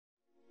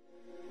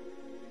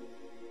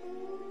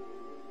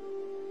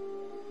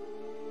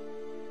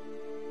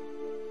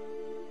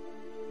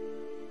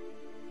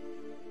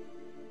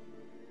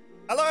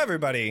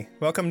everybody.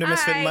 Welcome to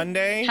Misfit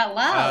Monday.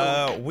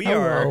 Hello. We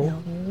are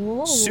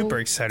super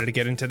excited to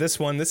get into this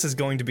one. This is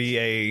going to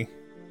be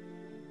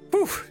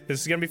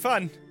this is going to be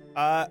fun.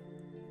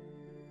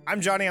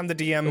 I'm Johnny. I'm the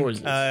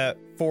DM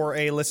for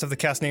a list of the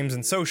cast names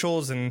and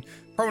socials and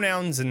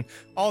pronouns and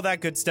all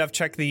that good stuff.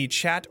 Check the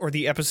chat or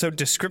the episode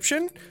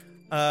description.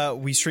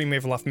 We stream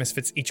Ravenloft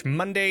Misfits each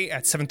Monday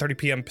at 7:30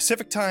 p.m.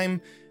 Pacific time.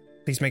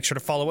 Please make sure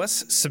to follow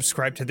us,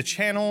 subscribe to the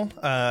channel,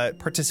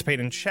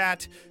 participate in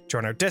chat,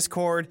 join our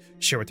Discord,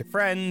 share with your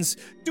friends,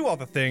 do all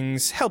the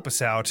things, help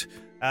us out.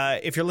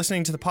 If you're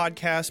listening to the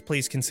podcast,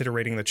 please consider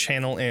rating the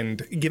channel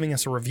and giving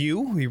us a review.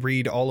 We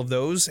read all of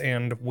those,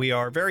 and we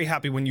are very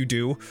happy when you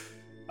do.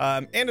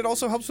 And it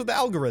also helps with the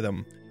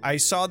algorithm. I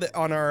saw that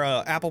on our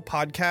Apple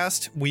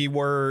podcast, we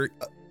were,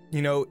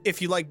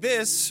 if you like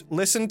this,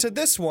 listen to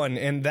this one.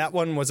 And that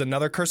one was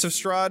another Curse of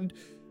Strahd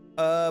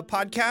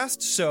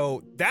podcast,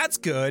 so that's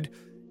good.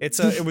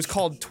 It was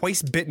called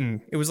Twice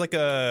Bitten. It was like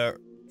a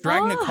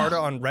Dragna Carta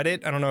on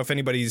Reddit. I don't know if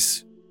anybody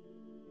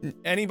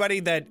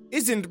that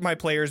isn't my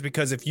players,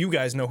 because if you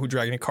guys know who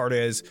Dragna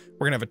Carta is,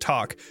 we're gonna have a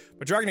talk.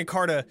 But Dragna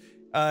Carta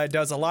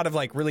does a lot of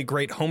like really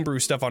great homebrew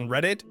stuff on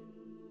Reddit,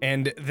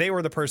 and they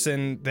were the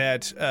person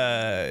that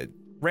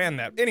ran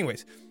that.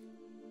 Anyways,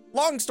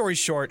 long story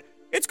short,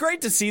 it's great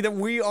to see that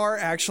we are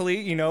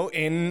actually,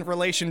 in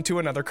relation to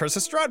another Curse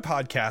of Strahd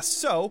podcast.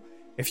 So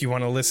if you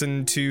want to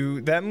listen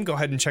to them, go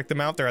ahead and check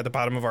them out. They're at the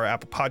bottom of our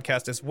Apple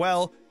podcast as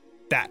well.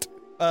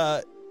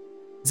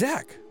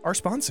 Zach, our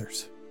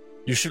sponsors.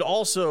 You should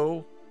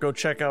also go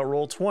check out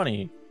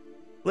Roll20.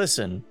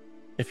 Listen,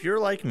 if you're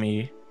like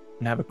me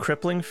and have a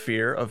crippling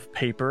fear of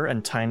paper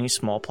and tiny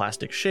small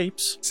plastic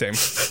shapes, same,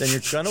 then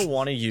you're gonna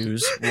want to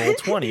use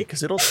Roll20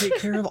 because it'll take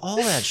care of all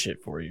that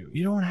shit for you.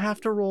 You don't have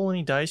to roll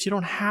any dice. You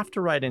don't have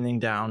to write anything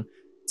down.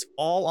 It's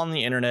all on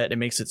the internet. It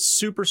makes it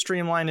super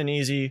streamlined and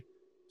easy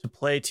to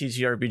play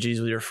TTRPGs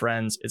with your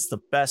friends. It's the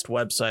best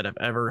website I've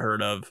ever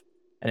heard of,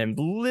 and it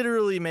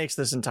literally makes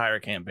this entire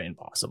campaign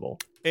possible.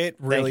 It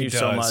really does.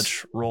 Thank you so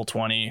much,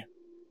 Roll20.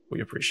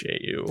 We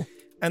appreciate you.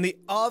 And the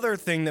other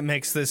thing that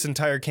makes this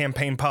entire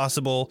campaign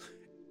possible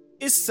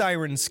is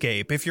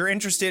Syrinscape. If you're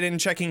interested in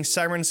checking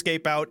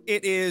Syrinscape out,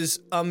 it is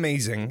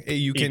amazing.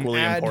 You can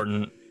Equally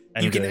important.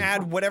 You can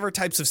add whatever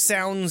types of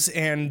sounds,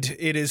 and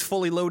it is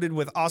fully loaded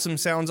with awesome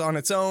sounds on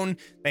its own.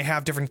 They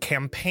have different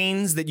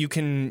campaigns that you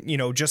can,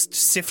 just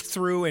sift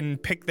through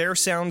and pick their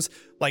sounds.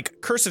 Like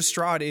Curse of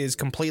Strahd is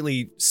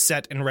completely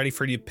set and ready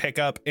for you to pick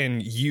up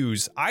and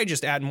use. I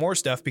just add more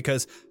stuff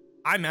because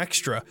I'm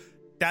extra.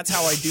 That's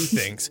how I do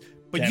things.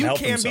 But you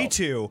can be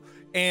too.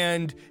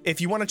 And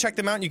if you want to check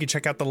them out, you can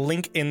check out the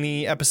link in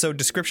the episode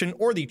description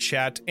or the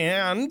chat.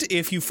 And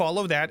if you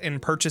follow that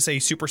and purchase a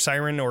Super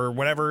Siren or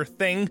whatever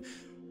thing,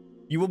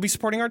 you will be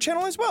supporting our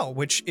channel as well,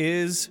 which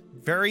is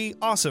very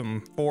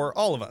awesome for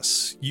all of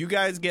us. You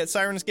guys get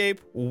Syrinscape,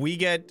 we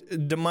get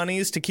the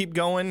monies to keep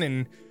going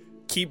and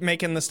keep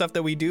making the stuff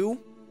that we do.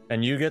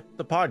 And you get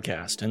the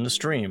podcast and the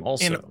stream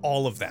also. And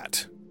all of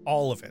that.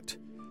 All of it.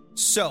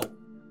 So,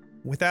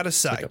 with that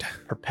aside, like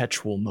a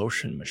perpetual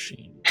motion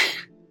machine.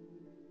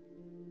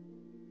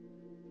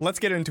 Let's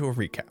get into a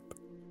recap.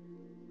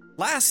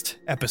 Last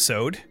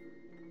episode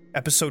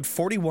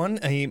 41,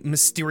 A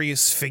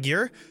Mysterious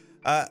Figure,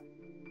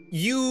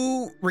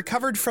 you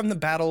recovered from the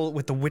battle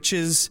with the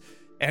witches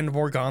and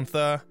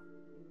Morgantha.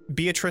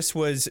 Beatrice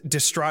was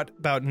distraught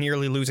about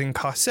nearly losing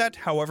Cosette.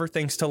 However,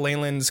 thanks to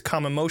Leyland's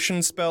calm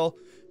emotion spell,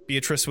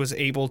 Beatrice was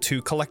able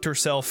to collect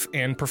herself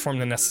and perform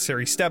the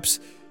necessary steps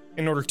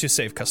in order to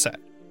save Cosette.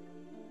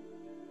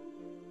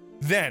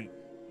 Then,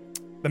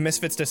 the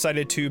Misfits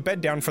decided to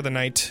bed down for the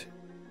night,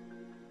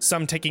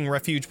 some taking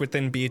refuge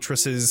within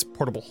Beatrice's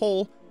portable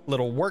hole,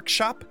 little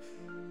workshop.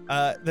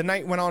 The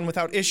night went on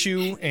without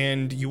issue,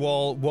 and you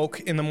all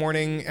woke in the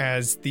morning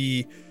as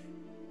the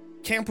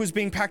camp was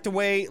being packed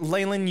away.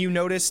 Leyland, you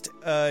noticed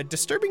a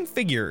disturbing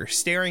figure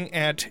staring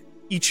at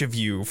each of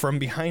you from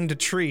behind a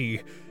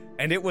tree,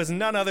 and it was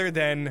none other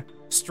than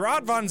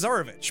Strahd von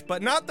Zarovich,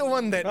 but not the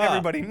one that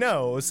everybody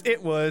knows.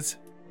 It was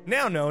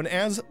now known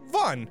as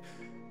Vaughn.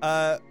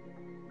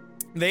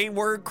 They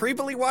were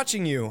creepily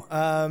watching you,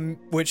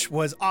 which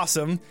was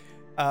awesome.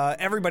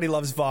 Everybody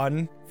loves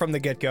Vaughn from the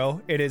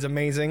get-go. It is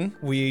amazing.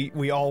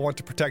 We all want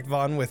to protect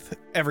Vaughn with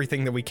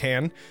everything that we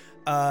can.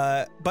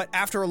 But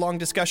after a long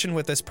discussion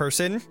with this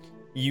person,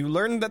 you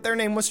learned that their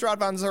name was Strahd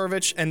von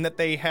Zarovich and that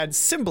they had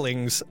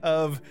siblings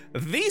of the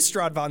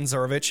Strahd von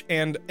Zarovich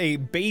and a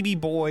baby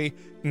boy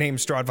named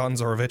Strahd von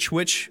Zarovich,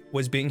 which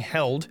was being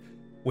held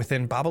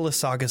within Baba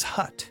Lysaga's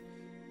hut.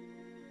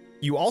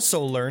 You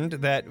also learned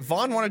that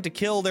Vaughn wanted to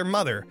kill their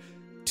mother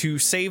to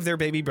save their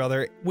baby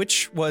brother,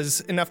 which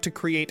was enough to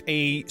create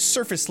a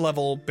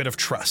surface-level bit of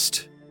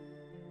trust.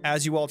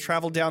 As you all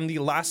traveled down the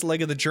last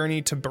leg of the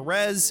journey to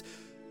Berez,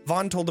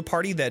 Vaughn told the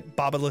party that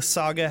Baba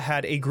Lysaga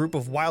had a group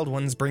of wild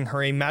ones bring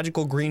her a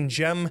magical green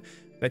gem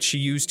that she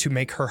used to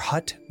make her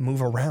hut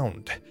move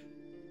around.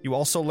 You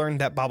also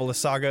learned that Baba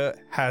Lysaga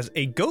has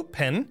a goat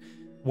pen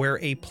where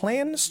a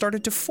plan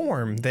started to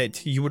form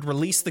that you would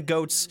release the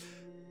goats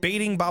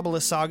baiting Baba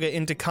Lysaga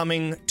into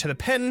coming to the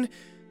pen,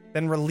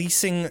 then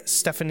releasing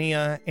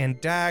Stefania and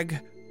Dag,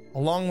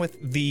 along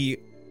with the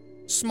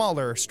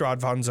smaller Strahd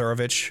von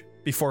Zarovich,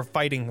 before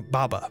fighting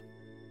Baba.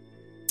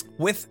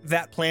 With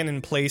that plan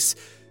in place,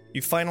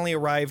 you finally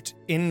arrived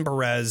in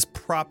Berez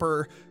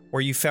proper,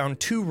 where you found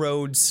 2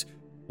 roads,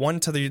 one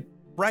to the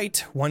right,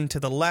 one to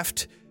the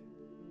left.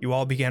 You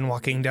all began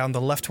walking down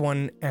the left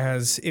one,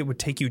 as it would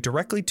take you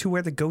directly to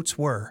where the goats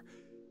were.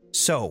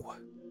 So,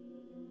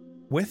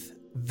 with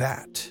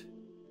that,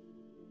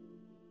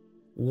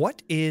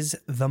 what is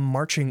the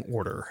marching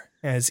order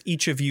as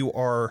each of you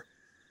are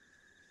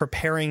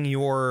preparing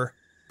your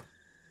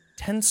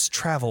tense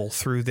travel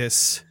through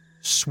this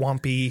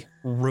swampy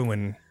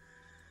ruin?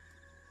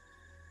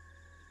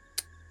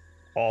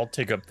 I'll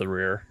take up the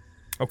rear.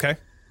 Okay.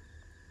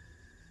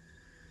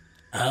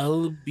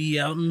 I'll be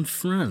out in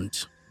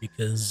front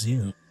because,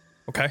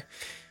 Okay.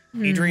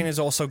 Adrian is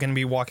also going to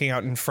be walking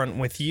out in front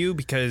with you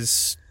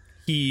because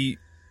he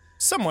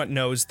somewhat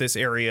knows this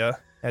area,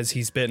 as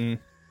he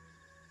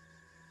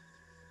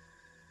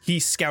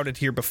scouted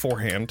here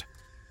beforehand.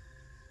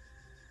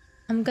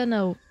 I'm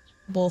gonna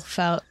wolf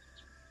out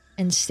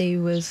and stay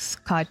with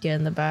Katya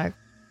in the back.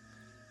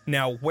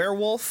 Now,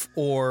 werewolf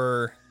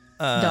or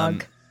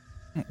Dog.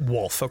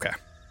 Wolf, okay.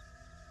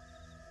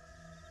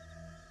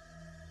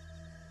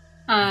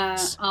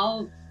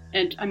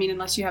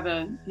 Unless you have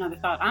another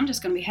thought, I'm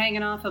just going to be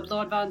hanging off of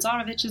Lord von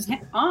Zarovich's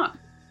arm.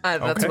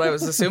 That's Okay. what I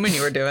was assuming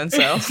you were doing,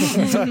 so.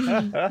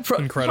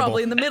 Incredible.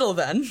 Probably in the middle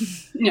then.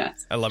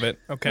 Yes. I love it.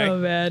 Okay. Oh,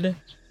 man.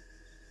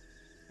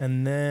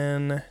 And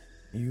then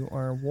you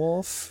are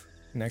Wolf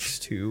next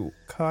to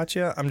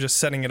Katya. I'm just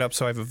setting it up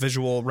so I have a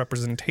visual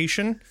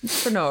representation.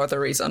 For no other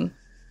reason.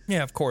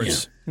 Yeah, of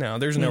course. No,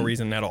 there's no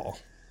reason at all.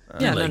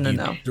 Yeah, like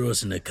no. you throw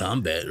us into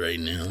combat right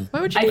now.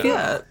 Why would you I do feel-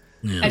 that?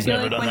 Yeah. I feel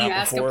never like done when that you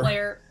ask before. a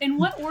player, in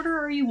what order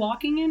are you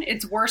walking in?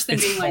 It's worse than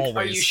It's being like, are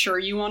always- you sure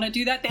you want to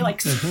do that? They start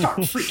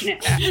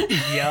freaking out.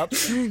 Yep.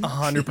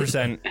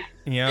 100%.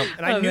 Yep.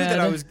 And I Oh, knew that man.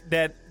 I was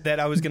that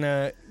I was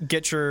gonna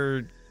get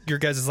your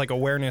guys'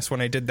 awareness when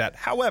I did that.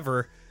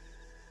 However,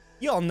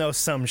 y'all know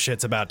some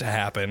shit's about to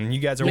happen. You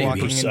guys are Maybe.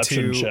 walking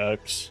Perception into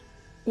checks.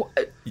 What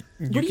you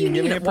do you can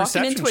give me mean? a Walking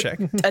perception into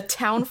check. a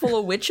town full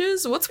of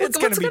witches? What's It's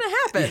going gonna to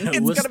happen? Yeah, It's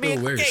what's gonna be the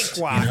a worst,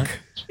 cakewalk. you know?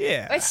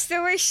 Yeah. What's the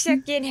worst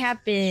that can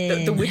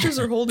happen? The witches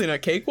are holding a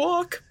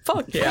cakewalk?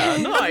 Fuck yeah,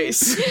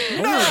 nice.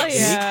 Oh,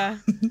 yeah.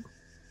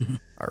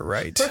 All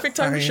right. Perfect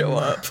time to show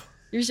up.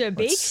 There's a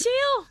bake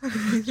sale?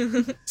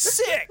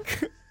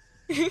 Sick.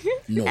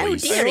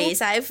 Noise. dearies,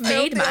 I've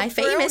made my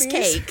famous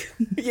cake.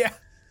 Yeah.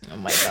 Oh,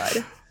 my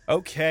God.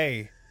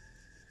 Okay.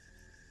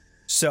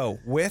 So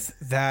with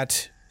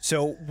that,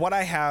 what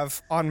I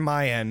have on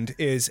my end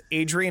is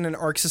Adrian and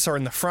Arxis are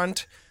in the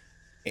front.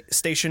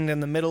 Stationed in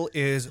the middle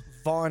is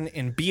Vaughn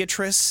and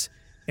Beatrice,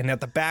 and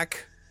at the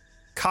back,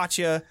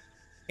 Katya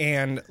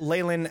and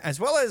Leyland, as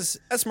well as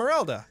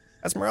Esmeralda.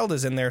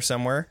 Esmeralda's in there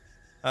somewhere.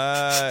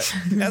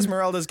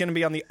 Esmeralda's going to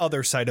be on the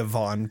other side of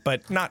Vaughn,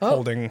 but not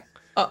holding.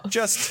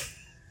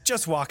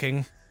 Just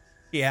walking.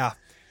 Yeah,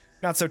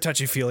 not so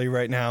touchy-feely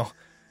right now.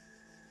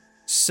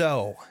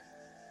 So,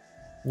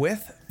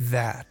 with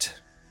that,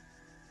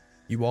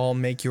 you all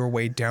make your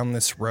way down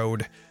this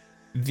road.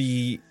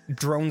 The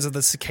drones of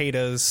the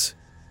cicadas,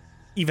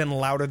 even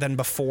louder than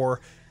before.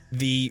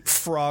 The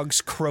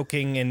frogs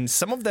croaking, and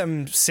some of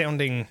them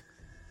sounding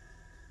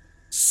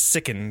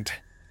sickened.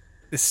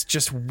 This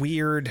just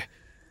weird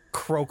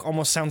croak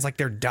almost sounds like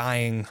they're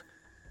dying.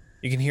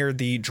 You can hear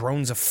the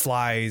drones of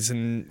flies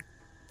and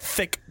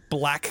thick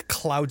black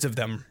clouds of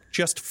them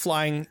just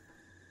flying,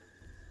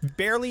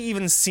 barely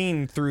even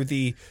seen through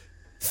the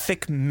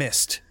thick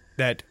mist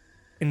that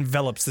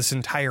envelops this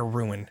entire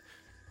ruin.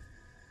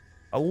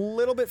 A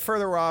little bit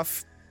further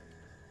off,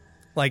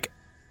 like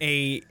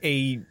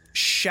a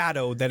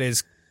shadow that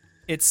is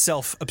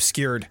itself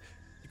obscured,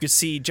 you could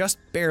see just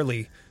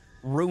barely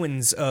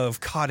ruins of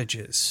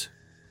cottages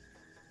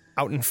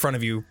out in front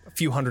of you, a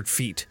few hundred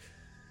feet.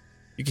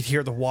 You could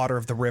hear the water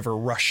of the river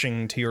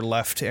rushing to your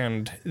left,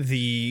 and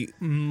the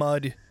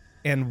mud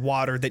and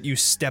water that you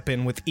step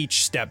in with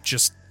each step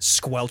just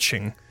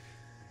squelching.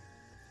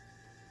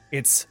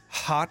 It's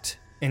hot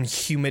and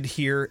humid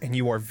here, and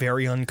you are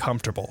very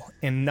uncomfortable.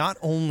 And not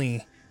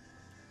only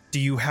do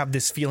you have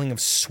this feeling of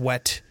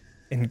sweat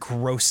and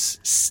gross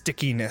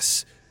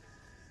stickiness,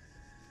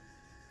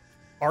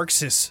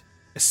 Arxis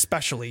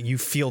especially, you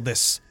feel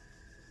this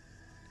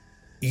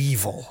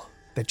evil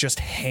that just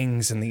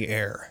hangs in the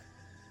air.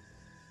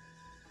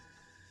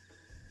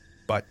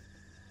 But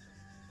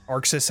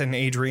Arxis and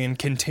Adrian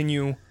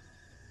continue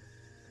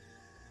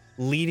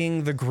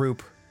leading the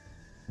group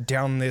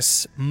down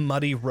this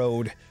muddy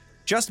road,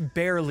 just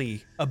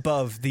barely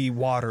above the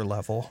water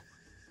level,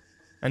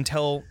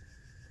 until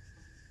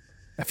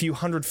a few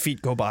hundred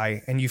feet go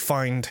by and you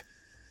find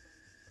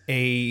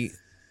a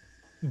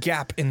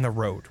gap in the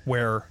road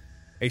where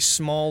a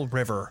small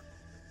river,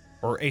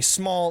 or a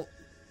small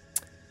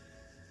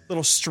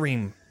little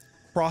stream,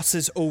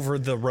 crosses over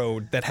the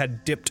road that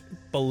had dipped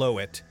below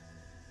it.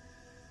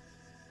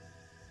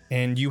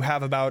 and you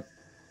have about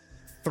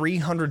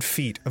 300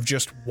 feet of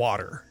just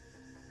water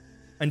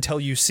until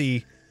you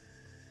see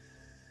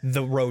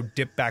the road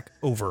dip back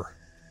over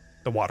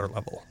the water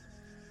level.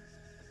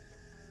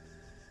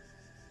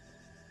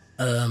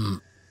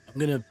 I'm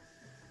gonna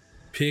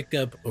pick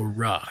up a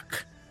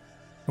rock.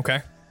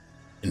 Okay.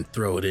 And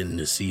throw it in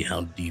to see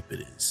how deep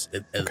it is.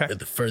 At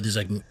the furthest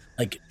I can,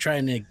 like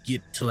trying to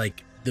get to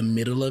like the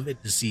middle of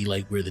it to see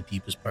like where the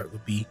deepest part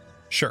would be.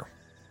 Sure.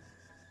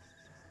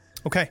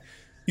 Okay.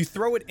 You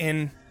throw it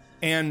in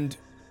and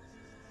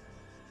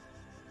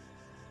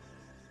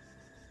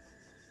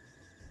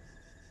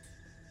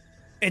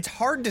it's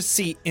hard to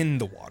see in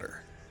the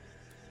water.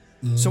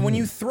 So when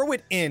you throw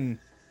it in,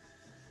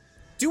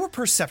 do a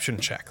perception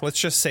check. Let's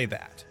just say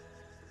that.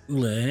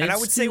 And I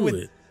would say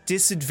with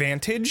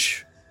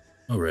disadvantage.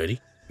 Alrighty.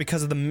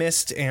 Because of the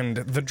mist and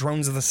the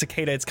drones of the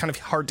cicada, it's kind of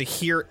hard to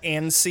hear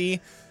and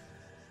see.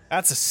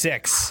 That's a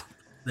 6.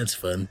 That's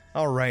fun.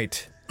 All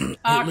right.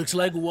 It looks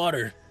like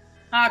water.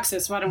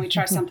 Oxus, why don't we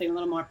try something a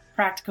little more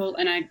practical?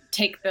 And I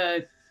take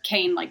the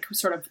cane, like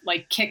sort of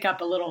like kick up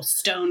a little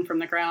stone from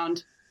the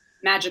ground,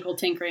 magical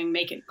tinkering,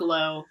 make it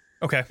glow.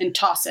 Okay. And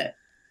toss it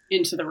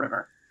into the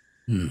river.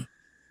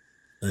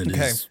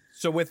 Okay.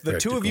 So with the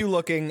two of you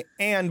looking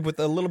and with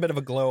a little bit of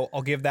a glow,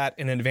 I'll give that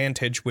an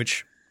advantage,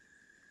 which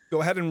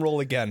go ahead and roll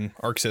again,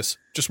 Arxis.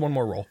 Just one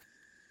more roll.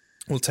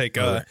 We'll take,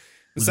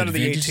 instead of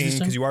the 18,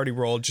 because you already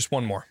rolled, just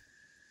one more.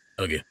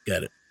 Okay,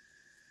 got it.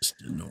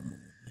 Just a normal.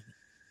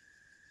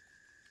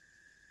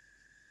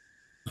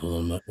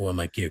 Hold on, while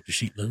my character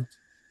sheet loads.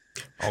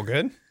 All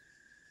good?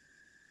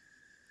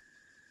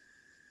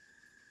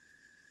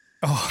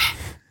 Oh.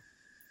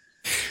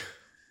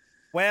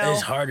 Well,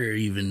 it's harder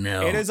even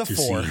now. It is a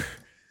 4.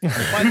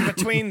 But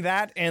between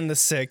that and the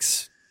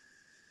 6,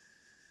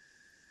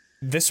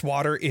 this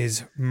water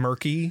is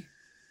murky,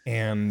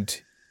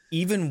 and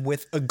even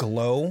with a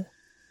glow,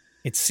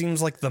 it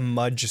seems like the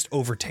mud just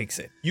overtakes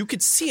it. You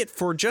could see it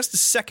for just a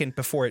second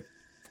before it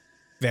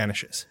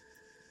vanishes.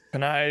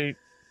 Can I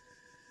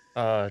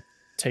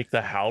take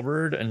the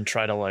halberd and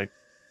try to like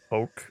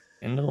poke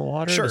into the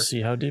water to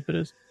see how deep it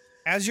is?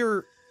 As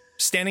you're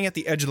standing at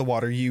the edge of the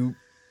water, you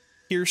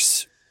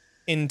pierce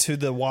into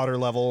the water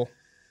level,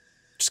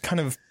 just kind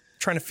of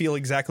trying to feel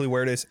exactly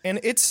where it is. And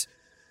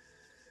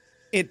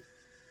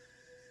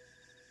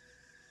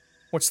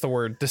what's the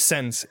word?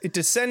 Descends. It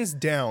descends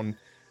down,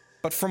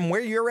 but from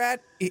where you're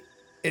at,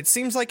 it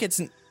seems like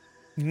it's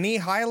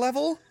knee-high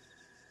level,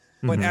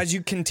 but as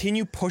you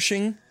continue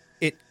pushing,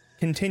 it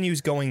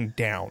continues going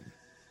down.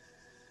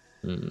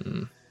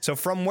 So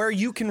from where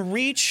you can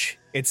reach,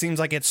 it seems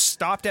like it's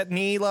stopped at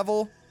knee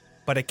level,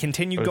 but it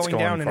continued going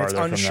down, and it's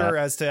unsure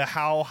as to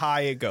how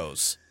high it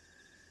goes.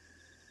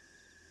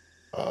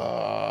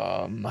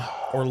 Or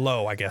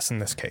low, I guess, in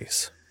this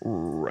case.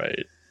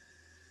 Right.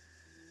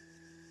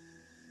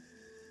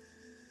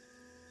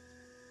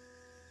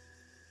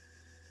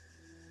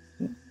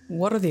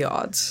 What are the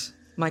odds,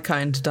 my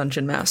kind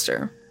dungeon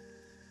master,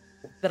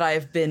 that I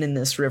have been in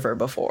this river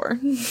before?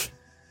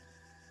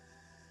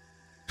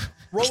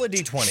 Roll a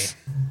d20.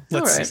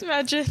 Let's just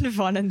imagine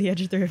Vaughn on the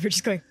edge of the river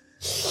just going...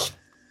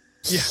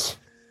 Yeah.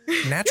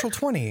 Natural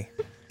 20.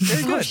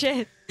 Very good. Oh,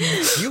 shit.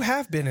 You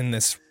have been in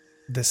this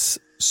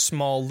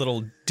small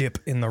little dip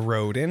in the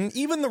road, and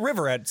even the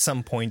river at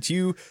some point.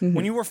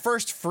 When you were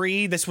first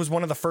free, this was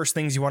one of the first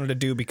things you wanted to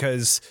do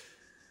because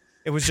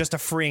it was just a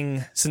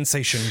freeing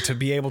sensation to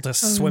be able to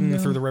swim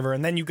through the river,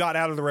 and then you got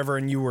out of the river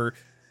and you were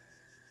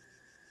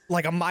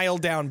like a mile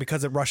down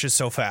because it rushes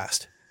so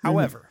fast.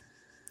 However,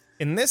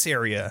 in this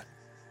area,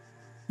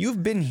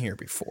 you've been here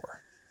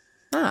before,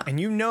 and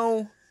you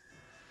know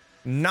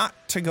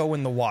not to go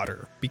in the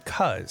water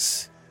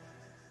because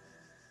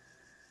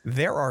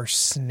there are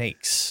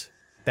snakes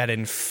that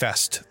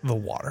infest the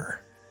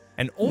water.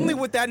 And only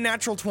with that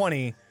natural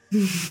 20,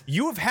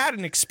 you have had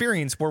an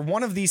experience where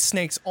one of these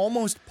snakes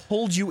almost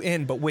pulled you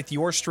in, but with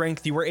your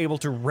strength, you were able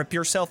to rip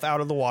yourself out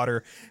of the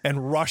water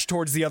and rush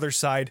towards the other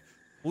side,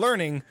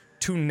 learning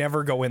to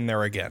never go in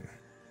there again.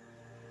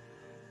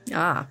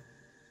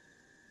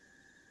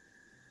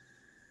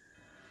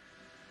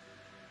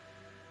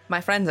 My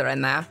friends are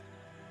in there.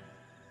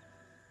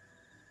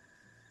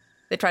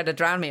 They tried to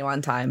drown me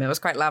one time. It was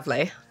quite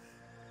lovely.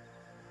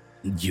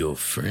 Your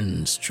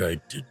friends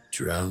tried to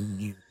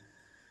drown you?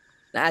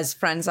 As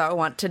friends are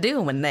wont to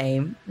do when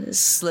they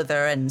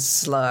slither and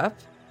slurp.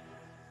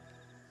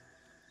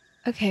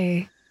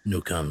 Okay.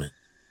 No comment.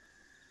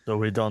 So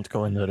we don't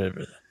go in the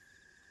river.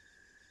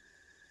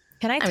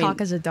 Can I talk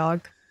as a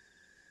dog?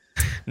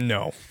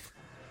 No.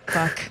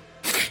 Fuck.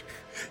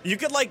 You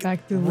could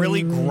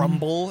really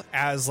grumble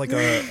as like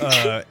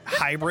a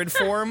hybrid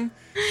form,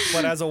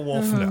 but as a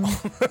wolf, no.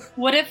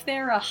 What if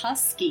they're a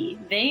husky?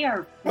 They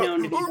are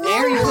known to be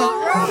very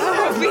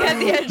well. We had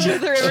the edge of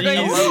the river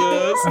going,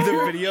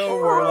 the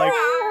video where like,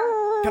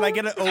 can I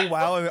get an oh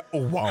wow?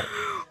 Oh wow.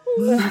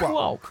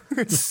 Wow.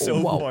 It's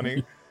so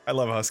funny. I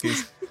love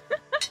huskies.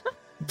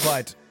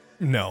 But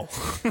no.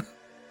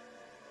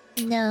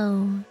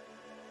 No.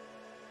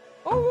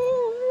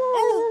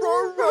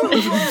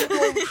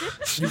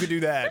 You could do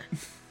that.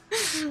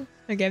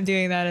 Like I'm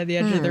doing that at the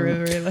edge of the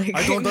river. Like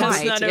I don't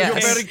understand.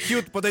 Yes. You're very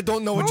cute, but I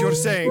don't know what you're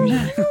saying.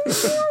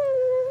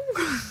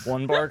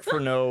 1 bark for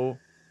no.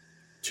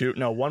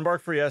 1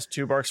 bark for yes,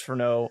 2 barks for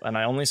no, and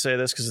I only say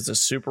this because it's a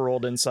super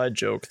old inside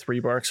joke. 3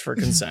 barks for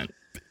consent.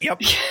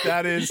 Yep,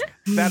 that is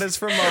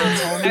from our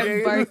home I'm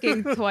game.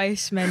 barking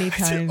twice many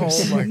times.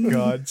 Oh my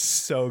god,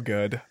 so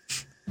good.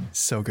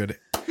 So good.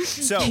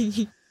 So,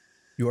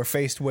 you are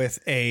faced with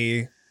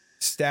a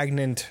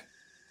stagnant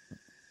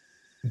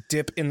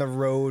dip in the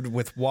road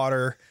with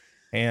water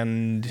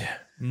and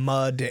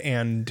mud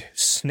and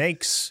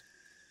snakes.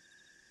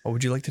 What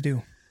would you like to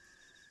do?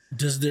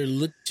 Does there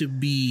look to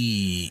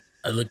be...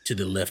 I look to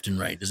the left and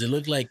right. Does it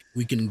look like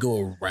we can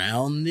go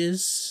around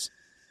this?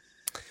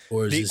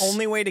 Or is The this...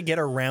 only way to get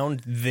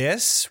around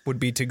this would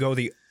be to go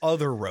the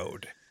other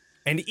road.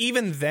 And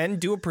even then,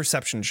 do a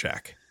perception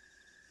check.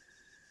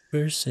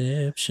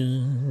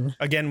 Perception.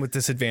 Again, with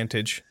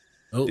disadvantage.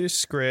 Oh,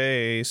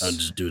 Disgrace. I'll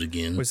just do it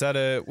again. Was that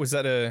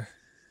a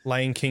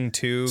Lion King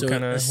 2 So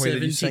kind a of way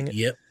that you sang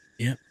 17 it?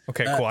 Yep.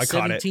 Okay, cool. I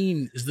caught it.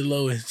 17 is the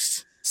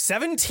lowest.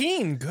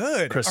 17.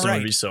 Good. Kristen All would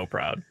right. be so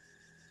proud.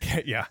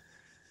 Yeah.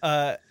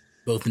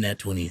 Both nat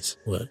 20s.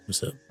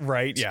 What's up?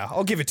 Right. Yeah.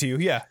 I'll give it to you.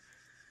 Yeah.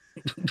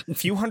 A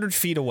few hundred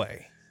feet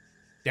away,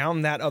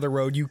 down that other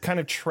road, you kind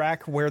of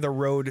track where the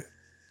road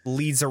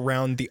leads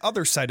around the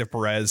other side of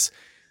Perez,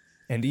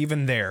 and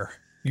even there,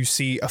 you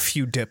see a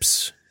few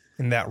dips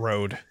in that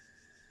road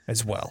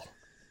as well.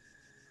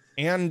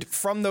 And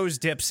from those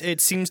dips,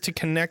 it seems to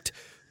connect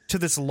to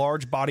this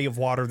large body of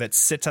water that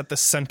sits at the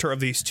center of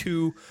these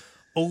 2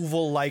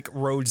 oval-like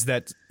roads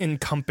that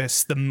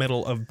encompass the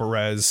middle of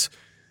Perez.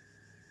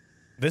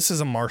 This is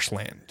a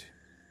marshland.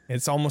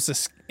 It's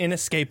almost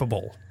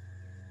inescapable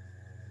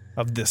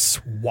of this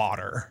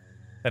water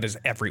that is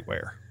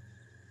everywhere.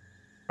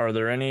 Are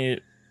there any,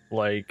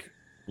 like,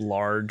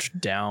 large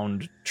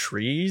downed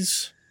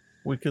trees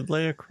we could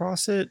lay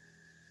across it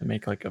and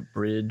make, like, a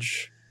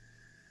bridge?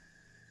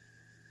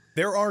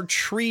 There are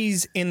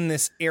trees in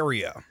this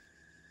area.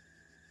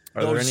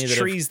 Are there Those any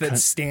trees that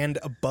stand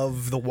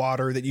above the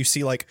water that you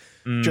see, like,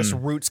 just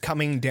roots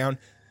coming down.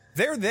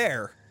 They're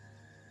there.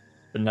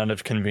 but none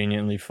have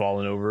conveniently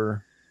fallen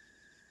over?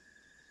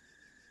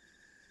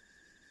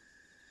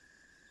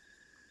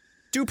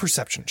 Do a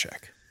perception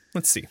check.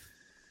 Let's see.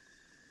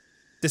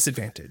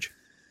 Disadvantage.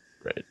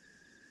 Great.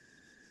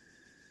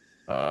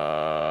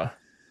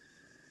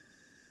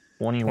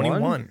 21?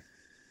 21.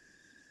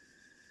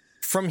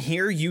 From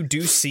here, you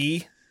do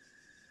see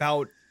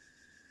about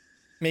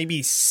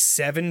maybe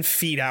 7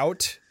 feet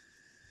out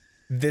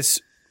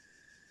this,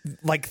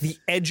 like the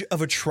edge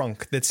of a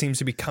trunk that seems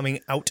to be coming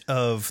out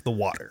of the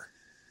water.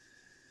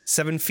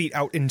 7 feet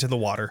out into the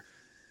water.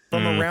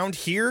 From around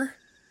here,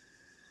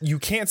 you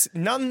can't,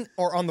 none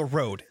are on the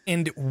road,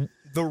 and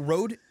the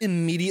road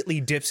immediately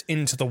dips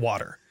into the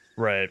water.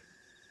 Right.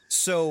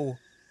 So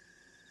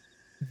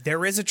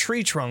there is a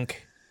tree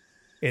trunk.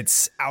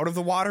 It's out of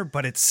the water,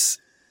 but it's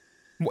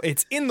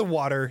in the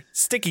water,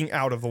 sticking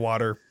out of the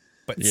water,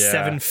 but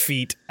 7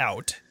 feet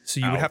out. So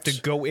you would have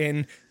to go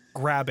in,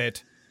 grab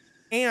it,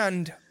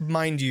 and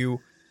mind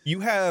you,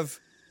 you have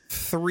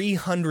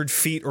 300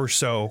 feet or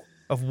so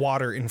of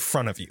water in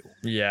front of you.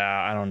 Yeah,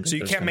 I don't. So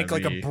you can't make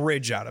like a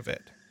bridge out of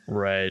it.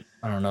 Right.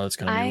 I don't know. It's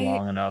gonna be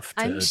long enough.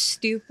 I'm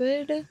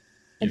stupid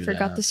and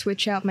forgot to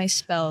switch out my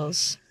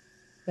spells,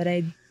 but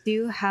I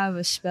do have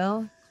a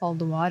spell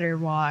called Water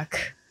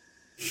Walk.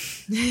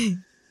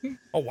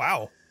 Oh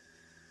wow!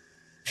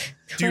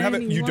 Do you have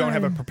it? You don't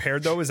have it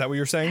prepared though? Is that what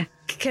you're saying?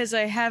 Because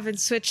I haven't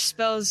switched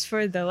spells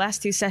for the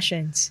last 2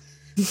 sessions.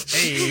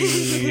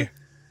 Hey,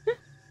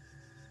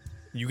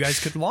 you guys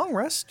could long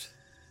rest.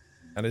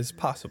 That is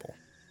possible.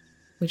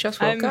 We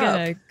just woke I'm up.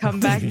 gonna come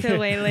back to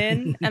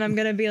Waylon and I'm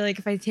gonna be like,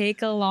 if I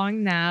take a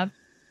long nap,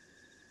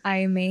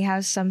 I may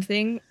have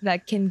something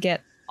that can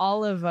get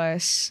all of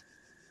us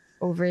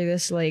over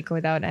this lake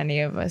without any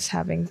of us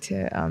having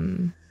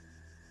to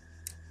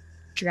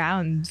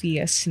drown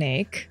via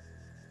snake.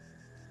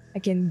 I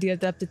can do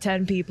it up to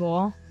 10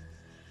 people.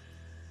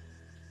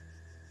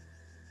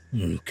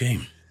 Okay.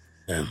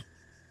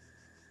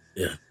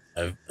 Yeah,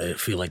 I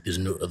feel like there's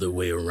no other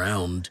way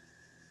around.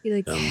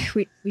 Be like,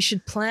 we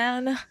should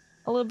plan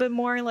a little bit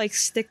more, like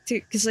stick to,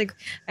 because like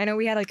I know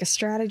we had like a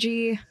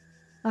strategy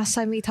last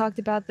time we talked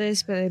about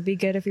this, but it'd be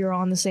good if you were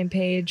on the same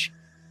page.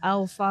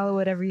 I'll follow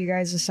whatever you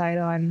guys decide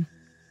on.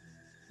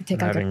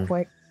 Take like a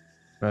quick.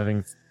 I'm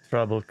having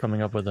trouble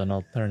coming up with an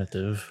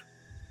alternative.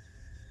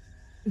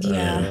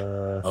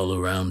 Yeah. All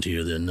around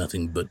here, there are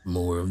nothing but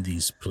more of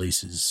these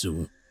places.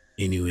 So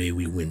anyway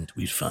we went,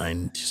 we'd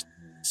find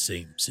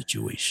same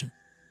situation.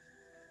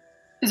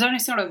 Is there any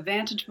sort of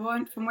vantage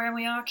point from where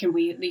we are? Can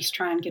we at least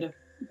try and get a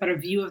better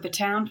view of the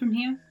town from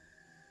here?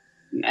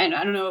 And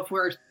I don't know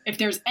if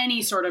there's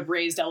any sort of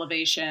raised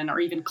elevation or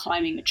even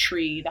climbing a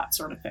tree, that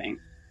sort of thing.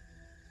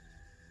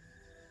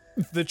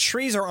 The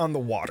trees are on the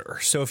water,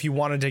 so if you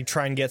wanted to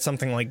try and get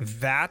something like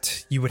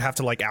that, you would have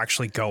to like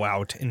actually go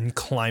out and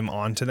climb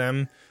onto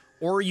them,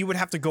 or you would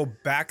have to go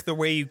back the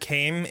way you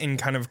came and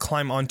kind of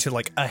climb onto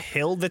like a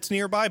hill that's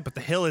nearby, but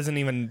the hill isn't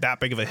even that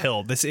big of a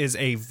hill. This is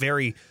a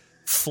very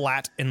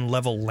flat and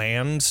level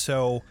land,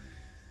 so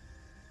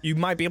you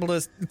might be able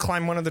to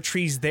climb one of the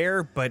trees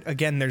there, but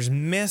again, there's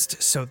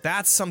mist, so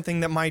that's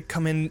something that might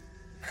come in.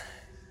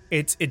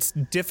 It's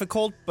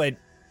difficult, but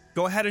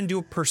go ahead and do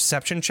a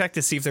perception check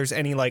to see if there's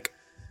any like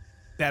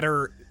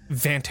better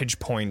vantage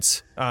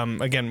points,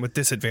 again, with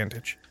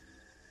disadvantage.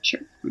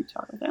 Sure, let me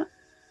talk about that.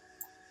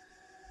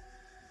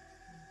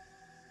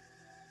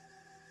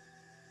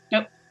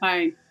 Nope,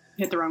 I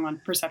hit the wrong one.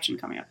 Perception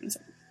coming up in a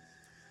second.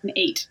 An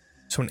 8.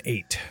 So an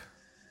 8.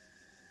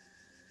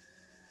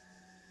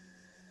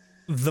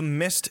 The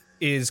mist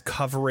is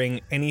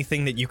covering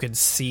anything that you could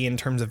see in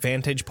terms of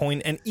vantage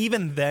point, and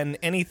even then,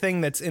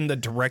 anything that's in the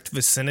direct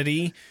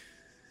vicinity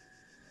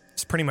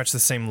is pretty much the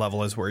same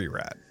level as where you're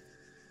at.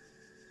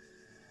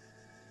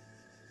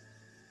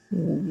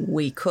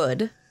 We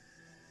could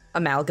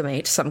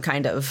amalgamate some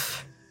kind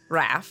of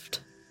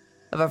raft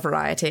of a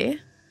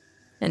variety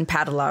and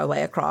paddle our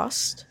way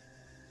across.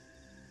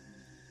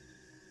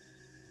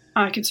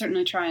 I could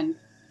certainly try and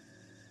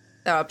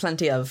There are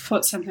plenty of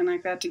put something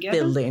like that together.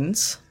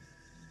 buildings.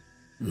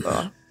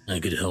 I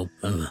could help.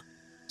 I'm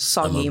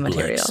Soggy a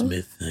material.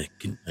 blacksmith.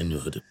 I know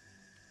how to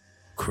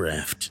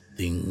craft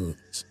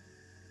things.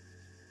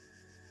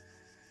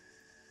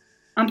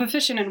 I'm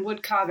proficient in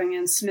wood carving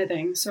and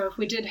smithing, so if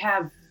we did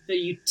have the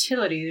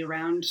utility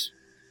around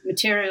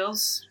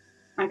materials,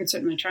 I could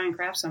certainly try and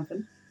craft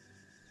something.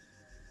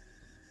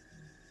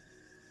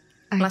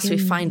 Unless we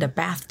find a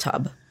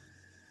bathtub,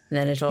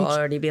 then it'll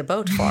already be a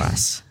boat for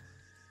us.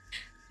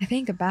 I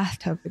think a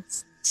bathtub would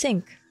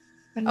sink.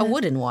 A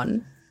wooden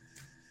one.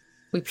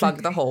 We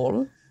plug the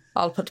hole.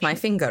 I'll put my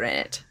finger in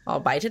it. I'll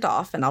bite it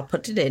off and I'll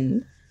put it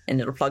in, and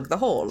it'll plug the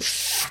hole.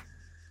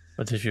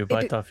 But if you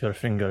bite off your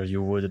finger,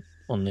 you would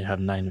only have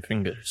 9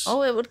 fingers.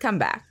 Oh, it would come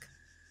back.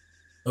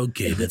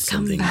 Okay, that's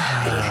something.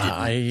 that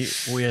I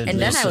weirdly And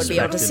then I would be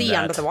able to suspected see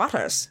that. under the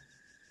waters.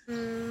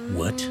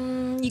 What?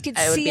 You could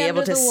I would see be able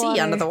under to the see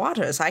water. under the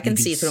waters. I can You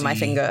see through my see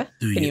finger.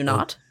 through Can your- you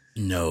not?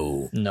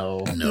 No. No.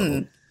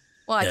 No.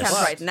 Well, I Yes.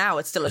 can't right now.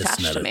 It's still That's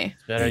attached not to a- me.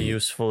 Very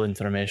useful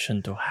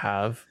information to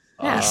have.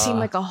 Yeah, You seem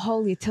like a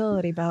whole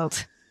utility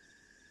belt.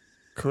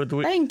 Could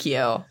we? Thank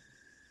you.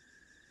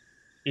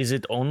 Is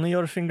it only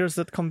your fingers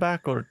that come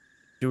back, or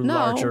do No.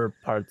 larger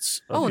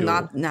parts of Oh, you?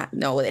 not.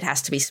 No, it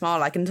has to be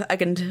small. I can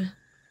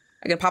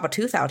pop a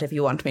tooth out if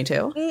you want me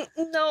to.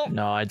 No.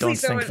 No, I don't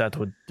Please think don't. that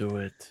would do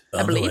it.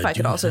 I believe I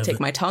could do also have take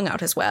it. my tongue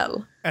out as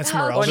well.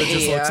 Esmeralda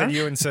just looks at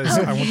you and says,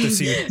 Oh, I want to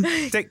see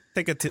you.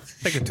 Take a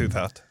tooth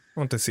out. I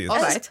want to see it. All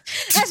right.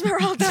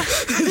 Esmeralda.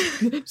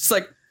 Just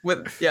like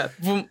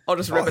boom, I'll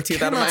just rip Oh, a it tooth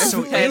came out of out my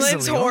so head. easily.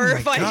 It's Oh my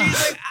horrified. God.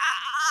 She's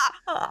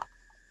like,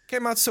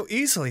 Came out so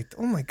easily.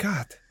 Oh my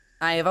God.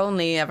 I have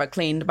only ever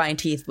cleaned my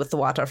teeth with the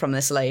water from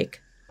this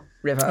lake,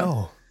 river.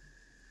 Oh.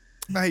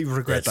 I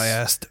regret I That's-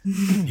 asked.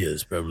 Yeah,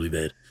 it's probably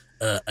bad.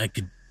 I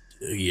could.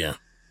 Yeah.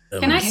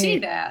 Can I see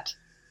that?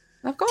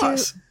 Of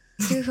course.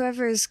 to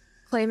whoever is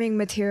claiming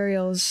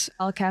materials,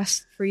 I'll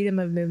cast freedom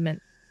of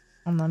movement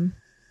on them,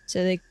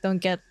 so they don't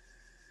get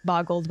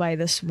boggled by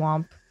the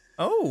swamp.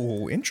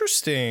 Oh,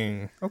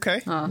 interesting.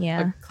 Okay.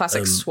 Yeah. A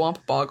classic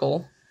swamp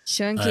boggle.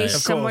 So in case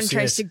Of someone course,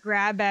 tries yes. to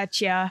grab at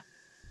you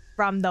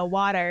from the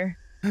water,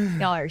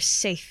 y'all are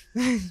safe.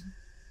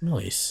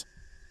 Nice.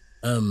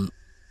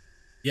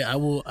 Yeah, I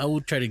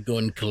will try to go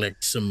and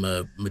collect some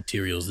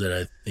materials that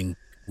I think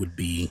would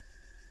be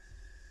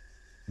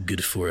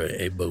good for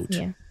a boat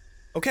Yeah.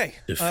 Okay.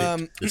 to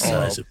fit the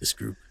size of this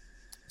group.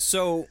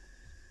 So,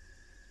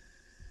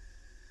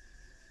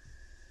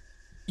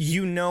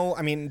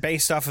 I mean,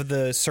 based off of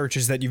the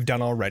searches that you've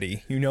done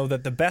already, you know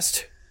that the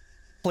best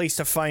place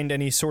to find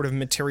any sort of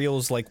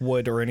materials like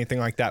wood or anything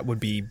like that would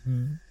be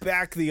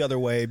back the other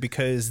way,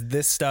 because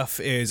this stuff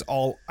is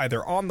all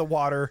either on the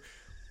water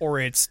or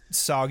it's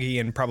soggy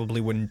and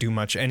probably wouldn't do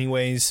much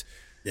anyways.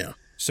 Yeah.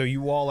 So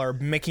you all are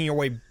making your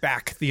way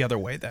back the other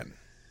way then.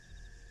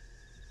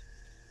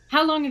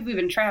 How long have we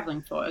been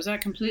traveling for? Is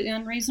that completely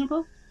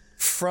unreasonable?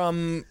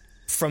 From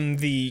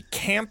the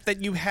camp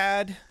that you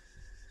had,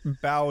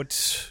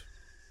 about,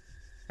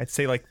 I'd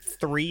say like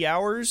 3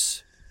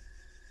 hours.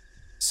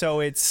 So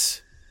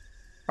it's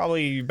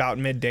probably about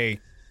midday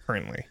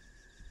currently.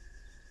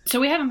 So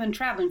we haven't been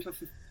traveling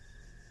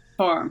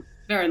for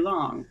very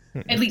long.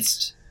 At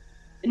least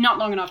not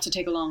long enough to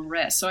take a long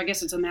rest. So I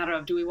guess it's a matter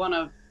of, do we want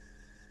to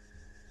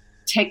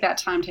take that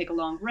time, take a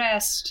long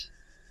rest,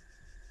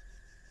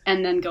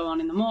 and then go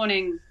on in the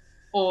morning?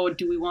 Or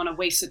do we want to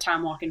waste the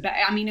time walking back?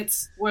 I mean,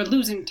 we're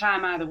losing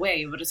time either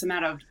way, but it's a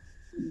matter of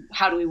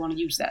how do we want to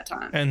use that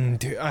time?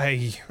 And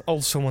I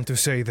also want to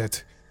say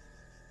that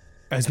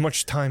as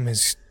much time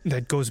as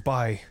that goes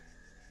by,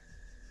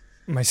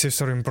 my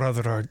sister and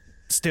brother are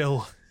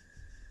still...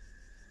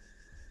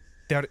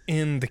 They're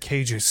in the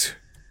cages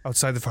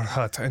outside of our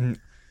hut, and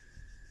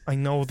I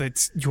know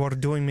that you are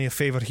doing me a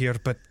favor here,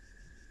 but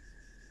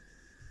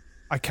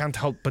I can't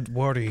help but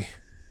worry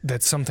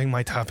that something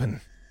might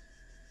happen.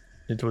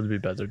 It would be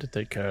better to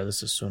take care of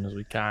this as soon as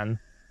we can.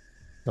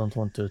 Don't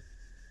want to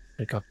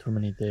take up too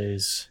many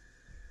days.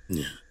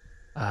 Yeah.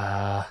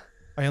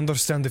 I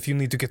understand if you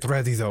need to get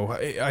ready, though.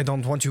 I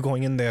don't want you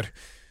going in there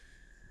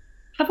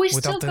Have we still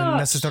without the got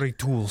necessary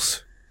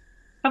tools.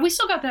 Have we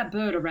still got that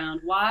bird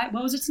around? Why?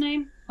 What was its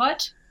name?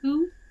 What?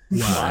 Who?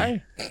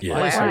 Why? Yeah.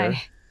 Why is Why?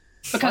 here?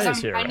 Because Why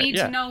is here, I right? need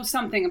Yeah. to know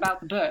something about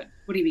the bird.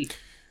 What do you mean?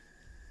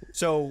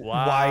 So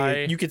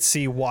Why? you could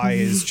see Y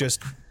is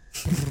just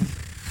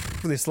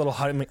this little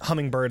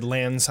hummingbird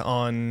lands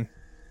on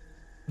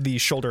the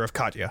shoulder of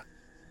Katya,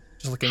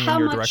 just looking in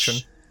your direction.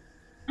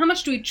 How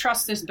much do we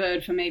trust this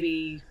bird for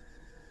maybe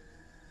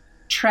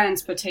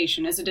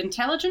transportation? Is it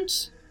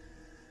intelligent?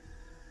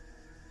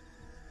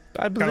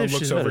 I believe looks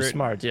she's over very it.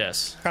 smart,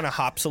 yes. Kind of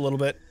hops a little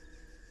bit.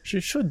 She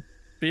should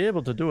be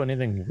able to do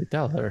anything we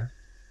tell her.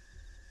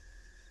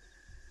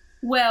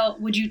 Well,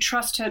 would you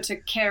trust her to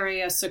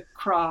carry us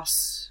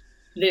across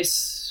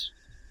this?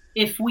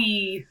 If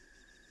we,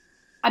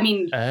 I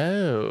mean,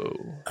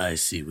 Oh. I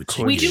see what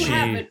you we mean. do she-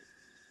 have an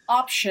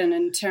option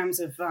in terms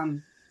of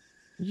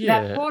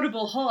Yeah. that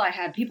portable hull I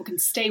had. People can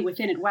stay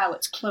within it while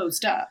it's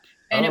closed up,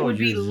 and it Oh, would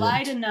be use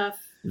light it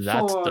enough that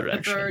for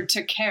direction. the bird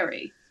to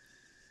carry.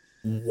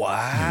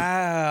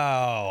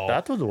 Wow.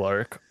 That would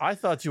work. I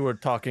thought you were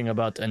talking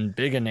about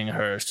embiggening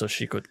her so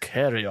she could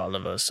carry all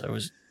of us. I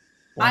was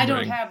I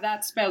wondering. don't have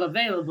that spell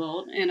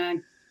available,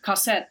 and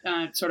Cosette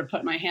sort of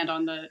put my hand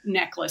on the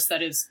necklace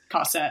that is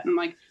Cosette, and I'm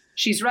like,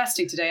 she's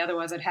resting today,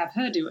 otherwise I'd have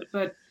her do it.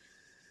 But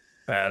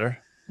Better.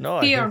 No,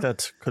 I Here. think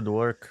that could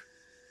work.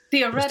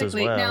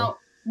 theoretically, well. now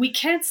we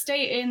can't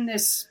stay in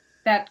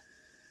that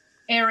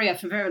area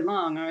for very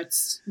long, or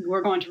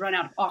we're going to run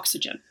out of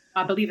oxygen.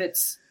 I believe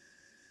it's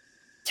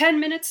 10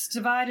 minutes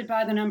divided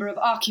by the number of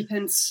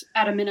occupants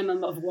at a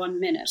minimum of 1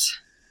 minute.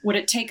 Would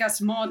it take us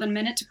more than a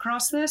minute to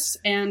cross this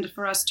and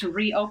for us to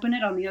reopen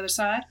it on the other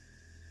side?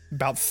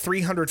 About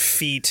 300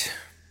 feet.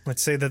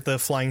 Let's say that the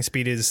flying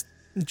speed is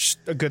just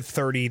a good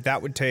 30.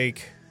 That would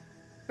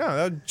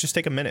would just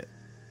take a minute.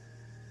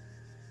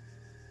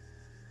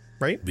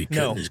 Right? Be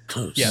No. cutting it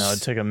close. Yes. No,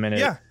 it'd take a minute.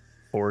 Yeah.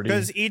 40.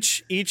 Because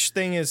each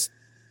thing is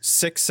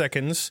 6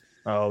 seconds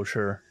Oh,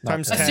 sure. Not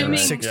times 10. 10, Assuming-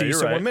 60, Yeah, you're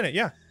so right. 1 minute,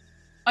 yeah.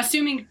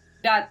 Assuming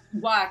that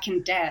Y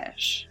can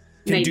dash.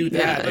 Can maybe. do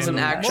that. Yeah, as an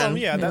and- action. Well,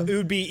 yeah, that, it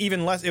would be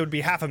even less. It would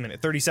be half a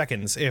minute, 30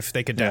 seconds if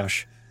they could Yeah.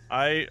 dash.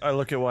 I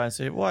look at Y and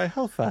say, why,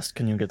 how fast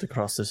can you get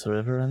across this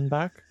river and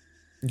back?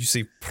 You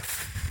see,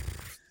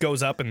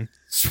 goes up and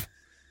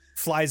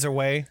flies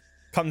away,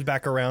 comes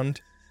back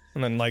around,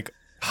 and then like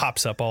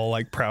hops up all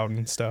like proud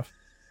and stuff.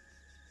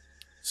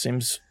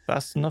 Seems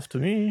fast enough to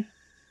me.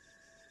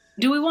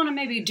 Do we want to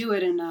maybe do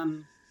it in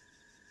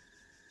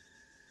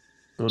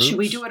should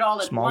we Groups? do it all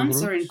at Small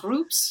once or in groups?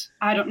 groups?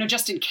 I don't know,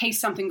 just in case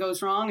something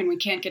goes wrong and we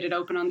can't get it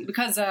open on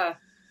because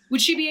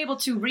would she be able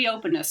to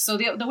reopen this? So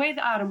the way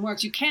the item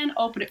works, you can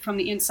open it from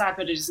the inside,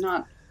 but it is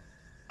not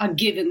a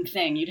given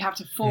thing. You'd have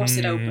to force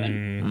it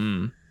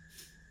open.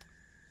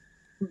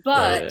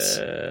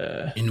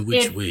 But In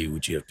which It- way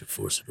would you have to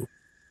force it open?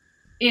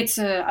 it's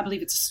I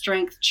believe it's a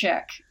strength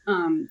check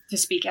to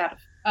speak out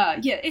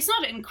of. Yeah, it's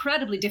not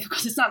incredibly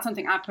difficult. It's not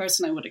something I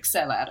personally would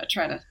excel at. I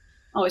try to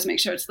always make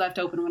sure it's left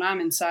open when I'm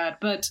inside.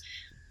 But,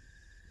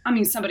 I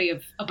mean, somebody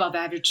of above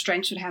average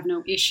strength should have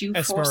no issue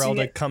forcing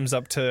Esmeralda it. comes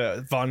up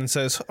to Vaughn and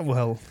says,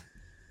 "Well,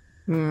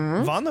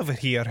 Vaughn over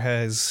here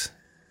has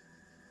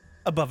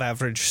above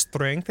average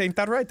strength, ain't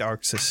that right,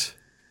 Arxis?"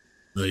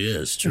 Oh, yeah,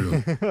 it's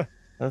true.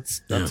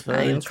 That's Yeah. I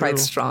very am quite true.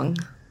 strong.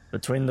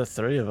 Between the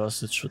three of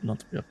us, it should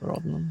not be a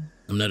problem.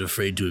 I'm not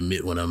afraid to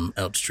admit when I'm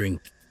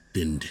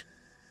outstrengthened.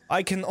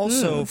 I can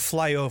also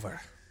fly over.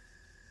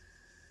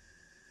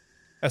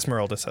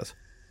 Esmeralda says.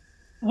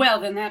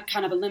 Well, then that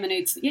kind of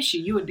eliminates the issue.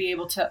 You would be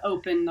able to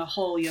open the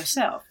hole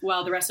yourself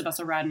while the rest of us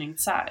are riding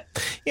inside.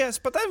 Yes,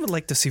 but I would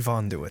like to see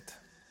Vaughn do it.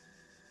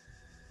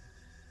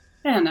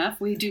 Fair enough.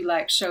 We do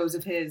like shows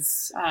of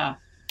his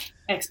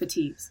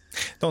expertise.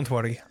 Don't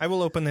worry, I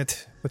will open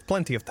it with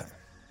plenty of time.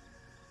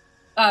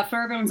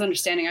 For everyone's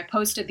understanding, I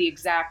posted the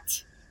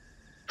exact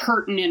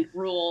pertinent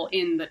rule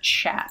in the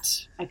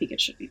chat. I think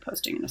it should be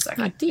posting in a A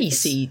second.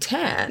 DC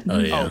 10. Oh,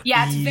 yeah.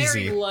 Yeah, it's Easy.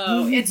 very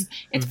low. It's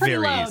pretty Very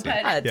low, easy.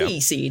 but A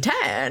DC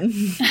 10.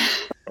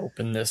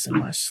 Open this in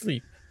my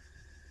sleep.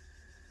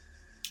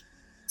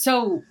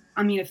 so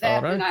I mean, if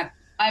that, All right. and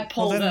I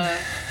pull Well,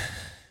 then-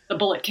 the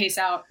bullet case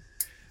out.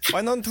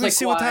 Why don't we Click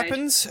see what wide.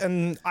 happens?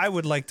 And I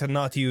would like to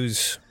not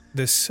use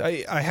this.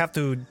 I have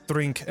to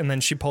drink, and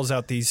then she pulls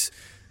out these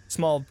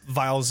small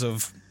vials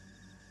of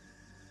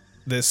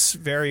this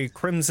very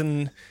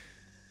crimson,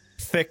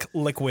 thick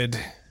liquid.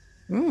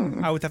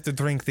 I would have to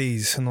drink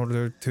these in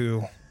order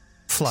to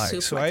fly.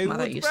 Soup so like I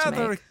Mother would used to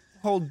rather make.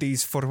 hold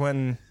these for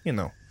when,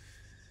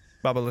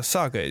 Baba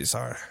Lysaga is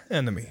our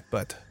enemy.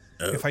 But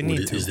if I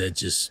need to, Is that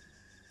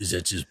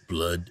just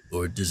blood,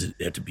 or does it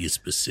have to be a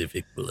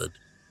specific blood?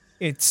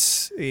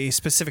 it's a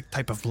specific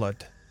type of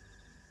blood.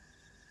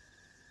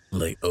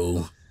 Like,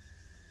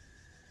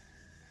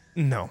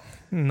 No,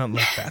 not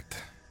like that.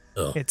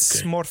 oh, It's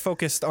okay. more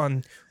focused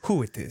on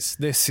who it is.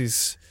 This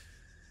is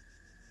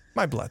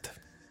my blood.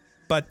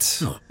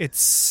 But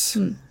it's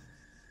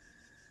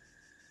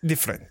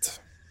different.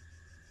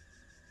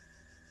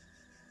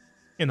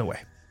 In a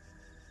way.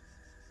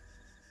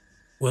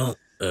 Well,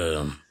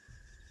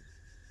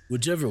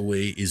 whichever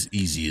way is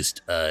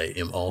easiest, I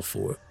am all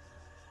for.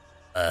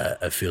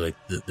 I feel like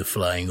the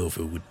flying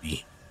over would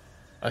be.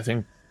 I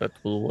think that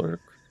will work.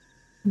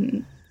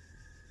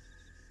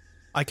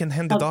 I can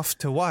hand it off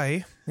to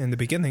Y in the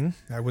beginning.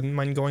 I wouldn't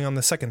mind going on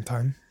the second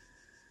time.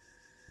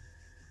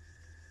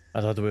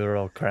 I thought we were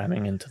all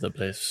cramming into the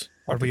place.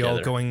 Are we all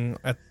going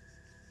at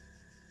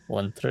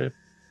one trip?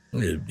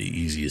 It'd be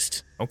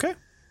easiest. Okay.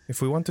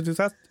 If we want to do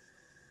that,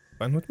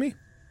 fine with me.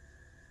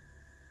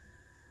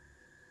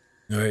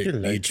 All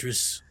right,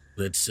 Beatrice,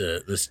 let's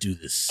do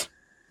this.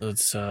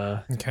 Let's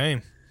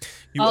Okay.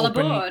 All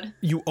aboard.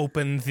 You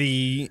open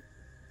the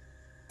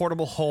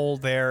portable hole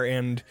there,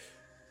 and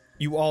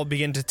you all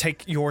begin to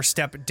take your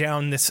step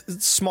down this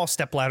small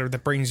step ladder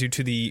that brings you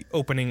to the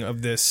opening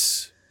of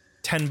this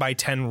 10 by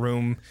 10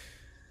 room.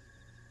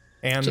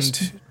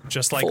 And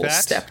just like full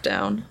that, step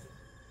down.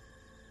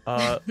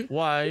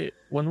 why,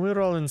 when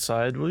we're all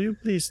inside, will you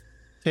please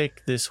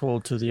take this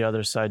hole to the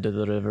other side of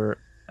the river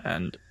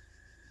and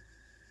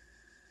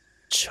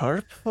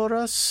chirp for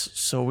us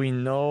so we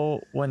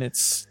know when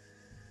it's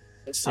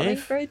safe?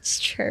 Hummingbirds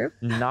chirp.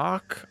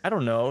 Knock? I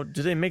don't know.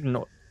 Do they make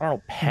no? I don't know.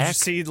 you Peck?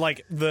 see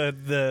like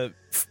the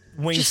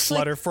wings Just,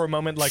 flutter for a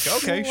moment, like,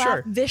 okay, Slap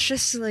sure.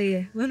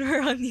 viciously when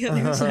we're on the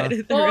other side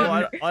of the Or- Well,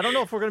 river. I don't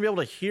know if we're gonna be able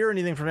to hear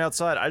anything from the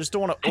outside. I just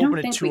don't want to I don't open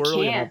it think too we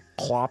early can. and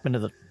we'll plop into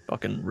the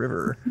fucking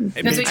river. Because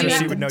we do Beatrice,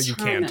 have you would to know you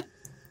time can't. it.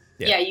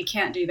 Yeah. Yeah, you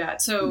can't do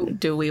that. So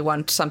Do we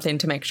want something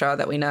to make sure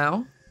that we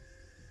know?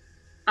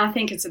 I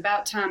think it's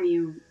about time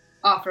you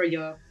offer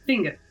your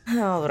finger.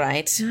 All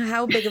right.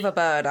 How big of a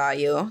bird are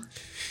you?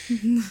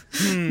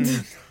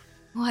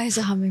 Why is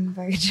a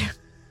hummingbird?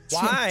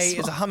 Y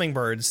is a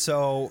hummingbird,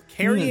 so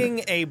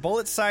carrying a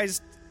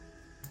bullet-sized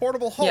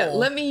portable hole. Yeah,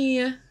 let me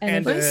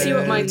and see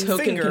what my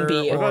token finger can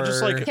be. What about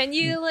just or- like Can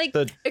you like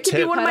the It could be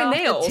tip? one of cut my off the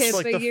nails. tip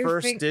Like of the your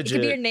first It could be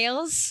your digit.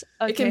 nails.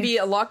 It can Okay. be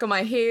a lock of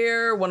my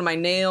hair, one of my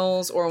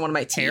nails, or one of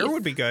my teeth. hair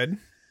would be good.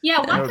 Yeah,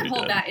 well, That I would could be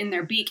hold good. that in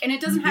their beak, and it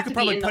doesn't You have could to be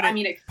probably in the. put I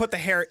mean, it, put the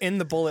hair in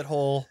the bullet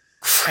hole,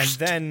 and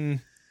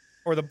then,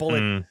 or the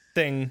bullet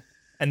thing,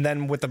 and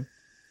then with the,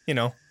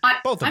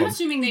 both of I'm them.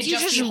 assuming they'd Did you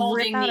just just be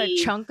holding rip out the a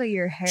chunk of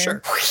your hair?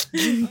 Sure.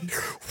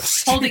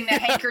 holding the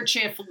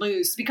handkerchief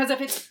loose, because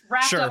if it's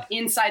wrapped Sure. up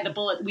inside the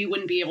bullet, we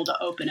wouldn't be able to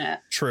open it.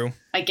 True.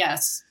 I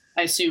guess.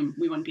 I assume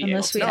we wouldn't be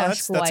Unless we able to. No,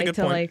 ask that's a White good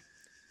to point. like.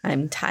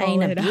 I'm tying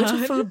Pull a it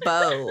beautiful on.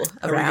 bow we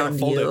gonna around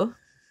fold you.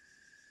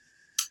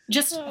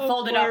 Just Oh,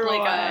 fold it up poor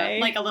Roy.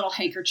 like a little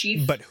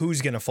handkerchief. But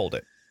who's gonna fold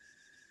it?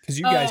 Because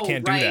you guys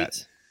can't do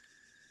that.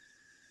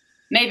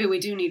 Maybe we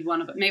do need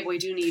one of it. Maybe we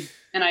do need,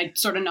 and I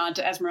sort of nod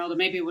to Esmeralda.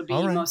 Maybe it would be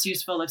All right. most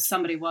useful if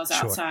somebody was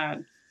Sure.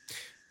 outside.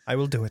 I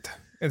will do it.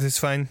 It is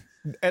fine.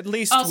 At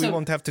least we Also-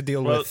 won't have to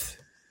deal Well,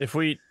 with.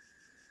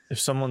 If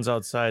someone's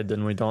outside,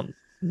 then we don't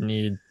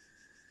need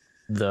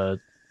the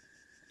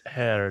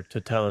hair to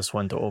tell us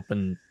when to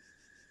open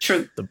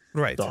True.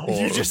 Right. the hole.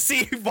 You just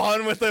see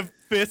Vaughn with a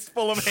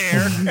fistful of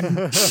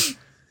hair.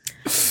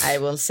 I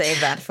will save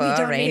that for We a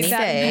don't rainy need that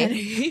day.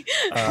 many.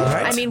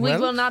 I mean, we well-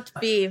 will not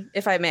be,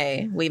 if I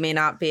may, we may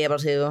not be able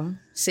to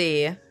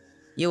see.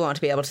 You won't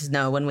be able to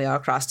know when we are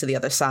across to the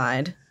other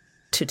side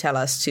to tell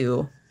us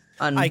to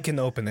I can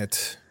open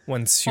it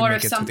once you Or make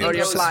if it to something the or other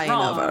you're goes side. flying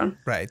wrong. over.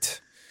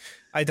 Right.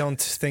 I don't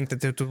think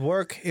that it would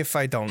work if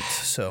I don't,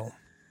 so.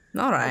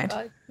 All right.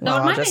 Though Well, it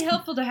I'll might just- be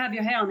helpful to have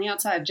your hair on the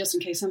outside just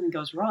in case something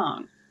goes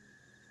wrong.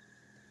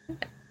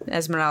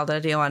 Esmeralda,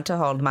 do you want to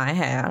hold my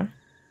hair?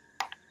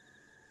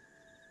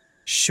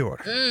 Sure.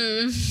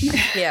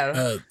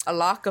 Here, a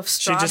lock of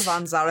Strahd just-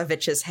 von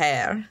Zarovich's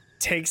hair.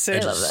 Takes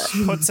it,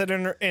 puts it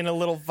in a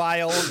little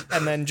vial,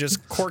 and then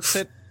just corks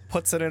it,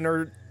 puts it in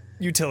her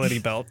utility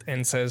belt,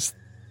 and says,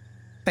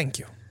 "Thank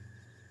you."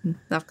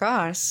 Of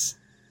course.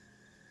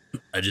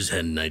 I just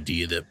had an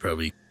idea that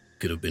probably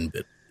could have been,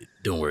 but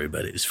don't worry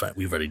about it. It's fine.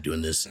 We've already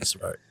doing this. It's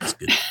all right. It's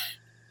good.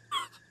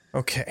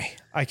 Okay,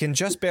 I can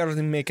just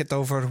barely make it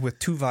over with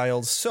 2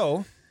 vials,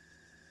 so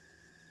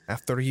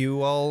after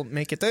you all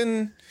make it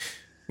in,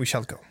 we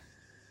shall go.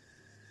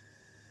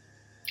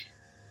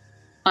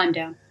 I'm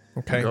down.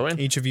 Okay, Go in.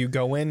 each of you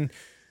go in.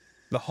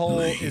 The hole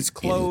is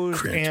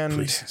closed, and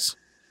places.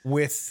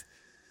 with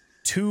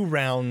 2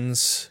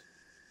 rounds.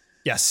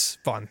 Yes,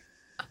 Vaughn.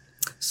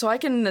 So I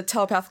can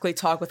telepathically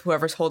talk with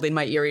whoever's holding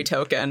my eerie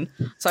token.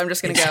 So I'm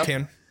just going to Yes, go, you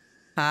can.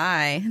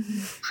 hi.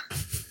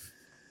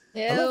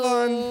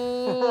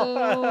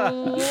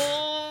 Hello,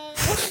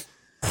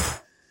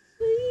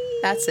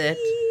 That's it.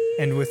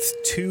 And with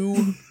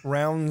 2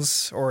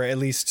 rounds, or at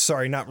least,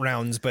 sorry, not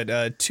rounds, but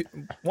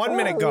 1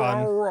 minute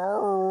gone.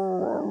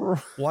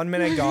 1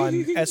 minute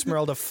gone.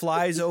 Esmeralda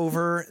flies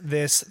over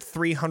this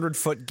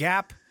 300-foot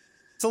gap.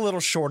 It's a little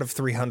short of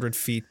 300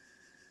 feet.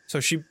 So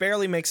she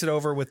barely makes it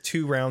over with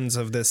 2 rounds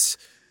of this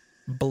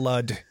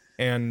blood.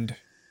 And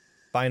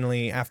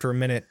finally, after a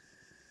minute,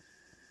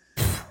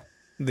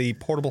 the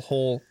portable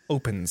hole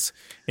opens,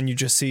 and you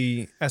just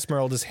see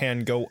Esmeralda's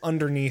hand go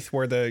underneath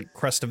where the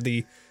crest of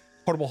the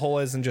portable hole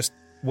is and just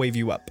wave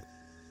you up.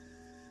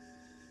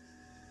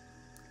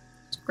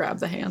 Just grab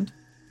the hand.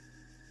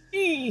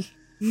 I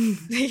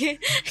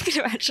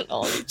can imagine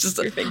all just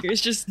your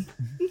fingers just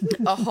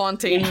a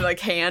haunting like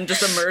hand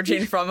just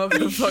emerging from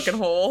the fucking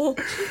hole.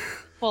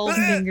 full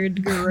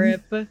fingered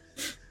grip.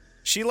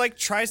 She like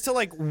tries to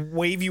like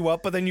wave you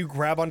up, but then you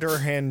grab under her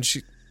hand. And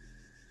she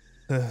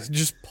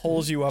just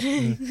pulls you up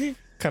and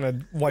kind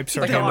of wipes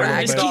her Like hand a a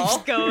rag little doll. bit.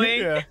 Keeps going.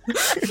 Yeah.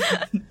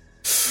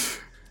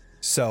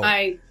 So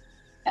I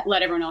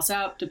let everyone else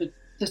out to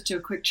just do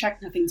a quick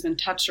check. Nothing's been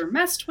touched or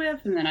messed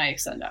with, and then I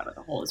extend out of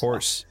the hole as of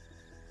course.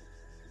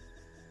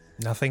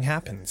 Nothing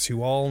happens.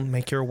 You all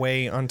make your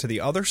way onto the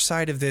other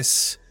side of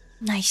this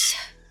Nice.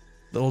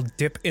 little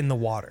dip in the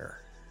water.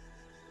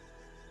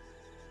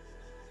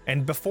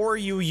 And before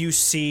you, you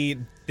see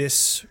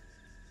this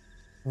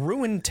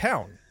ruined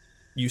town.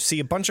 You see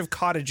a bunch of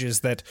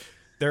cottages that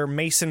their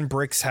mason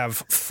bricks have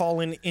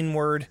fallen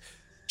inward,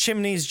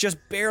 chimneys just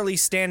barely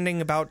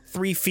standing about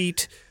 3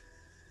 feet,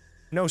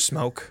 no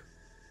smoke,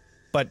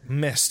 but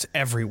mist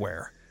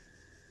everywhere.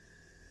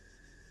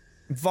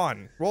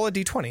 Vaughn, roll a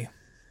d20.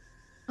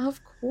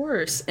 Of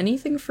course.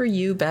 Anything for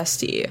you,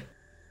 bestie.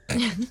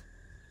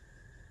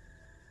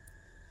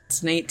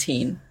 It's an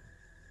 18.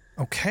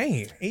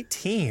 Okay,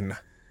 18.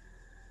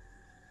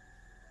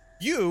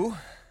 You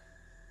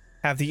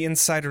have the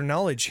insider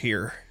knowledge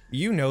here.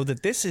 You know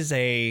that this is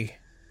a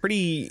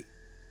pretty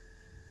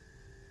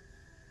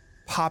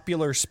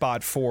popular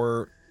spot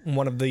for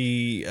one of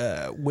the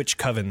witch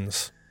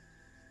covens.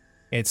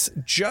 It's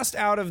just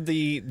out of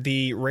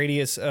the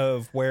radius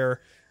of where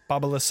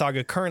Baba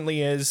Lysaga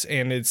currently is,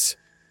 and it's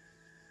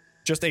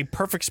just a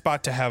perfect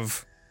spot to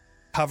have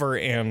cover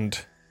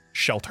and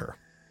shelter.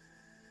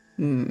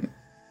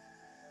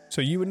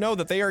 So you would know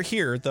that they are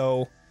here,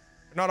 though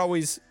they're not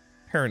always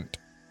apparent.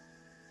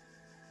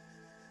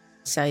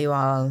 So you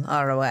all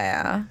are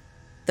aware.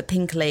 The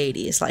pink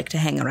ladies like to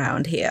hang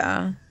around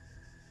here.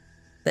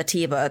 The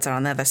T-birds are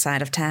on the other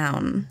side of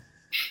town.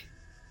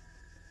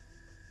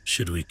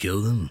 Should we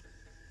kill them?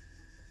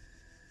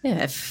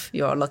 If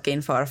you're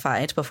looking for a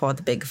fight before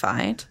the big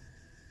fight.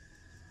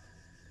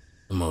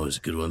 I'm always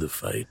a good one to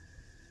fight.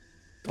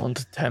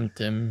 Don't tempt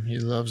him. He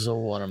loves a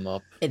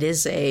warm-up. It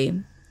is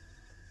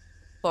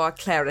for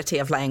clarity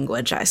of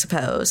language, I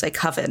suppose, a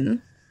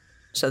coven.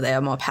 So they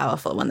are more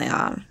powerful when they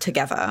are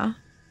together.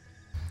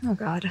 Oh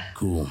god.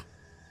 Cool.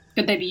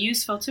 Could they be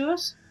useful to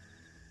us?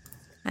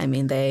 I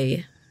mean,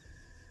 they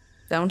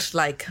don't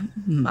like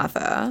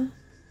Mother,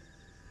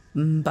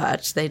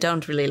 but they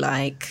don't really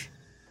like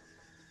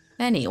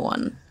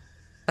anyone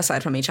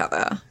aside from each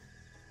other.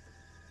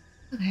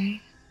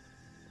 Okay.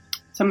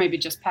 So maybe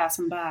just pass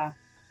them by.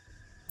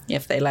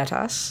 If they let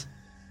us.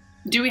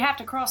 Do we have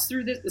to cross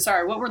through this?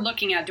 Sorry, what we're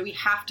looking at, do we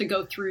have to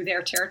go through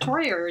their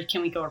territory, or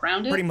can we go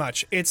around it? Pretty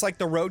much. It's like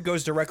the road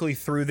goes directly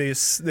through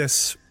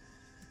this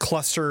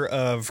cluster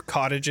of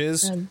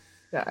cottages. Oh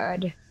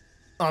god.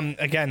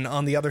 Again,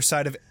 on the other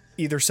side of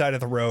either side of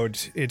the road,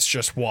 it's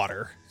just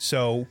water.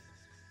 So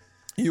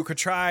you could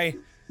try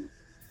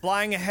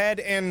flying ahead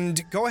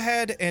and go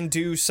ahead and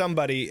do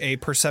somebody a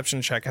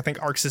perception check. I think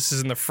Arxis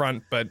is in the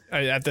front, but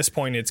at this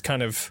point it's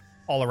kind of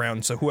all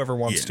around, so whoever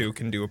wants to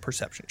can do a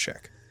perception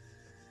check.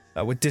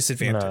 With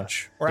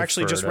disadvantage. Or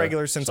actually just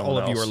regular, since all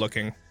of you are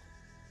looking.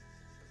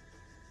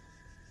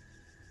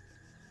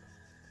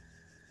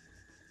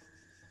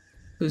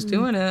 Who's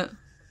doing it?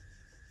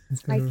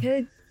 I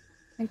could.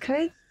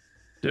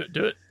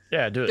 Do it.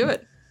 Yeah, do it. Do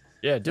it.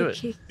 Yeah, do it.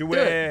 Okay. Do Do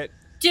it.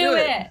 Do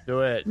it! Do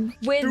it.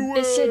 With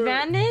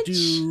disadvantage?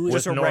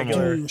 Just a With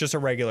regular. normal. Just a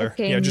regular.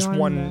 Okay, yeah, just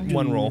normal.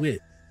 one roll. Do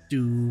it.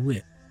 Do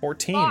it.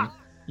 14. Fuck.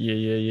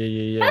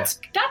 Yeah. That's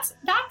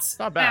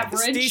Not bad.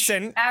 average. It's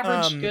decent.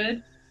 Average,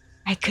 good.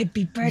 I could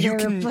be better You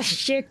can- with plus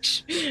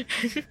 6.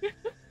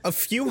 A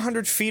few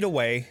hundred feet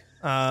away.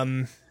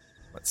 Let's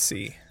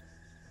see.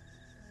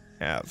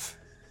 Have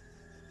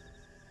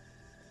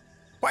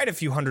quite a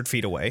few hundred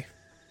feet away.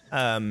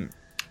 You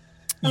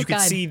can God.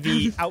 see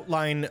the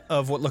outline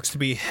of what looks to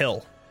be a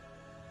hill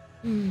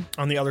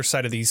on the other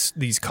side of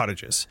these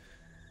cottages.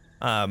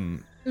 It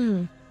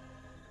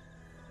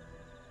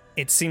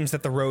seems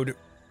that the road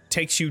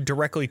takes you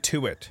directly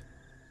to it.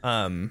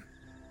 But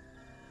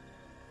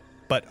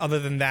other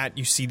than that,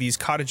 you see these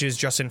cottages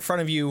just in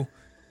front of you,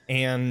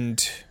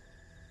 and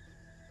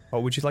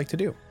what would you like to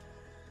do?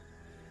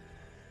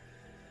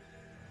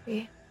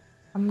 Okay.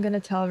 I'm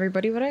gonna tell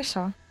everybody what I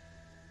saw.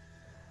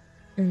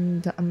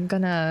 And I'm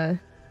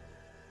gonna...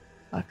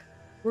 Fuck.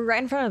 We're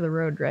right in front of the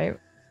road, right?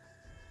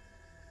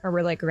 Or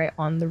we're like right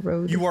on the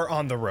road? You are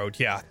on the road,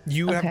 yeah.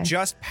 You Okay. have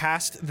just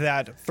passed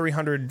that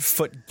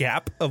 300-foot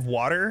gap of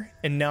water,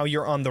 and now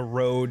you're on the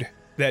road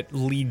that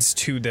leads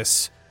to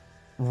this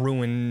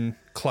ruin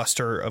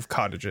cluster of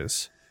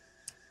cottages.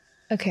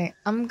 Okay,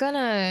 I'm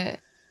gonna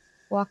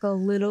walk a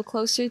little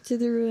closer to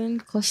the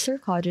ruined cluster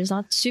of cottages,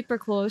 not super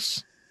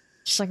close,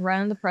 just like right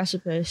on the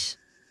precipice.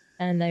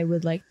 And I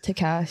would like to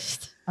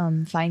cast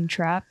find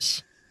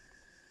traps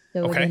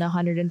So Okay. within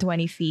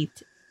 120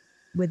 feet,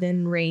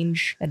 within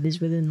range, that is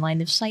within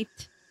line of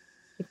sight,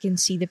 it can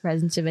see the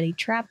presence of any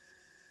trap.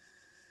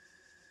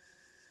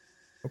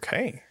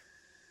 Okay.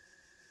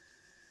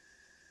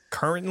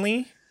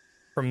 Currently,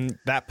 from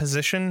that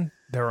position,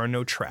 there are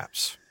no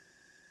traps.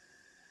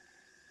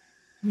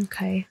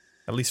 Okay.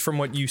 At least from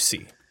what you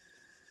see.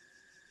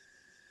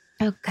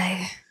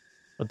 Okay.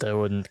 But they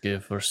wouldn't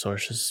give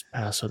resources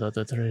pass without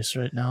the trace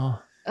right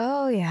now.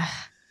 Oh, yeah.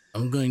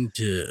 I'm going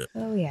to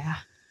Oh, yeah.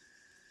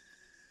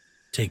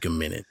 take a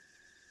minute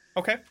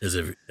Okay.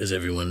 as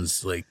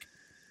everyone's like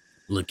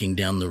looking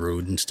down the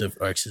road and stuff.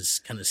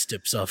 Arxis kind of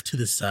steps off to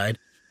the side,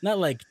 not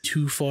like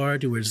too far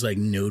to where it's like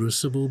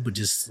noticeable, but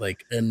just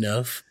like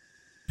enough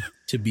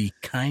to be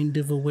kind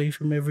of away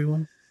from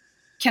everyone.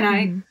 Can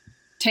I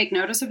take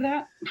notice of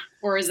that?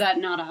 Or is that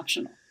not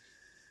optional?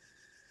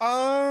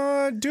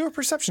 Do a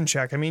perception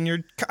check. I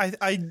mean,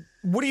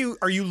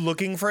 are you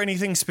looking for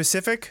anything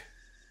specific?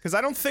 Because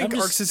I don't think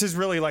Arxis is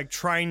really like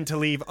trying to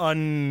leave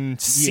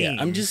unseen.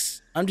 Yeah,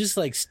 I'm just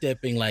like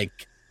stepping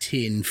like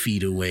 10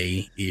 feet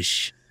away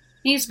ish.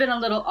 He's been a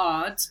little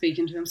odd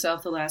speaking to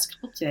himself the last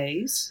couple of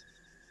days,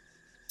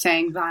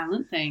 saying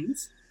violent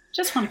things.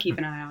 Just want to keep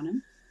an eye on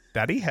him.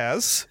 That he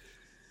has.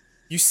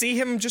 You see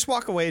him just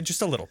walk away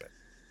just a little bit.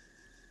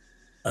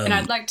 And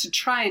I'd like to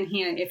try and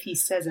hear if he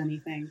says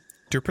anything.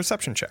 Do a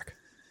perception check.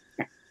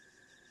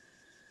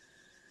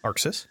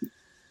 Arxis?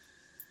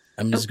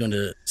 I'm just going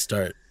to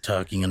start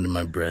talking under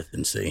my breath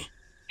and say,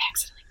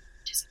 Excellent.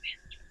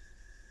 Disadvantage.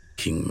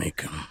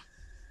 Kingmaker,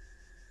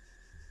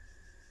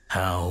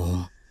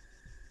 how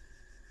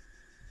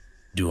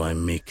do I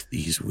make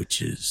these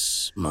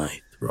witches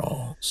my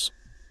thralls?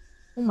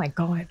 Oh, my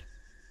God.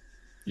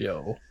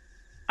 Yo.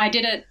 I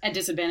did it at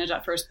disadvantage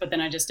at first, but then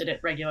I just did it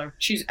regular. I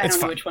It's don't know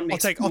fine. which one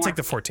makes I'll more. take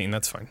the 14.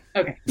 That's fine.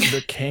 Okay.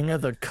 The king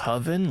of the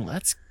coven?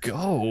 Let's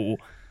go.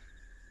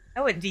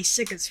 That would be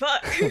sick as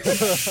fuck.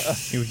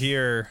 You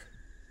hear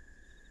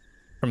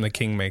from the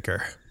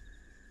Kingmaker.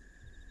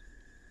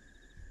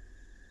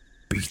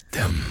 Beat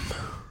them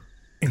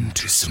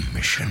into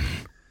submission.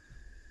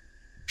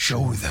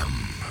 Show them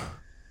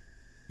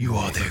you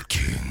are their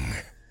king.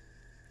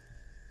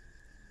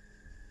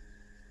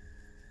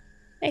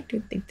 I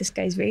don't think this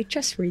guy's very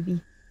trustworthy.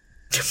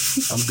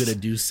 I'm going to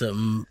do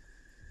something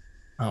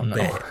Oh, no.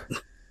 bad.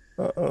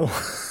 Uh-oh.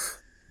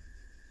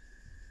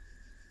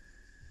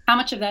 How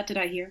much of that did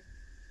I hear?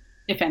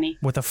 If any.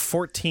 With a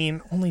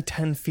 14, only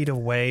 10 feet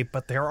away,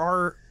 but there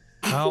are...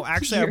 Oh,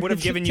 actually, I would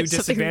have given you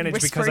Something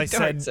disadvantage because I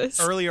said whispered towards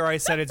us. earlier I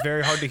said it's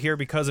very hard to hear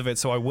because of it,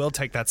 so I will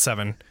take that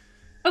 7.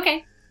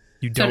 Okay.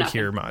 You So don't nothing.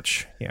 hear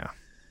much. Yeah.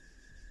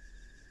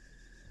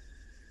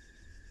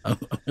 I'm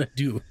going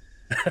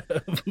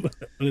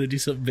to do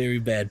something very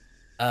bad.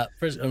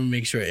 First, I'm going to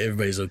make sure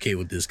everybody's okay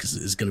with this because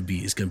it's going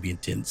to be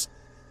intense.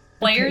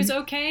 Players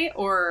okay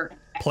or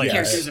Players.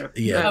 characters are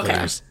Yeah, okay.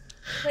 players.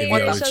 If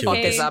What y'all the are fuck chill.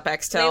 is up,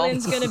 Extel?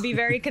 Laylin's gonna be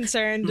very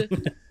concerned.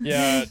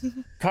 Yeah.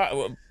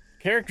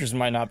 Characters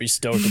might not be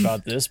stoked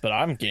about this, but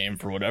I'm game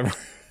for whatever.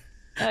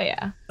 Oh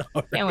yeah.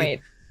 Can't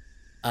wait.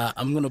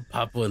 I'm going to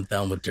pop one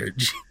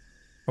thaumaturge.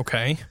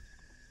 Okay.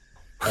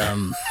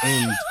 And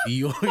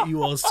you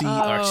all see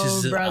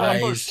Arxis'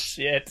 brother. eyes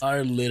shit.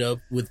 are lit up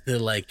with the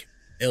like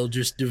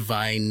eldritch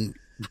divine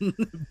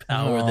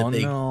power that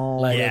they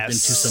light up into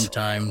Yes.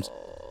 sometimes,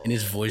 and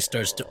his voice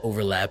starts to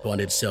overlap on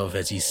itself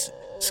as he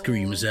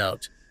screams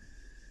out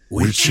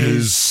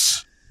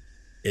Witches.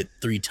 at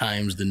 3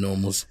 times the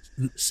normal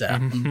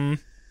sound. Mm-hmm.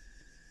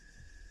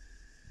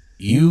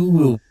 You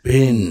will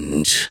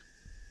bend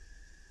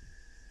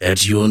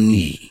at your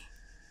knee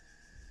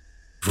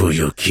for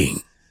your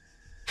king.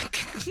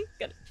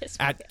 Gonna piss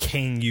me At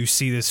King, you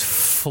see this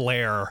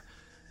flare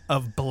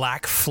of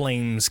black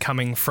flames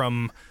coming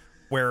from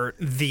where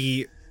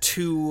the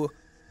 2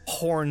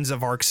 horns of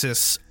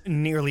Arxis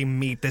nearly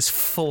meet. This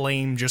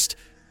flame just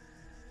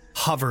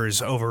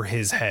hovers over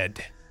his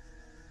head.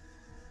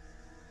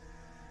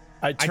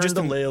 I turn just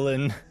to am-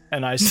 Laylin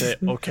and I say,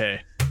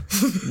 okay,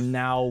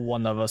 now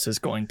one of us is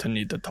going to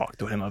need to talk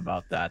to him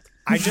about that.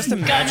 I just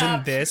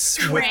imagine this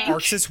with prank.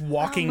 Arxis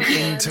walking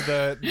into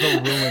the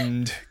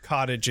ruined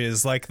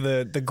cottages, like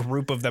the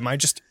group of them. I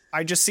just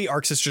see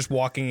Arxis just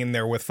walking in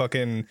there with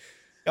fucking,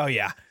 oh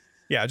yeah,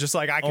 just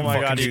like I can my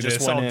fucking God, he do just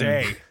this went all in.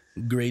 day.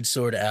 Great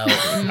sword out,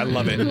 I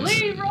love it.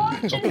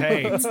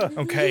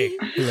 Okay.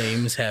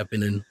 flames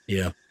happening.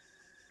 Yeah.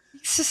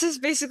 This is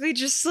basically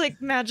just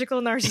like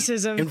magical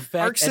narcissism. In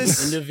fact, at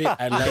Arxis- the end of it,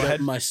 I light up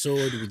my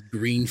sword with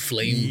green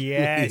flame.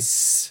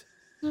 Yes.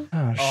 Oh,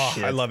 Oh,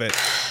 shit. I love it.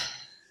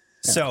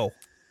 So,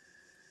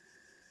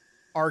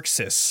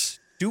 Arxis,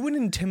 do an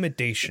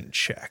intimidation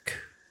check.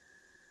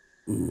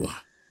 Ooh,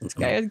 This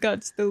guy has got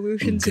I'm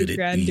solutions good of at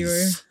grandeur.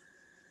 these.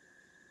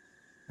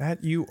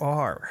 That you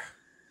are.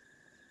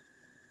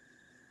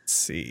 Let's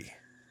see.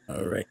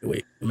 All right,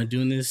 wait. Am I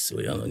doing this?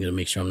 Wait, I'm gonna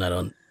make sure I'm not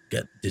on.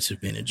 Got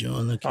disadvantage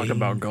on. Okay. Talk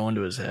about going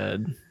to his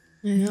head.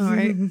 All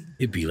right.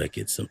 It'd be like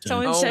it sometimes.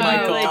 Someone Oh said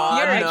my you're like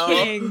God, you're no.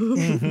 a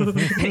king.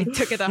 And he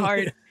took it to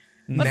heart.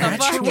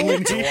 Natural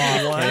 20.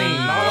 Not like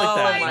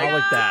that. my Not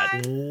like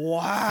that.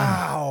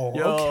 Wow.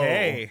 Yo.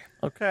 Okay.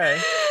 Okay.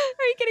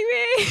 Are you kidding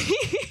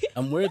me?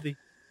 I'm worthy.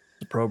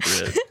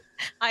 Appropriate.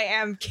 I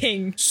am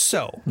king.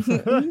 So,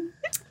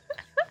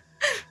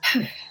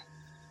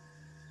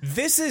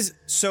 this is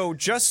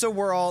just so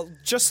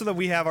that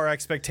we have our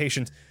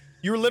expectations.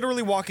 You're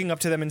literally walking up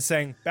to them and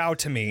saying, "Bow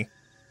to me."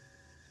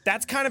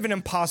 That's kind of an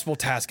impossible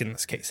task in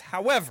this case.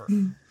 However,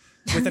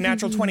 with a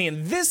natural 20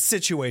 in this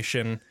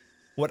situation,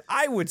 what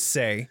I would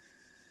say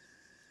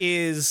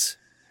is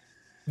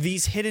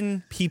these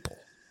hidden people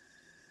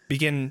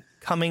begin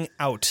coming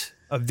out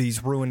of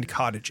these ruined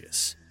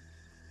cottages.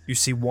 You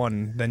see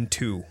 1, then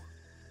 2,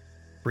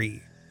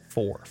 3,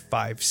 4,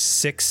 5,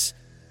 6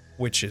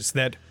 witches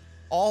that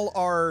all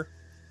are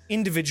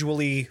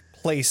individually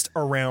placed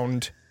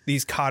around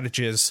these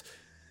cottages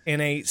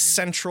in a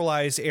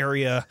centralized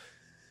area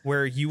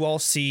where you all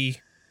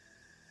see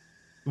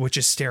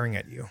witches staring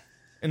at you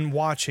and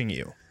watching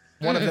you.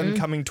 One of them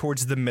coming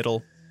towards the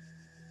middle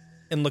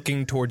and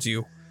looking towards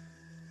you.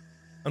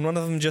 And one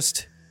of them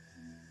just...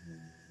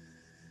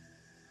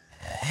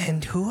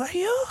 "And who are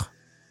you?"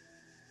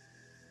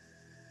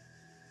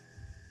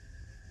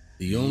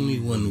 The only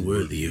one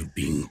worthy of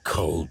being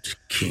called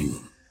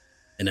king.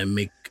 And I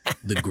make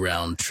the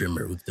ground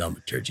trimmer with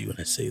thaumaturgy when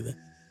I say that.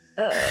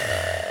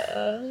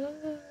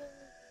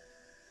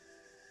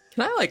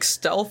 Can I like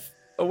stealth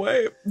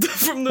away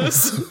from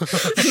this?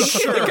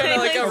 Sure. Kind of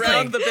like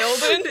around the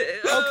building.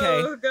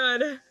 Okay. Oh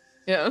god.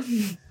 Yeah.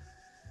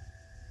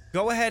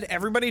 Go ahead,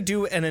 everybody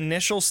do an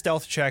initial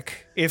stealth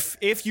check if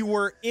you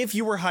were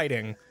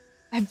hiding.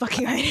 I'm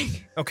fucking hiding.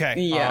 Okay.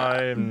 Yeah.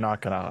 I'm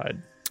not gonna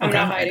hide. I'm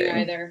not hiding.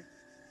 hiding either.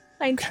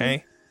 19.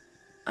 Okay.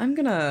 I'm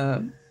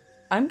gonna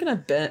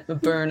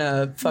burn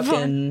a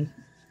fucking.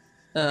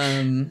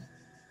 Can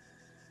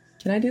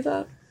I do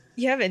that?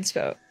 You have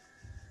inspo.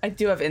 I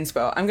do have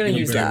inspo. I'm gonna You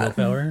use burn that.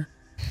 willpower?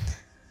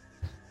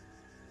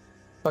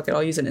 Fuck it,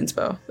 I'll use an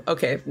inspo.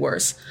 Okay,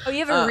 worse. Oh, you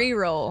have a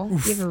reroll.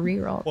 You have a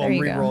reroll. Well, there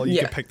you reroll, you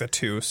Yeah. can pick the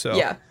 2, so...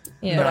 Yeah.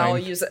 Yeah. But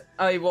Nine.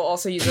 I will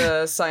also use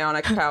a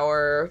psionic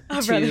power Oh,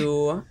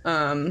 to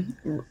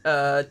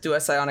do a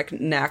psionic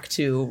knack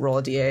to roll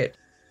a d8.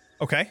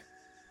 Okay.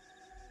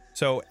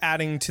 So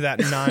adding to that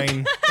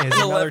 9 is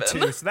another 11.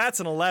 2, so that's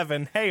an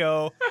 11.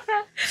 Hey-o.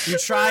 You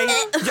try...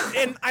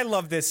 And I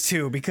love this,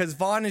 too, because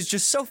Vaughn is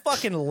just so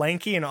fucking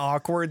lanky and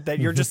awkward that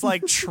you're just,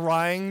 like,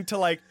 trying to,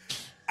 like...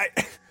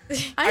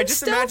 I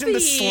just imagine the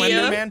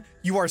Slender Man.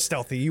 You are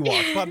stealthy, you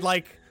are. But,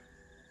 like...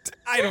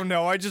 I don't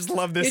know. I just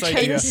love this You're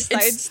trying idea. to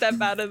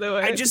sidestep out of the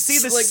way. I just see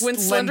this like when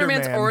Slender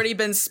Slenderman's Man. already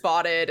been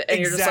spotted and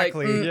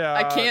Exactly. you're just like, Yeah.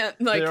 I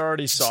can't like They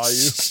already saw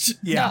you.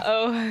 Yeah.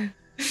 Uh-oh.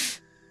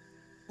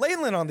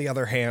 Leyland, on the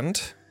other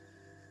hand,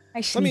 I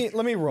let sneak.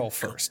 me roll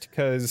first,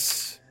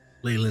 because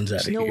Leyland's out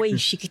of There's no here. way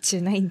she gets a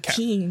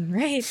 19,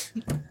 right?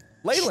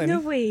 Leyland, No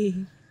way.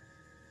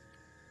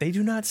 they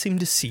do not seem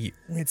to see you.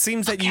 It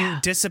seems that you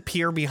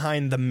disappear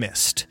behind the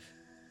mist.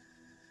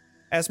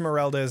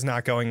 Esmeralda is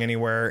not going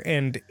anywhere,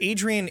 and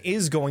Adrian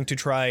is going to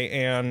try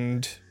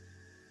and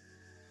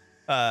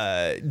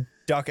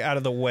duck out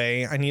of the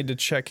way. I need to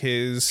check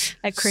his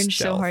I cringed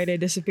so stealth. hard I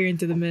disappeared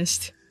into the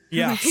mist.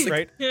 Yeah,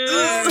 right?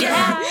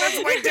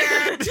 That's my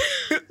dad!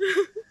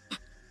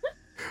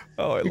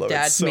 Oh, I love it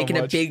Dad's so making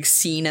much. a big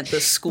scene at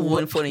the school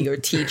in front of your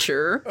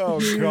teacher. Oh,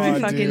 My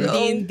God, fucking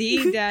dude.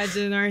 D&D dad's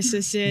a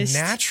narcissist.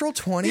 Natural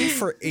 20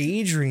 for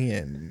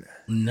Adrian.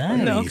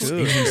 Nice. No.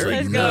 Adrian's like,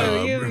 Let's nah,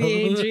 go, you bro. be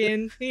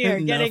Adrian. We are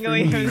Not getting for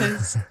away me. from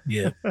this.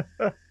 Yeah.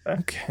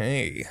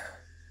 Okay.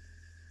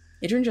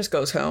 Adrian just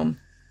goes home.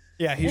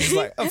 Yeah, he's just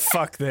like, oh,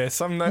 fuck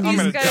this. I'm These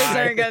gonna guys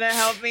die. aren't gonna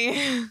help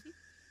me.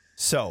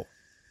 So,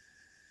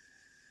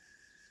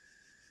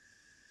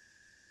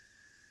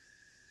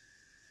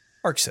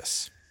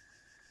 Arxis,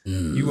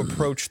 you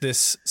approach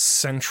this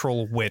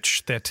central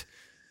witch that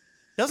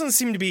doesn't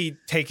seem to be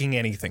taking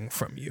anything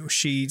from you.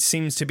 She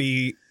seems to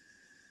be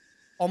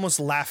almost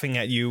laughing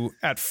at you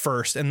at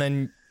first, and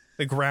then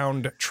the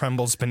ground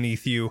trembles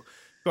beneath you.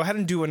 Go ahead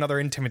and do another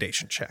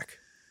intimidation check.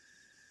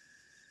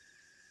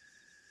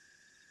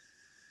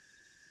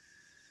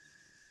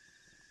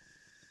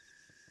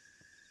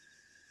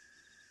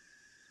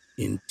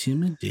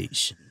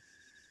 Intimidation.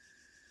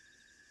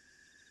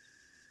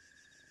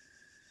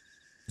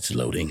 It's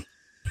loading.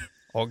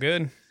 All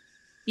good?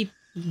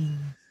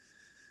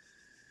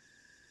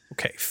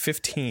 Okay,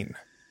 15.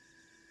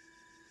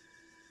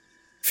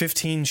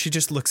 15, she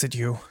just looks at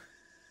you.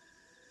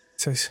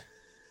 Says,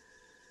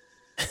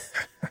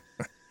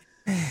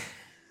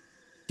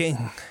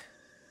 King.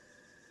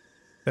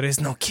 There is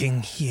no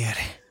king here.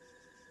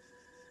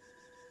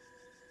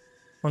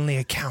 Only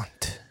a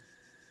count.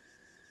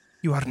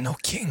 You are no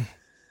king.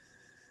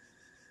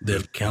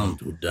 Their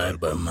count will die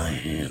by my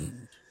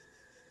hand.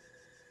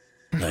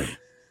 I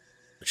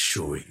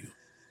assure you.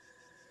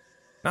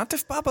 Not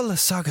if Baba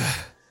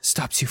Lysaga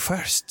stops you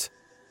first.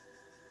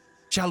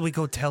 Shall we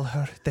go tell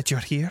her that you're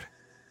here?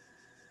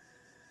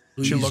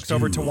 She Please looks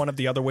over to do. one of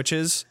the other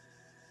witches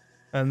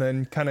and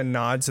then kind of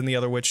nods, and the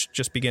other witch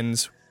just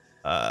begins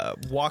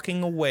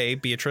Walking away,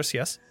 Beatrice,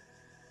 yes?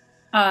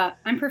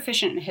 I'm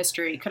proficient in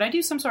history. Could I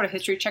do some sort of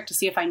history check to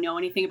see if I know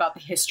anything about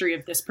the history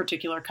of this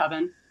particular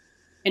coven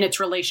and its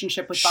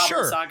relationship with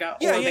Babala Saga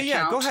or the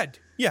Count? Go ahead.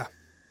 Yeah.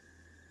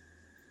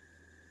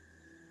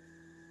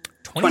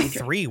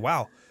 23.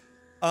 Wow.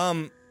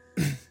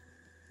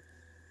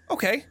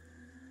 Okay.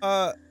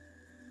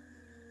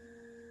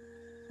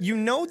 You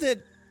know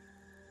that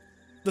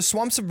the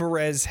Swamps of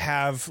Berez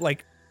have,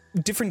 like,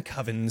 different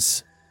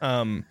covens.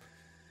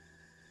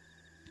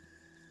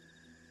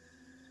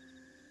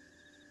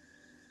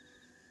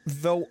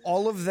 Though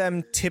all of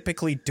them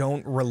typically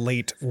don't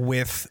relate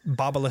with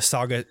Babala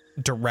Saga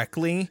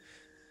directly,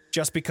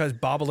 just because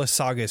Babala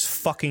Saga is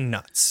fucking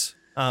nuts.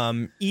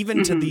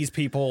 Even to these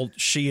people,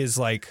 she is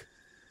like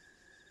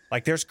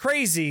there's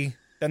crazy,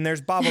 then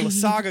there's Babala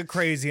Saga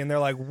crazy, and they're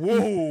like,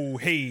 whoa,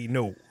 hey,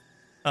 no.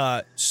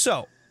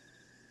 So,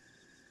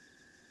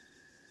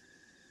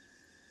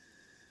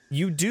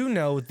 you do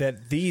know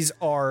that these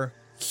are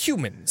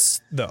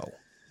humans, though.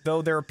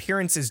 Though their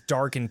appearance is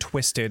dark and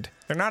twisted,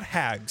 they're not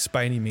hags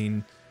by any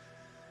means.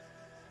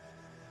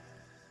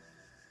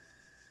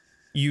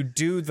 You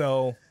do,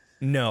 though,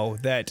 know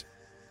that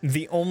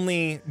the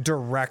only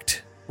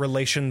direct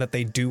relation that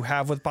they do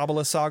have with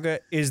Babala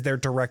Saga is their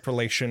direct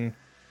relation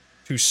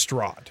to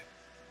Strahd.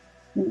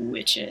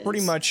 Which is?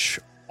 Pretty much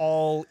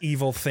all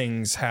evil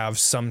things have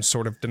some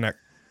sort of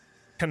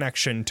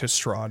connection to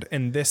Strahd.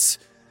 And this,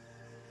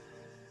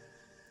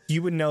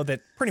 you would know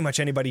that pretty much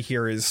anybody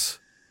here is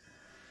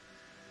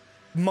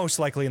most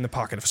likely in the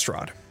pocket of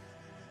Strahd.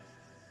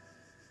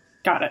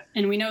 Got it.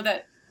 And we know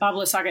that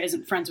Babala Saga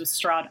isn't friends with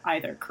Strahd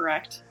either,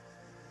 correct?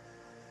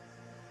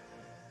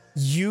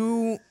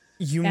 You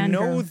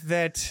know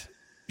that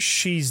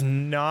she's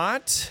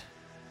not,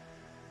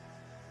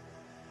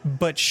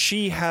 but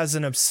she has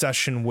an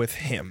obsession with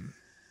him.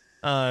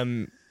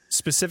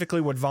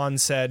 Specifically what Vaughn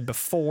said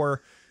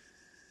before,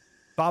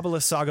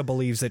 Babala Saga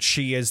believes that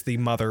she is the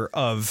mother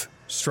of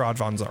Strahd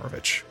von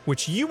Zarovich,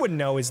 which you would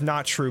know is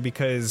not true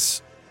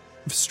because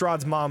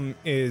Strahd's mom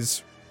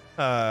is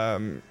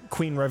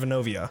Queen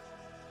Revenovia.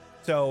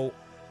 So,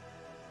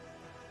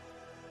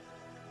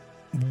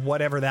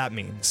 whatever that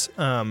means.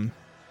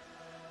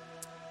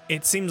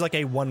 It seems like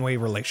a one-way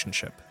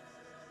relationship.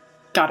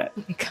 Got it.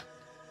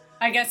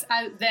 I guess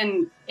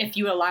then, if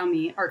you allow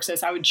me,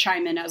 Arxis, I would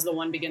chime in as the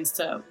one begins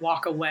to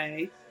walk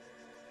away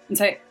and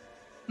say,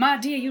 "My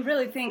dear, you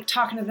really think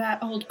talking to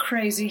that old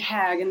crazy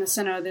hag in the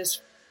center of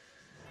this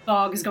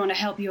fog is going to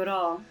help you at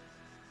all?"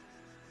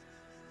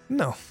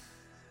 No,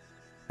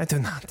 I do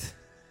not.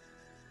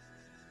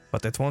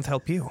 But it won't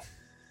help you.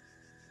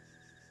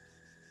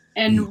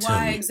 And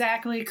why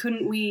exactly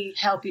couldn't we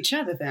help each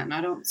other then?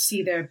 I don't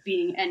see there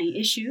being any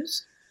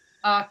issues.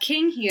 Our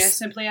king here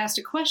simply asked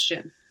a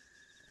question.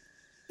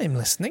 I'm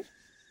listening.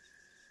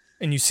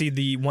 And you see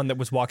the one that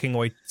was walking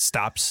away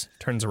stops,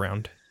 turns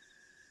around.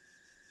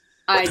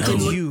 What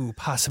can you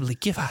possibly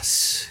give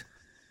us?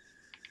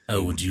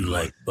 How would you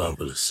like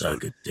Babala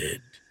Saga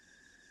dead?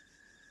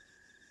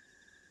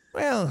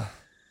 Well,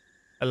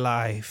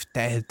 alive,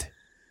 dead.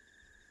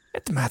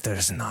 It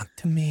matters not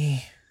to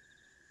me.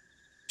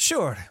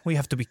 Sure, we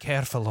have to be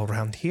careful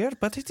around here,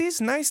 but it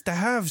is nice to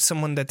have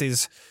someone that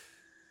is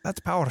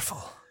that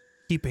powerful,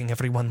 keeping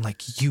everyone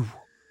like you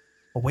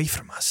away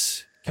from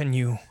us. Can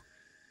you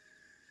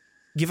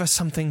give us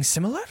something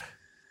similar?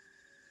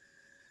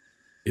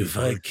 If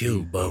I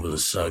kill Babala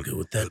Saga,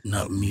 would that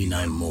not mean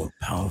I'm more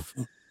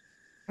powerful?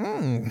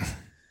 And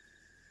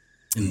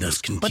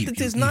thus can keep you even safer?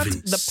 But it is not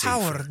the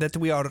power that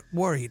we are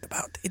worried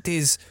about. It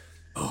is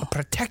a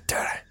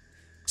protector.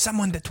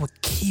 Someone that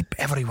would keep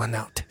everyone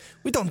out.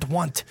 We don't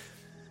want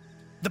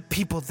the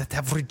people that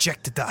have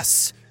rejected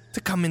us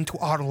to come into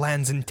our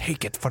lands and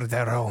take it for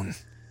their own.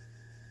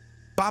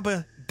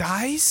 Baba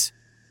dies?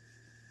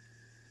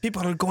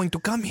 People are going to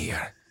come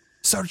here,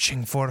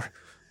 searching for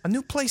a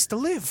new place to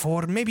live,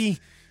 or maybe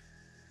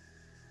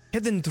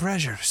hidden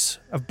treasures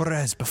of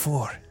Berez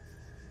before.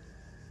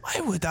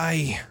 Why would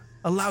I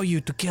allow you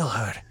to kill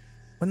her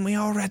when we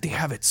already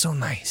have it so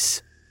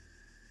nice?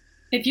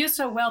 If you're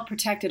so well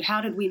protected,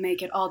 how did we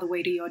make it all the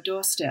way to your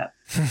doorstep?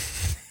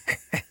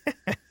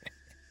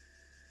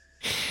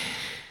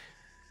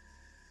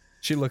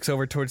 She looks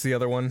over towards the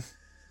other one,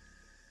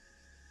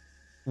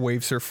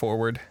 waves her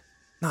forward.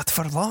 Not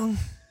for long.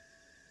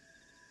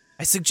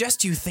 I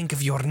suggest you think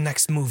of your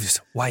next moves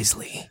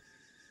wisely.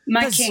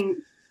 My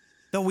king.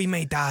 Though we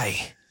may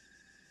die,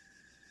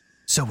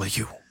 so will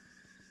you.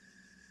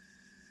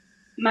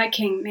 My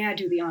king, may I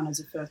do the honors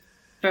of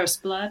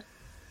first blood?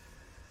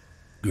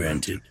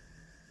 Granted.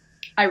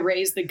 I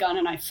raise the gun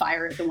and I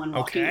fire at the one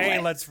walking away.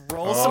 Okay, let's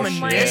roll some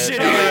initiative.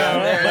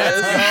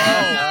 Let's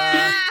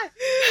go.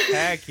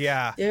 Heck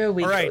yeah. There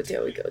we go.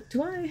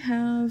 Do I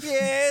have...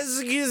 Yes,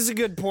 this is a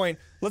good point.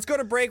 Let's go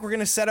to break. We're going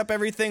to set up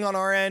everything on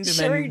our end, and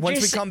then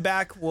once we come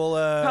back, we'll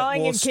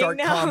start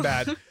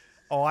combat.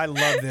 Oh, I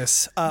love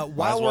this.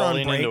 While we're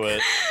on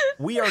break,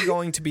 we are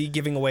going to be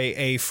giving away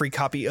a free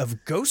copy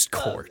of Ghost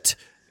Court.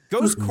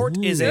 Ghost Court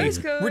is a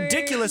Ghost Court.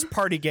 ridiculous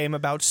party game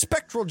about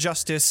spectral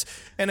justice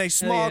and a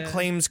small yeah.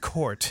 claims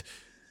court.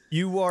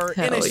 You are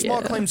in Hell a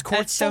small yeah. claims court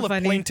That's so full of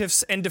funny.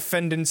 plaintiffs and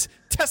defendants,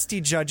 testy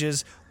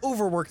judges,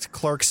 overworked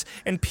clerks,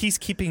 and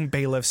peacekeeping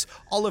bailiffs,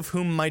 all of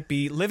whom might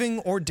be living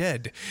or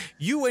dead.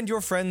 You and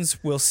your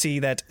friends will see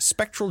that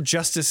spectral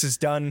justice is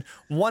done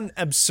one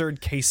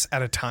absurd case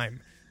at a time.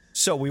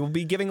 So we will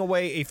be giving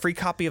away a free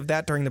copy of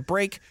that during the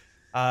break.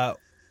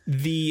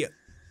 The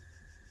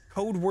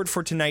code word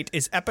for tonight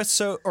is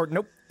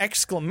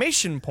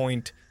exclamation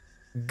point,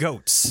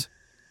 goats.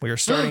 We are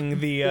starting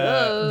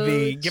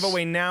the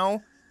giveaway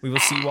now. We will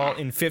see you all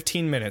in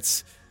 15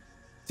 minutes.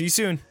 See you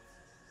soon.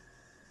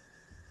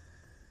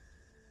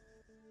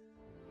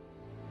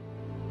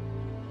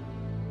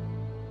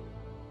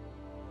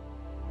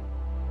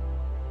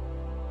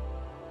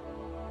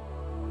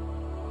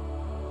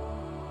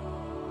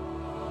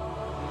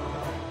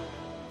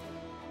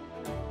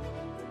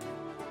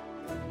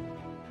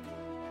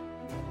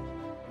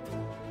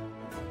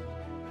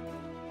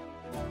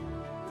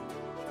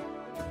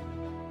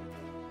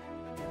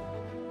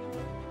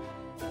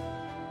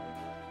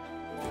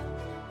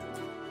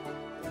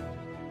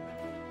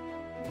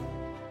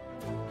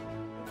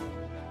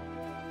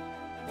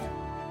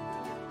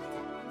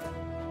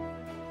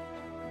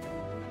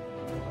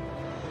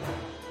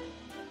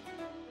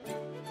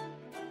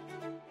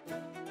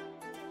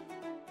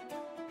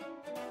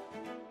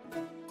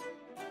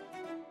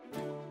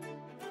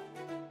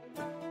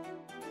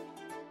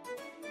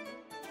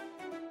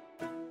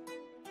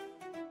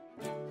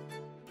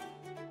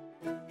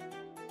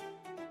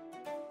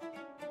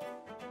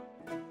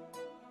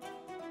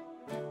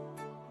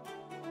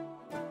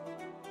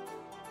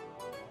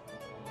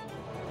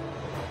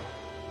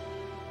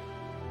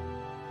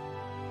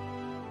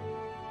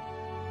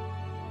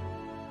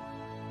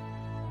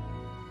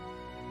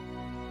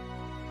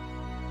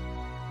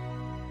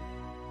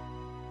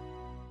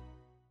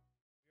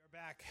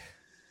 Back.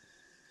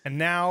 And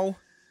now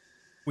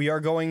we are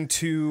going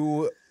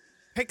to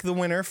pick the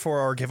winner for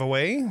our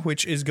giveaway,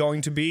 which is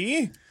going to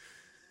be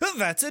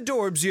That's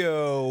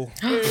Adorbsio.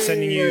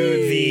 Sending you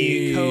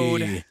the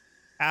code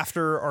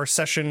after our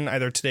session,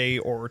 either today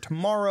or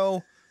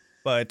tomorrow.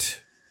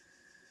 But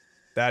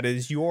that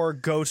is your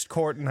ghost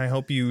court, and I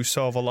hope you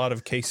solve a lot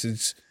of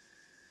cases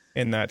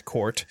in that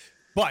court.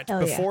 But Hell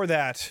yeah. before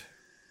that,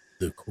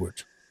 The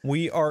court.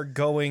 we are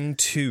going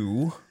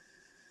to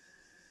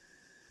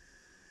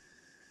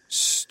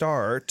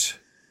start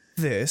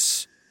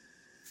this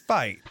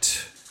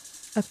fight.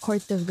 A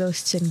court of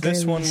ghosts and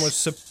This one girlies. was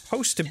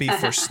supposed to be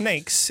for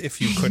snakes, if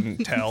you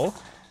couldn't tell.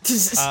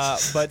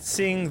 But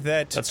seeing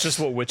that That's just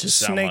what witches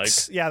sound like.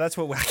 snakes, yeah, that's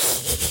what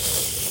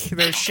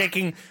they're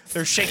shaking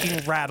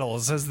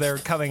rattles as they're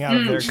coming out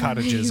of their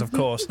cottages, of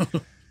course.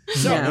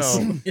 Yes.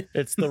 No,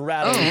 it's the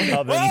rattling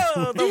oven.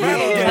 Whoa, the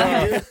rattle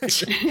gang.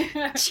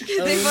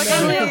 They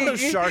fucking like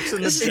Sharks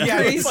in the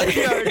Yeah, den.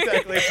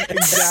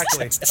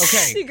 exactly. Okay,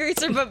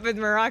 secrets are but with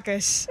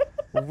maracas.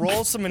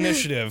 roll some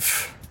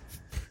initiative.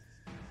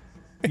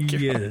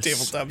 Yes.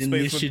 Tabletop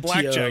space with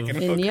blackjack and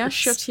hookers.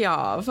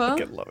 Initiative. I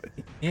love it.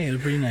 Yeah, a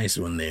pretty nice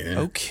one there. I'm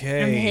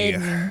Okay,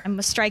 hidden. I'm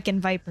a striking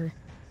viper.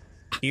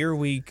 here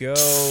we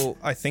go.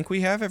 I think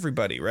we have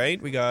everybody, right?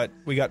 We got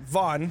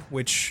Vaughn,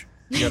 which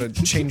you gotta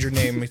change your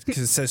name because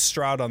it says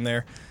Stroud on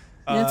there.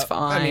 That's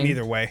I mean, fine.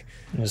 either way.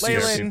 You scare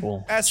Leyland,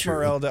 people.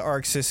 Esmeralda,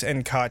 Arxis,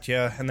 and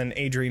Katya, and then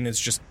Adrian is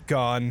just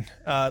gone.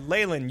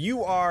 Leyland,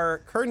 you are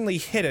currently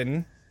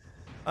hidden.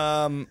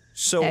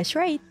 So That's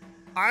right.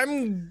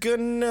 I'm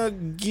gonna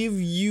give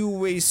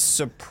you a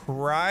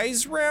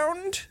surprise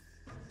round.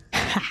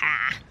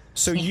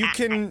 So you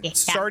can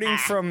starting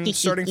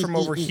from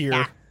over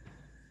here,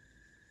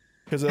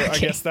 because I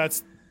guess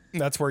that's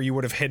where you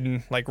would have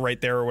hidden, like right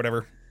there or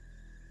whatever.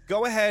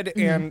 Go ahead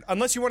and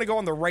unless you want to go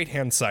on the right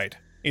hand side,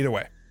 either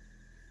way.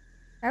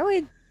 I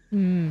would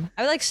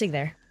like sitting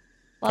there.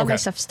 All Okay. my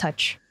stuff's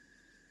touch.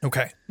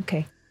 Okay,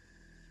 Okay.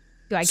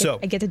 I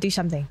get to do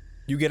something.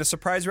 you get a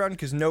surprise round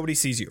because nobody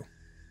sees you,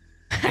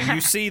 and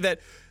you see that,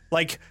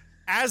 like,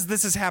 as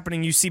this is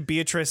happening, you see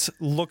Beatrice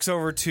looks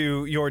over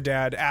to your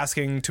dad,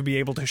 asking to be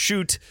able to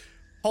shoot,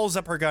 pulls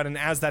up her gun, and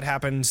as that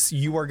happens,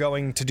 you are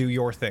going to do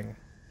your thing.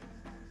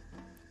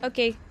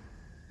 Okay.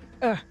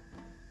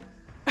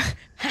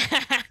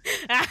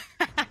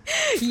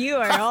 You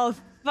are all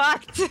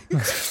fucked.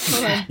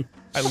 Hold on.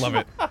 I love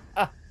it.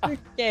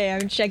 Okay,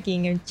 I'm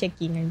checking.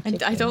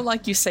 I don't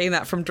like you saying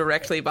that from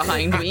directly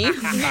behind me.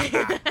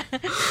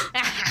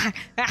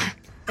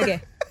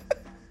 Okay.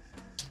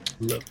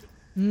 Love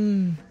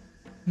it.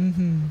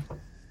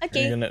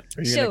 Okay. Are you gonna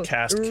so,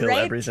 cast kill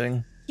right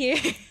everything? Here,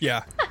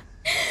 Yeah.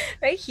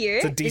 right here,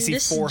 It's a DC in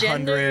this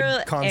 400 general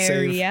con save.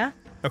 area,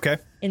 Okay.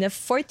 in a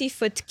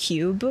 40-foot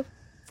cube,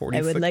 40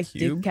 I would foot like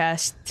cube. to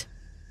cast.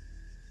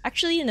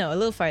 Actually, a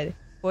little farther.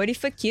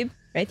 40-foot cube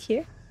right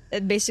here.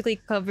 That basically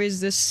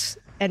covers this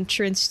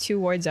entrance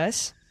towards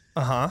us.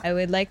 Uh-huh. I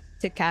would like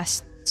to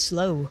cast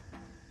slow.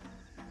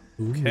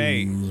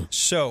 Okay. Ooh.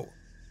 So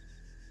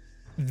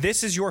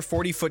this is your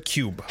 40-foot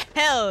cube.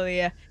 Hell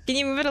yeah! Can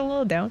you move it a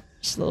little down,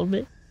 just a little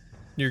bit?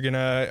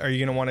 Are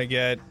you gonna want to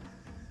get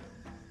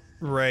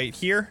right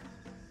here?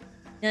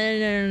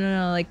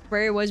 No. Like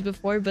where it was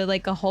before, but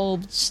like a whole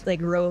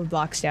like row of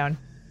blocks down.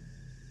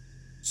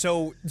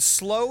 So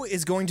slow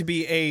is going to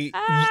be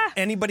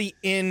anybody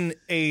in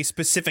a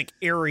specific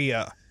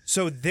area.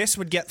 So this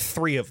would get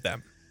 3 of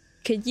them.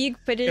 Could you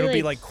put it? It'll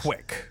be like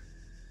quick.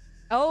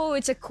 Oh,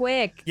 it's a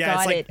quick. Yeah,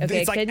 Got it. Okay,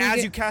 it's like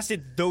as you cast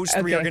it, those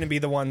 3 are going to be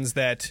the ones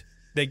that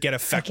get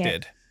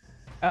affected.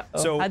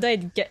 So how do I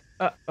get?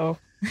 I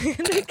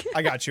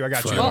got you.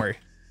 Don't worry.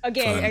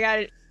 Okay, Fun. I got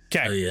it.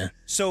 Okay. Oh, yeah.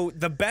 So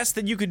the best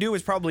that you could do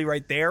is probably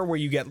right there where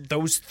you get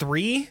those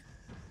 3.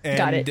 And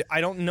Got it.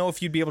 I don't know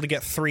if you'd be able to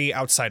get 3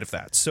 outside of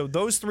that. So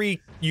those 3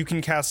 you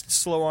can cast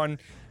slow on,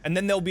 and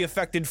then they'll be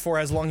affected for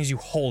as long as you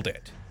hold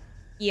it.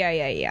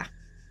 Yeah.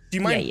 Do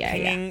you mind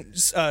pinging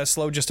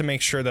slow just to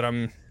make sure that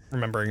I'm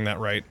remembering that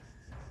right?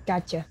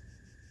 Gotcha.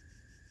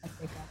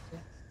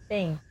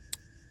 Dang.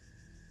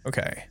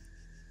 Okay.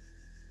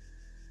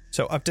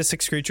 So up to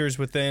 6 creatures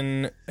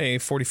within a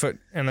 40-foot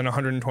and then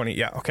 120.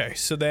 Yeah, okay.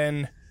 So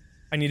then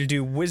I need to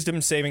do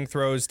wisdom saving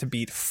throws to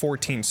beat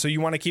 14. So you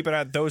want to keep it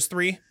at those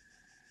 3?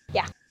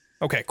 Yeah.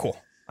 Okay,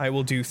 cool. I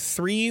will do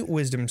 3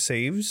 wisdom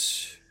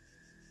saves.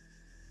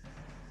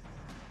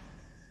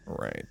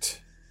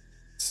 Right.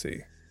 Let's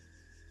see.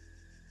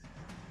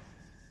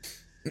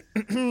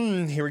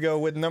 Here we go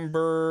with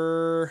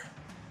number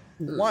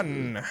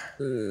 1.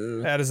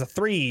 That is a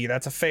 3.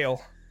 That's a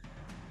fail.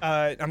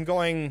 I'm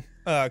going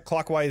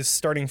clockwise,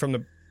 starting from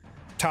the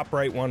top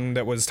right one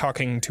that was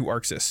talking to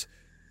Arxis.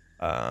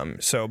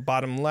 So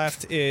bottom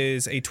left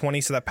is a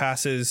 20, so that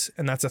passes,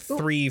 and that's a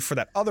 3 for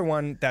that other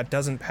one that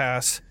doesn't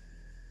pass.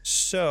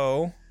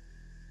 So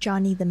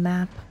Johnny the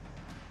map.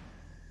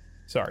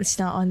 sorry. It's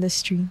not on the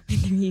stream. There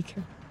you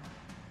go.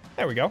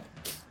 There we go.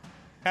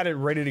 Had it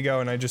ready to go,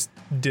 and I just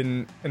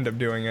didn't end up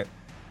doing it.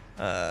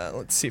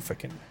 Let's see if I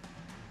can.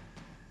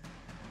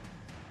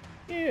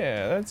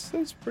 Yeah,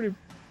 that's pretty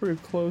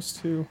close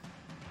to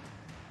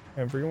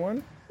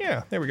everyone.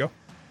 Yeah, there we go.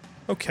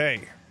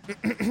 Okay.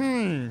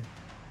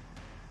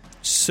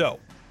 So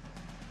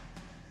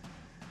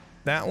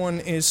that one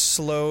is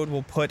slowed.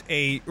 We'll put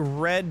a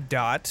red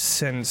dot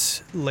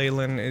since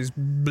Leyland is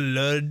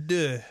blood.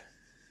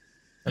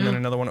 And then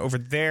another one over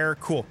there.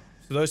 Cool.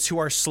 So those 2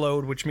 are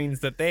slowed, which means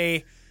that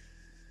they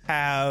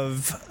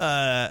have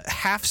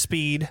half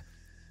speed,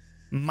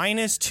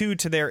 -2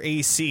 to their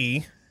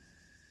AC,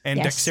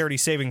 and dexterity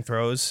saving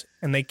throws,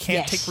 and they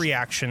can't take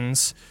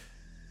reactions,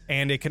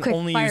 and it can Quick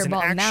only use an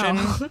fireball action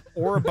now.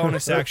 or a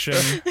bonus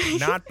action,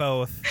 not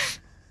both,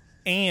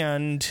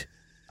 and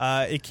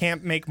it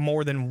can't make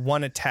more than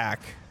 1 attack.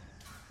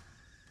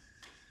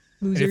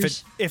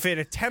 Losers. And if it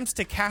attempts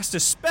to cast a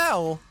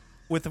spell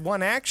with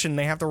 1 action,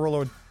 they have to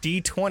roll a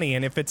d20,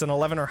 and if it's an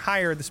 11 or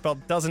higher, the spell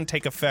doesn't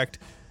take effect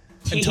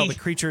until the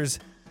creature's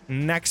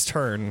next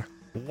turn.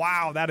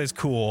 Wow, that is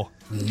cool.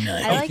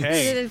 Nice. I like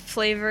Okay. to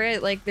flavor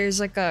it like there's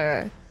like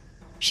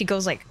she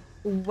goes like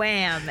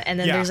wham, and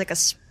then Yeah. there's like a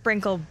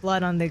sprinkle of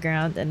blood on the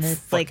ground, and it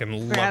Fucking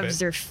like love grabs it.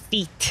 their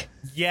feet.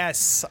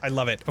 Yes, I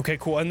love it. Okay,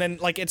 cool. And then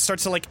like it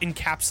starts to like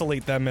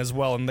encapsulate them as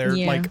well, and they're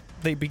Yeah. like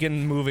they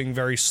begin moving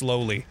very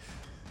slowly.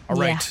 All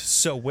right. Yeah.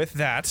 So with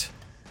that,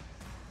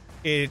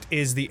 it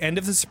is the end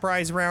of the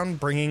surprise round,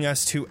 bringing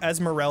us to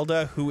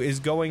Esmeralda, who is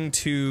going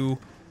to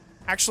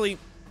actually.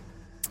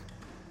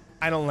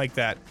 I don't like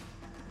that.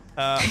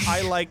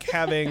 I like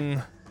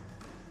having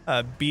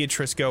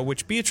Beatrice go.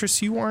 Which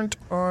Beatrice, you aren't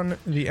on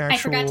the actual. I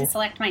forgot to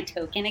select my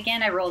token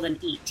again. I rolled an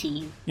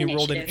 18. You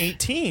rolled an initiative.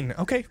 18.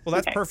 Okay, well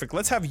that's Okay. perfect.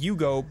 Let's have you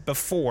go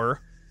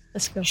before.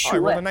 Let's go. Oh, I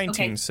rolled a Sure.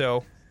 19, Okay.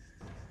 so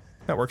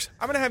that works.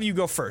 I'm going to have you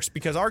go first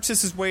because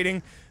Arxis is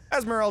waiting.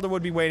 Esmeralda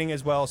would be waiting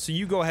as well, so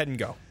you go ahead and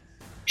go.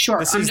 Sure.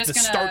 This I'm is just the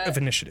gonna, start of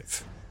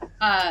initiative.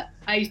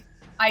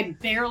 I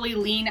barely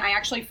lean. I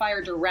actually fire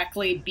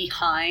directly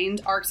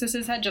behind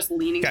Arxis's head, just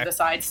leaning Okay. to the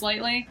side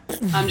slightly.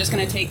 I'm just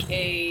going to take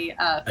a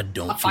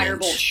don't firebolt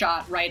flinch.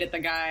 shot right at the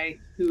guy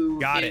who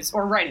Got is, it.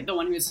 or right at the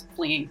one who's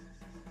fleeing.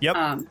 Yep.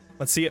 Um,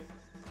 Let's see it.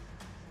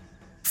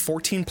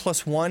 14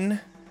 plus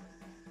 1.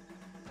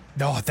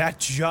 No, that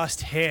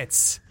just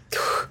hits.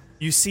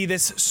 You see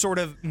this sort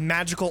of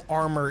magical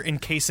armor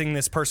encasing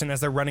this person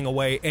as they're running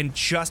away, and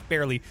just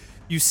barely,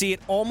 you see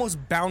it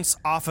almost bounce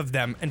off of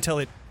them until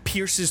it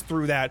pierces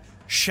through that,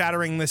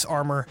 shattering this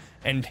armor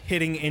and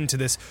hitting into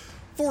this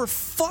for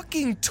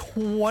fucking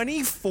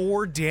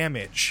 24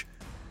 damage.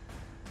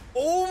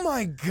 Oh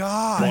my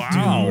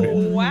god,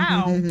 dude.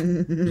 Wow.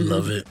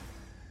 Love it.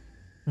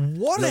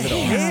 What a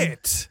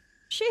hit.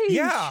 Sheesh.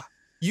 Yeah.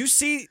 You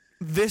see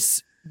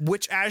this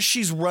witch as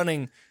she's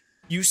running,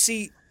 you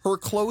see her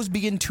clothes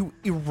begin to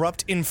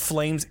erupt in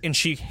flames, and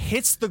she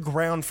hits the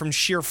ground from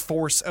sheer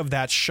force of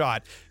that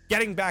shot,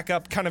 getting back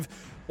up, kind of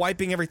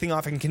wiping everything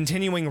off and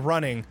continuing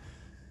running.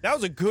 That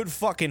was a good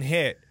fucking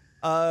hit.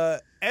 I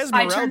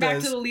Esmeralda. turn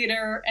back to the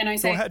leader and I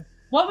say, ahead.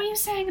 "What were you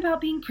saying about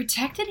being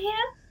protected here?"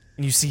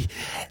 And you see,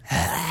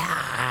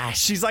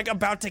 she's like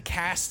about to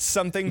cast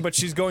something, but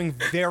she's going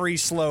very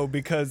slow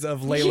because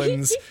of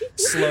Leyland's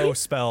slow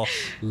spell.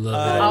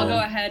 I'll go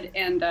ahead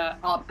and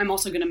I'm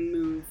also going to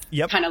move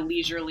kind of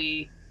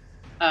leisurely.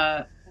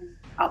 I'll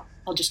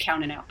just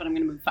count it out, but I'm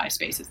going to move 5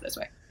 spaces this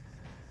way.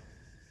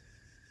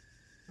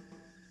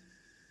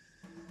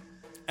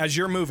 As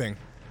you're moving,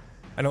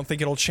 I don't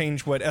think it'll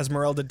change what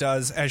Esmeralda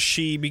does as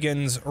she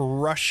begins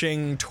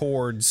rushing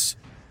towards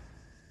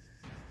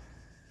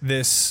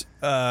this,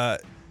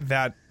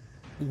 that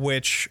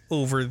witch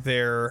over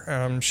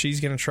there.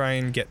 She's gonna try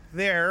and get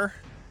there,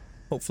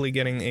 hopefully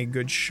getting a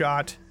good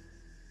shot.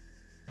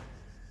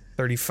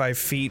 35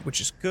 feet,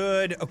 which is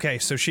good. Okay,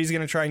 so she's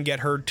gonna try and get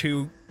her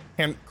 2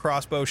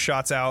 crossbow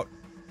shots out.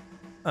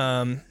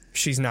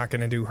 She's not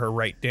gonna do her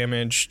right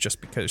damage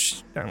just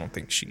because I don't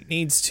think she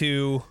needs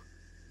to.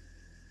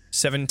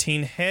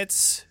 17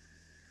 hits.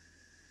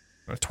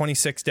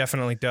 26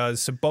 definitely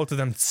does. So both of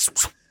them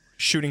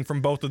shooting from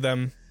both of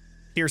them,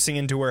 piercing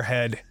into her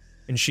head,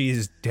 and she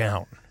is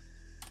down.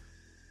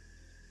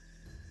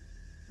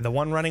 The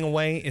one running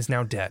away is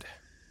now dead.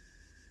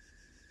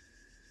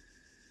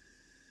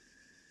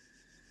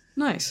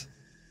 Nice.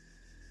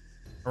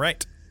 All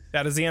right.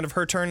 That is the end of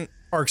her turn.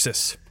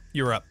 Arxis,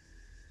 you're up.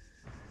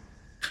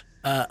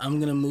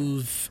 I'm going to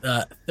move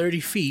 30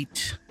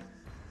 feet.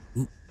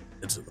 Ooh,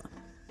 that's a lot.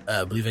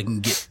 I believe I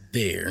can get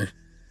there.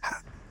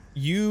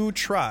 You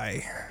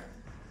try,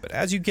 but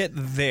as you get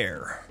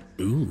there,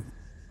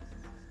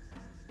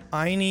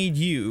 I need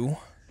you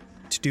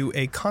to do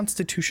a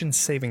Constitution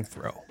saving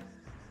throw.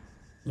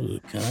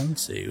 Ooh, con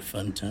save,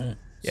 fun time.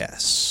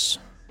 Yes.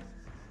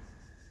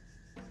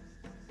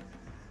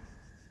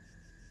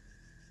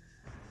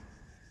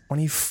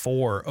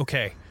 $24.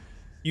 Okay.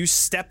 You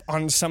step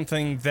on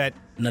something that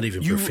not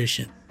even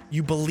proficient.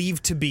 You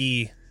believe to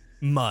be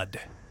mud.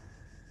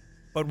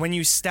 But when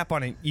you step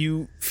on it,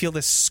 you feel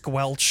this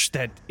squelch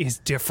that is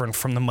different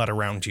from the mud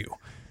around you.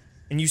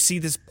 And you see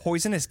this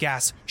poisonous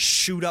gas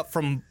shoot up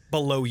from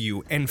below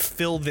you and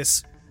fill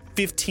this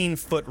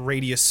 15-foot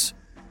radius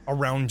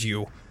around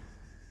you.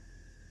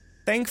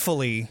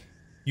 Thankfully,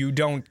 you're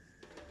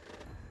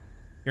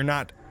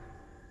not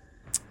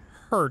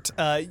hurt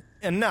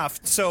enough.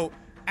 So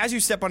as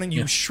you step on it,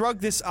 you shrug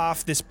this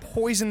off, this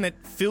poison that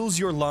fills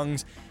your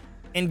lungs,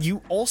 and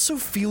you also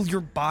feel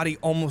your body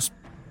almost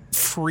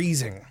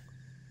freezing.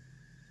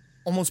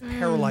 Almost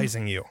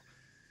paralyzing you.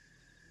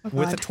 Oh,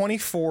 with a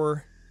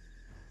 24,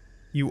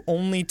 you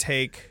only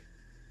take...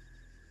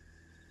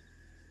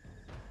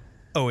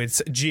 Oh,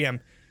 it's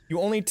GM.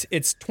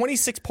 It's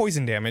 26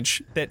 poison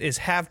damage that is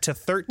halved to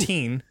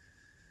 13.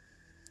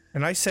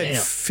 And I said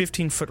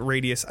 15-foot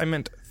radius. I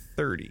meant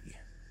 30.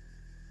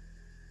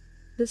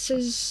 This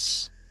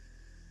is...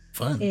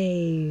 fun.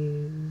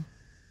 A...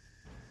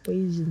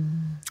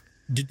 poison.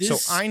 Did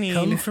this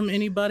come from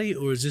anybody,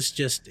 or is this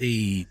just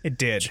a... It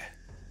did.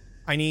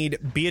 I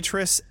need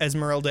Beatrice,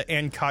 Esmeralda,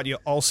 and Katya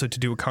also to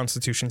do a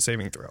Constitution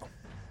saving throw.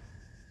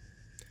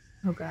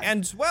 Okay.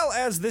 And well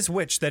as this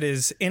witch that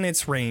is in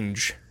its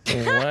range.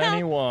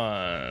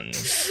 21.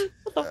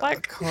 What the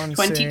fuck?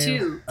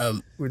 22.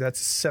 Ooh, that's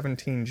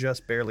 17,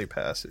 just barely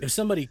passes. If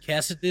somebody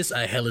casted this,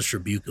 I hellish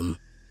rebuke them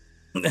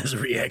as a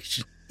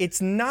reaction.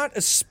 It's not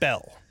a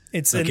spell.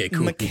 It's a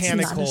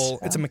mechanical.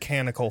 It's a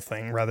mechanical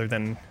thing rather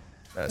than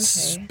a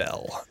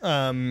spell.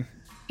 Can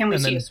we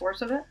see a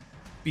source of it?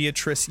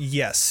 Beatrice,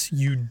 yes,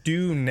 you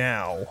do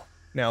now.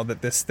 Now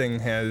that this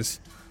thing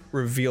has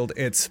revealed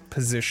its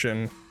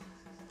position.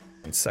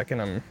 1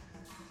 second, I'm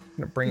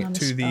gonna bring it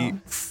to the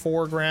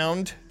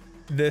foreground.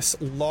 This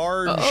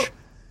large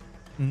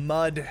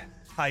mud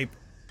type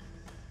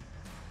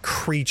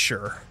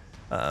creature.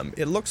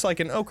 It looks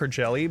like an ochre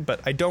jelly, but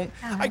I don't.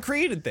 I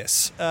created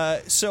this,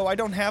 so I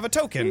don't have a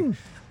token.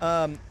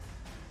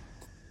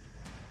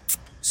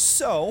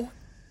 So,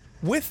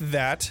 with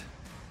that,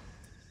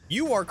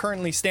 you are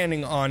currently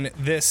standing on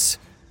this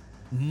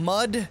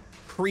mud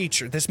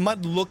creature, this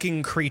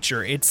mud-looking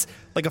creature. It's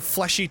like a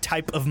fleshy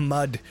type of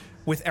mud.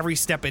 With every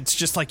step, it's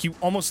just like you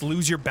almost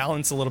lose your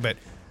balance a little bit.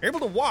 You're able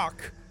to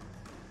walk,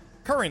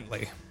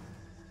 currently.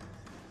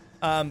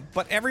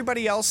 But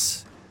everybody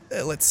else,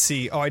 let's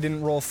see. Oh, I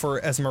didn't roll for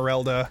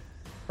Esmeralda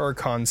her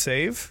con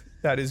save.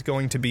 That is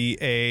going to be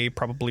a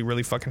probably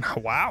really fucking...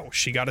 Wow,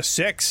 she got a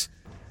 6.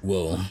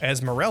 Whoa.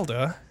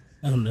 Esmeralda...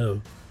 Oh,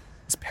 no.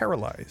 ...is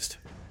paralyzed.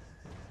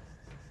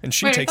 And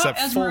she takes up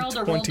full 26.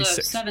 Esmeralda rolled a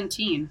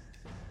 17.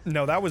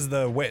 No, that was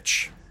the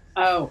witch.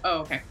 Oh,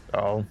 okay.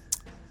 Oh.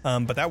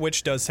 But that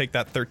witch does take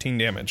that 13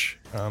 damage.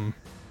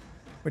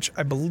 Which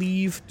I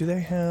believe... Do they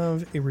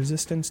have a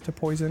resistance to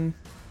poison?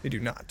 They do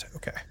not.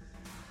 Okay.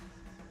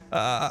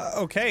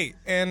 Okay,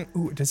 and...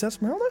 Ooh, does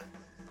Esmeralda?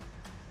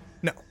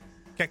 No.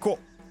 Okay, cool.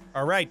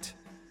 All right.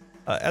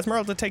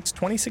 Esmeralda takes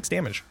 26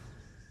 damage.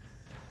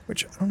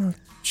 Which, I don't know, did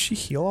she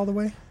heal all the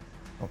way?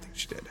 I don't think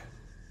she did.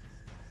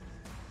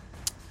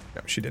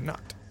 No, she did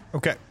not.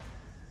 Okay.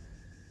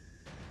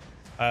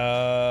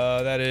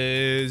 That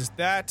is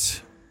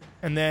that.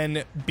 And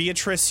then,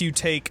 Beatrice, you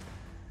take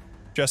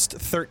just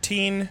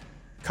 13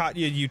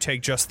 Katya, you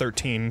take just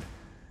 13.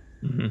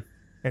 Mm-hmm.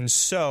 And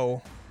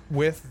so,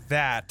 with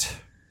that,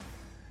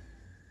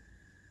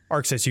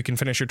 Arxis, you can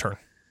finish your turn.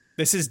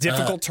 This is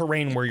difficult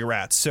terrain where you're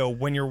at. So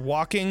when you're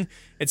walking,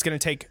 it's going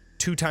to take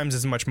 2 times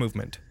as much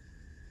movement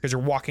because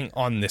you're walking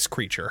on this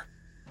creature.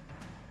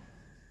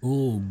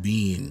 Oh,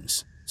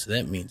 beans. So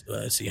that means,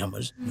 let's see how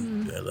much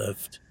do I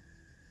left.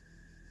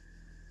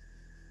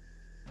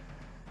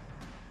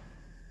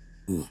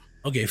 Ooh.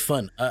 Okay,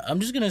 fun. I'm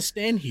just going to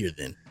stand here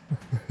then.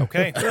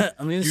 Okay.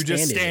 I'm gonna You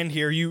just stand stand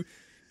here. You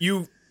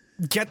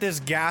get this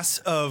gas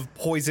of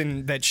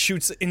poison that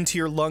shoots into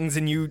your lungs,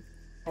 and you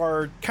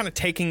are kind of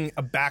taking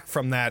aback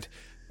from that,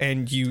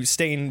 and you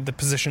stay in the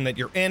position that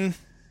you're in.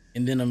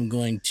 And then I'm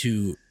going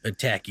to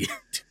attack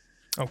it.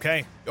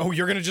 Okay. Oh,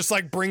 you're gonna just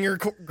like bring your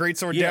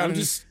greatsword down I'll and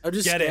just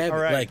get it. stab All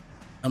right. Like,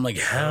 I'm like,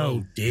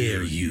 how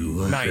dare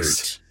you Nice.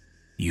 hurt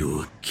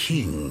your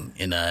king?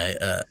 And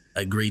I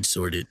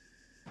greatsword it.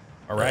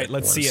 All right.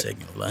 Let's see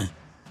it. Line.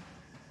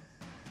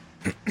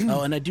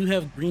 Oh, and I do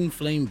have green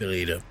flame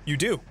blade up. You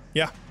do.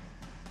 Yeah.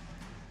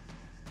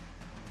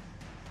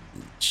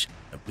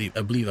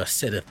 I believe I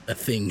set a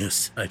thing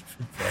aside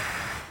for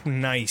that.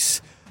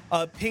 Nice.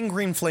 Ping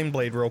green flame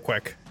blade real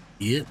quick.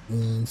 Yep.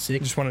 I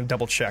 6 just want to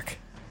double check.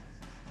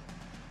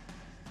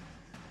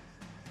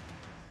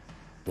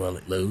 while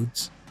it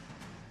loads.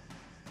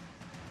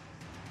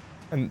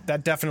 And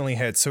that definitely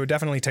hits. So it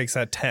definitely takes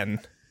that 10.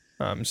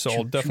 So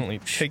I'll definitely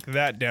take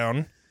that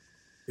down.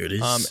 There it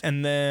is.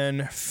 And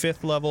then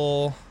 5th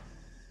level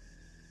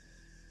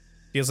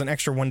deals an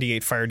extra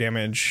 1d8 fire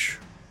damage.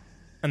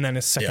 And then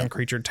his second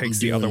creature takes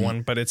the other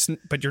one,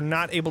 but you're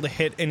not able to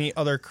hit any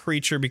other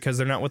creature because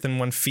they're not within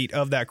 1 feet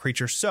of that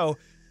creature. So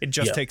it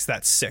just takes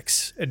that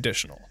 6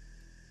 additional.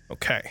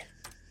 Okay.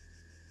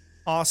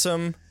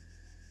 Awesome.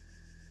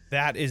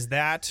 That is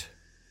that.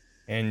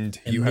 And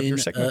you have your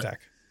second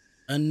attack.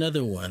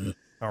 Another one.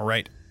 All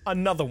right.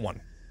 Another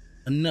one.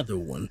 Another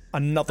one.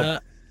 Another one.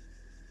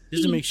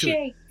 Just to make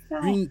sure.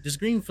 Does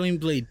green flame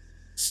blade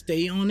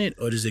stay on it,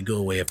 or does it go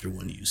away after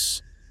one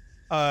use?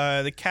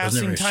 The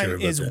casting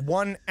time is that.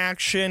 1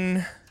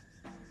 action,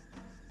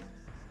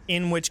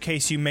 in which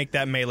case you make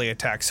that melee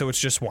attack, so it's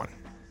just 1.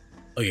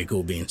 Okay,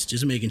 cool beans.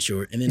 Just making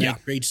sure. And then I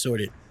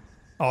greatsword it.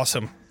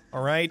 Awesome.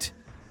 All right.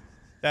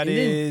 That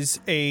is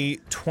a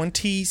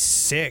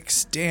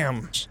 26.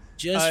 Damn.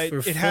 Just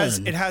for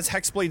fun. It has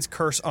Hexblade's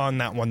curse on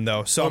that one,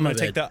 though, so I'm going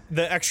to take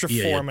the extra 4.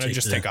 I'm going to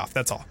just take off.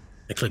 That's all.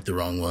 I clicked the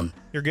wrong one.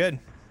 You're good.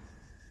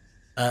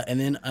 And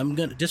then I'm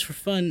going to, just for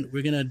fun,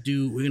 we're going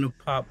to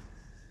pop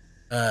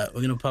a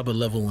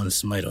level 1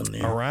 smite on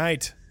there. All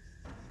right.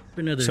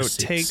 For another so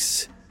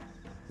 6.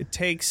 it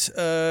takes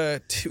 2.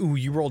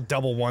 You rolled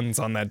double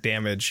 1s on that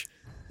damage.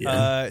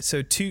 Yeah.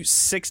 So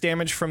 6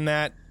 damage from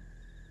that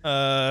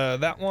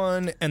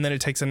one, and then it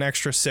takes an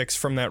extra 6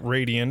 from that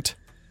radiant.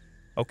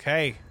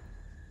 Okay.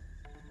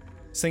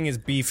 This thing is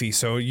beefy,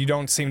 so you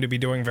don't seem to be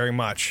doing very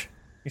much.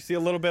 You see a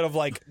little bit of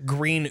like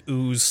green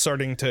ooze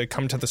starting to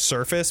come to the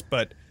surface,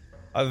 but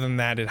other than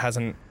that, it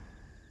hasn't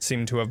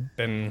seemed to have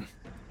been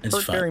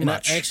hurt very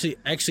much.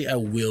 Actually, I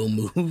will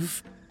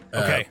move.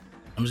 Okay.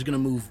 I'm just gonna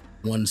move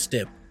 1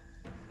 step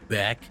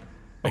back.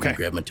 I can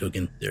grab my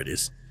token. There it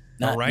is.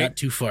 Not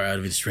too far out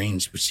of its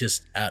range, but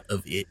just out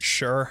of it.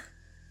 Sure.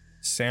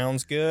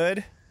 Sounds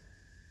good.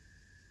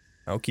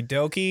 Okie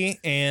dokie.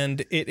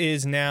 And it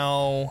is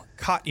now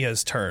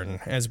Katya's turn,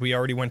 as we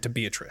already went to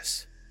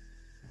Beatrice.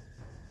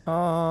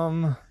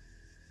 Yeah,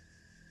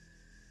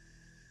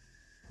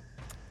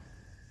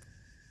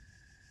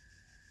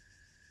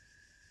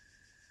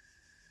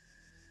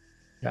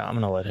 I'm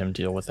gonna let him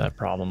deal with that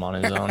problem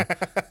on his own.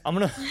 I'm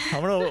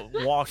gonna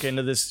walk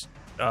into this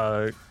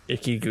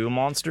icky goo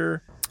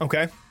monster.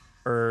 Okay.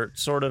 Or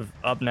sort of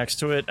up next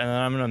to it, and then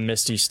I'm gonna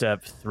misty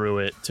step through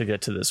it to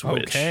get to this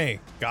witch. Okay,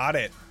 got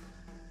it.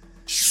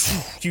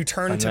 You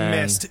turn to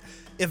mist,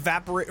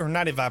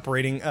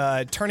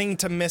 turning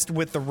to mist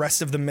with the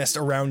rest of the mist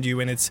around you,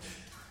 and it's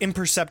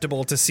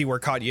imperceptible to see where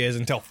Katya is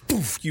until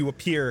poof, you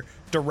appear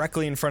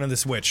directly in front of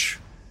this witch.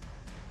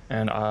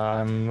 And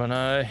I'm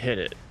gonna hit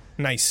it.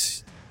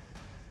 Nice.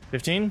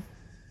 15?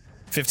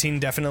 15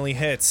 definitely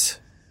hits.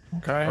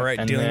 Okay. All right,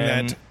 and dealing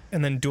then, that,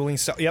 and then dueling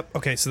stuff. Yep,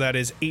 okay, so that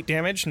is 8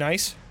 damage.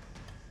 Nice.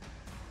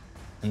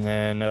 And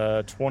then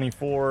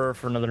 24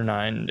 for another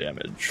 9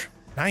 damage.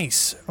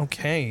 Nice.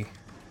 Okay.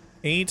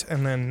 8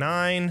 and then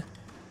 9.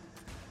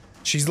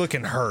 She's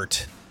looking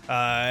hurt.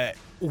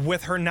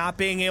 With her not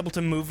being able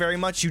to move very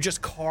much, you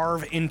just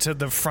carve into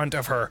the front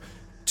of her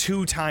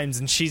 2 times,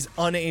 and she's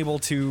unable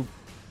to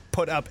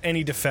put up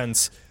any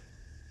defense,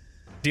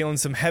 dealing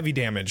some heavy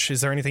damage.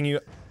 Is there anything you...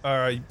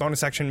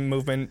 bonus action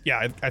movement?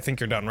 Yeah, I think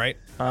you're done, right?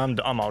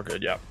 I'm all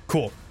good, yeah.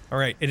 Cool. All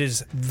right, it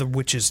is the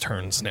witch's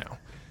turns now.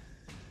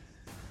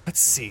 Let's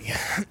see.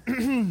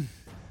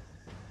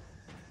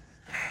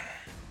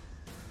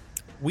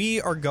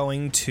 We are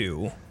going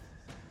to...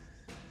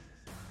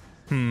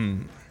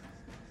 The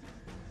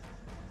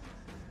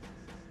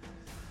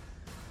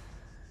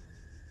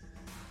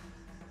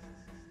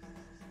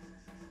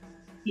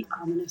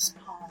ominous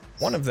pause.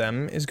 One of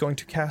them is going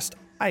to cast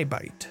I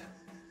bite.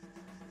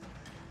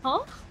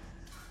 Huh?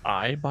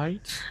 I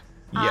bite.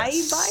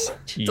 Yes. I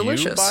bite? You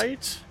Delicious.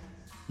 bite.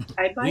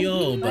 I bite. We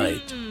all you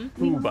bite.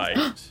 Who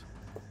bite?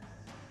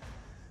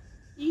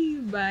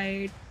 You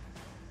bite.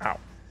 Ow.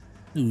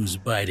 Who's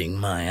biting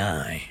my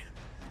eye?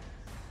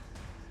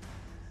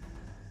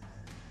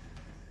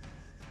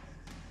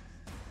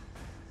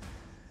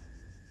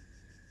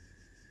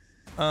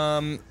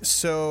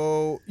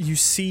 So you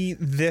see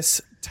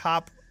this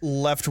top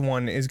left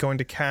one is going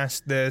to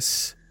cast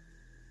this,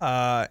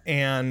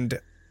 and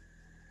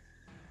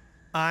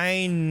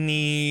I'm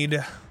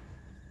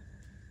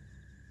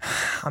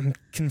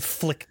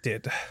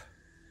conflicted.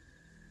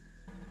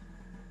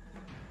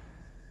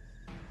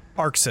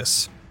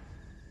 Arxis.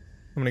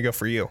 I'm gonna go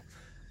for you.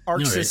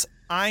 Arxis,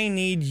 I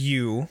need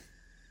you.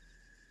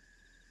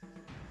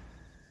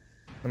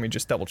 Let me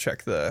just double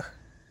check the...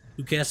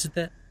 Who casted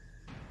that?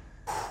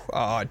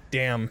 Aw,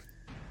 damn.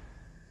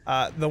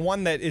 The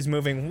one that is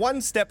moving one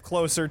step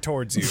closer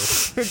towards you,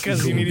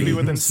 because you need to be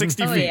within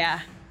 60 Oh feet. yeah.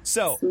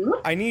 So,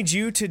 I need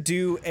you to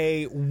do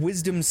a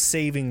wisdom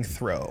saving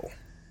throw.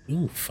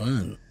 Ooh,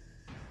 fun.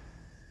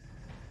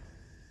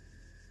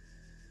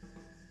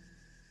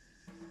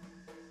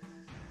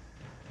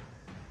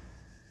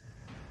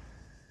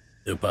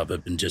 It'll pop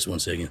up in just 1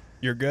 second.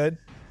 You're good?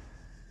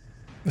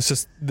 It's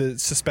just, the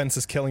suspense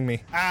is killing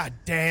me. Ah,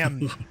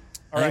 damn.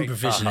 All I'm right.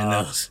 proficient in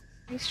those.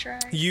 Nice try.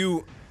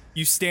 You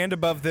stand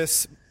above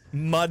this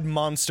mud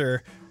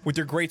monster with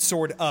your great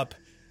sword up,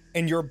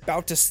 and you're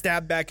about to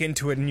stab back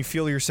into it, and you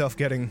feel yourself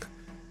getting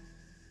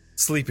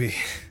sleepy.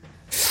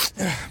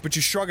 But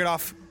you shrug it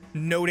off,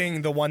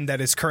 noting the one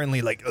that is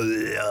currently like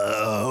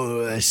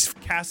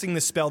casting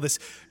the spell, this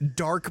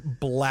dark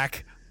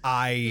black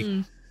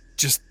eye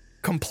just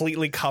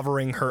completely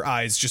covering her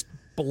eyes, just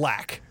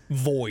black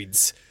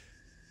voids.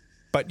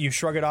 But you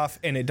shrug it off,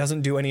 and it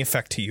doesn't do any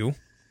effect to you.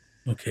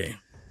 Okay.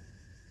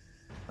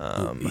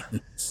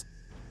 Let's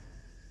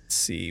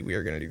see, we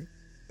are going to do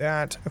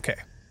that. Okay.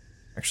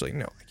 Actually,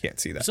 no, I can't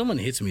see If that. someone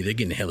hits me, they're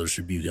getting hellish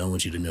rebuke. I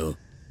want you to know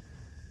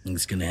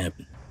it's gonna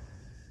happen.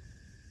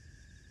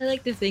 I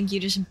like to think you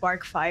just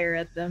bark fire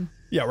at them.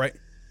 Yeah, right.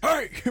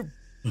 Hey!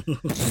 All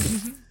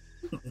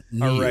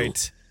Neil.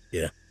 right.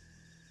 Yeah.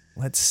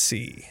 Let's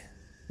see.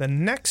 The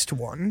next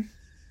one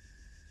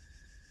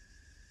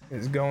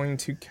is going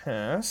to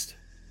cast...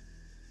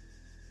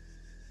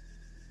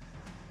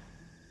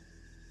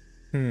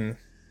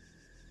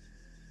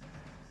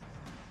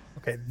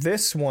 Okay,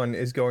 this one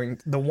is going...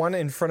 The one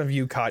in front of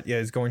you, Katya,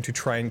 is going to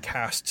try and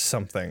cast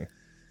something.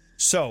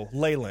 So,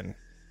 Leyland,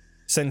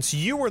 since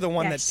you were the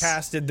one Yes. that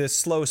casted this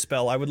slow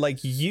spell, I would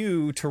like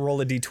you to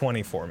roll a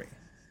d20 for me.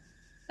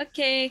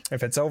 Okay.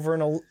 If it's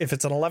if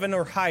it's an 11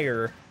 or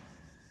higher,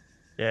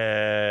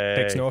 Yay.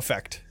 takes no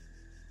effect.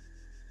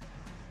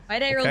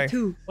 Why'd I roll Okay.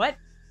 2? What?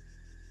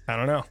 I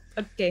don't know.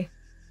 Okay.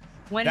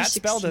 One That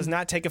spell 16. does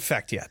not take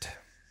effect yet.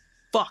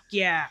 Fuck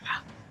yeah.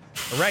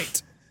 All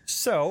right.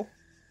 So,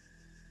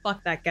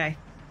 Fuck that guy.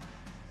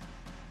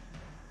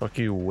 Fuck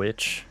you,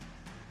 witch.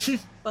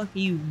 Fuck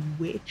you,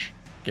 witch.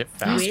 Get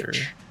faster.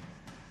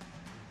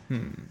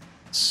 Witch.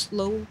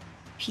 Slow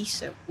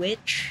piece of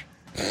witch.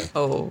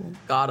 Oh,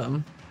 got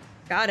him.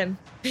 Got him.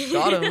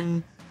 Got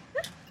him.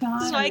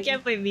 This is why I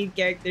can't play main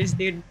characters,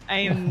 dude.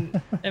 I'm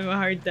a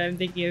hard time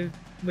thinking of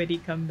witty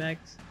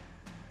comebacks.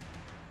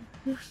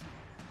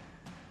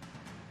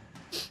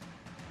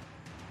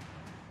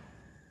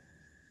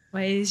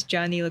 Why does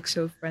Johnny look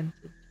so fronted?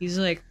 He's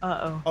like,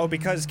 uh-oh.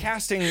 because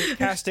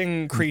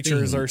casting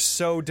creatures are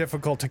so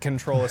difficult to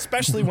control,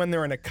 especially when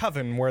they're in a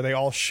coven where they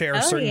all share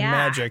Oh, certain yeah.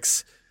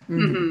 magics.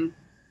 Mhm.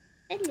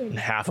 And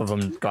half of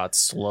them got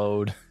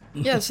slowed.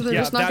 Yeah, so they're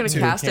Yeah, just not that going to too.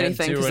 cast Can't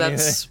anything do because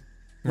that's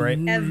Right?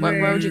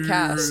 why would you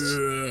cast?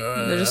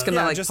 They're just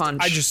gonna like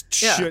punch. I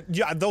just Yeah. should.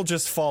 Yeah, they'll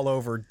just fall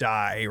over,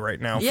 die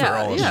right now for Yeah,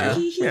 all of yeah.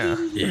 you. Yeah,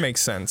 Yeah. it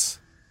makes sense.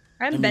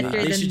 I'm I mean, better they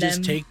than should them.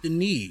 just take the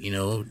knee,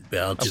 bow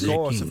to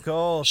their king. Of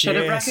course. Should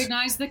have yes.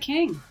 recognized the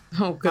king.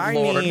 Oh, good I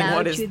lord! need- Bow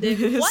What is to the-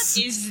 this? What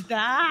is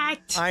that?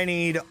 I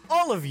need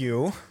all of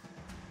you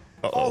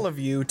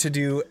to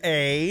do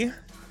a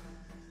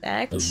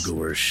Dex? Oh,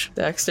 gosh.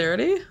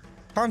 Dexterity?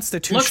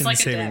 Constitution Looks like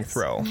a saving dex.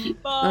 throw.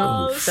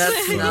 Oh,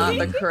 that's not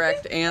the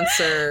correct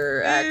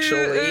answer,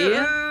 actually.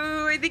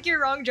 Ooh, I think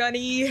you're wrong,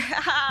 Johnny.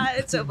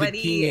 It's so The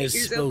funny. king You're has so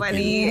spoken.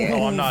 funny.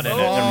 Oh, I'm not in it.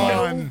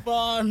 Never mind.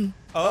 Vaughn.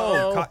 Fun.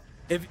 Oh,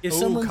 If Ooh,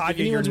 someone, Katya, if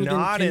anyone's you're within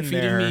not 10 in feet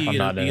there. of me, I'm you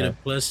not get in a it.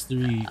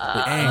 +3.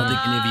 But I don't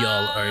think any of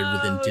y'all are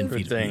within 10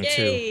 feet Good of me.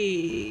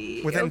 thing.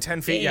 Yay. within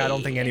 10 feet, yeah, I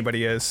don't think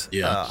anybody is.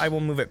 Yeah. I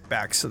will move it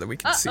back so that we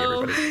can see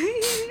everybody.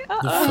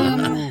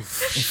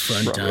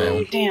 Fun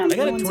time. Damn. I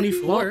got a everyone's-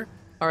 24.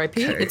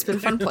 R.I.P. It's been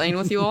fun playing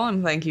with you all,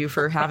 and thank you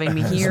for having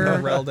me here.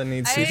 Relda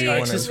needs to do one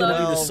Actually, as it's gonna be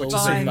the well. soul which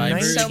is a survivor.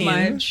 so 19.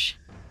 much.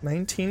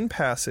 19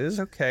 passes,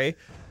 okay.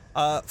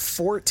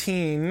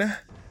 14,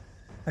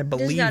 I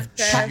believe, not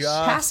just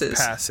pass.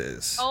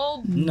 passes.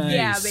 Oh, Nice.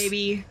 yeah,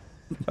 baby.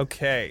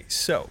 Okay,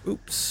 so,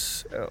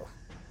 oops. Oh,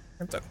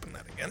 I have to open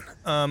that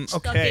again.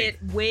 Stuck Okay. it,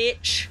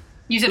 witch.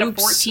 You said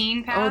Oops. a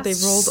 14 pass? Oh, they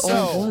rolled So-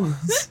 all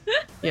ones.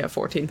 Yeah,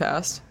 14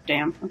 passed.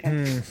 Damn.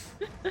 Okay.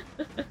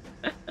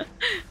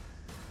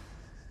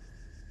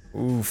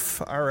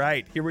 Oof. All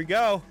right, here we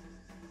go.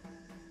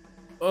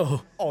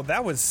 Oh,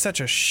 That was such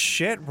a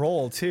shit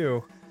roll,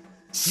 too.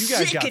 You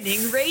guys got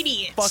Sickening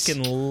radiance.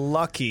 fucking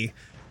lucky.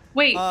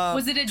 Wait,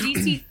 was it a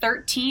DC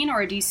 13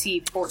 or a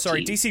DC 14?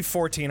 Sorry, DC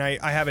 14.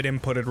 I have it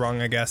inputted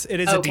wrong, I guess. It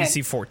is Okay. a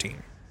DC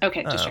 14.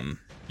 Okay, just check.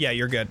 Yeah,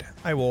 you're good.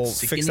 I will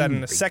fix that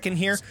in a second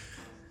here.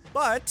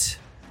 But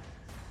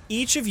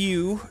each of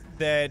you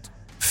that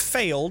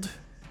failed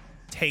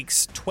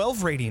takes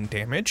 12 radiant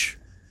damage.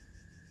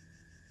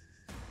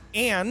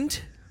 And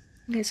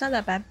Okay, it's not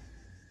that bad.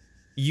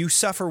 you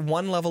suffer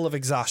 1 level of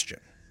exhaustion.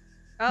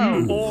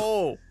 Oh,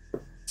 Oh,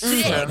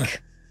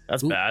 sick.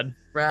 that's bad.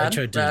 Rad,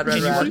 tried to- rad, And rad,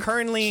 you are rad.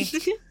 currently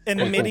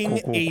emitting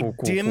a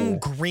dim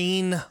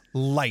green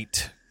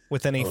light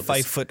within a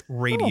 5-foot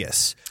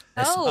radius.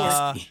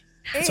 Oh,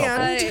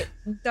 And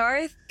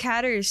Darth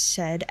Catters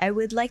said, I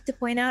would like to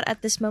point out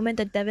at this moment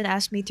that Devin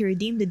asked me to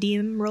redeem the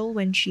DM roll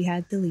when she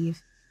had to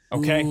leave.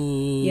 okay.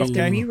 You have to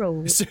Okay.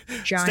 re-roll.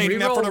 John. Stating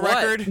that for the Reroll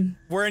what? record,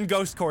 we're in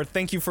Ghost Court.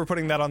 Thank you for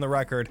putting that on the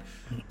record.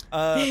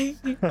 Okay,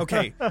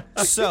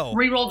 so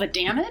Reroll the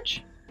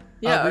damage?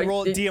 Yeah,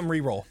 reroll, DM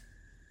reroll.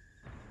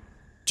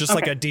 Just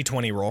like Okay. a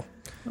D20 roll.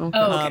 Oh,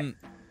 okay.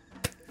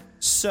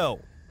 So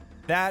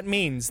that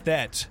means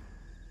that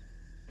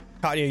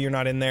Katya, you're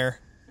not in there.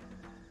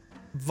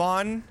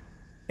 Vaughn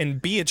and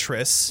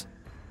Beatrice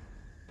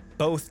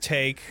both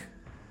take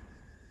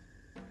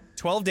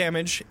 12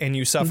 damage and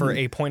you suffer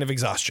a point of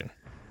exhaustion.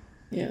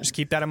 Yeah. Just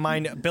keep that in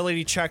mind.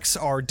 Ability checks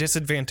are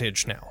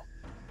disadvantaged now.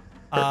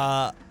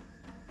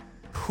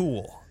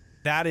 Cool.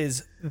 That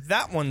is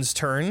that one's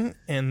turn,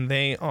 and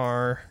they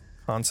are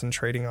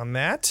concentrating on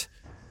that.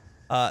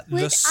 The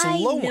Would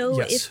slow I know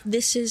yes. if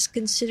this is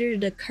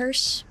considered a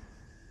curse?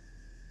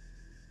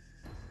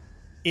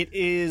 It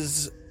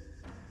is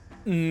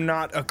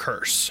not a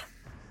curse.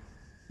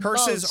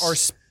 Curses Both. are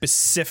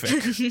specific.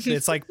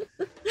 It's like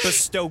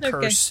bestow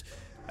curse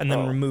and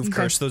then remove okay.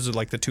 curse. Those are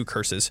like the two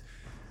curses.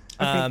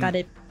 Okay, got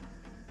it.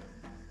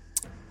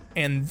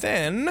 And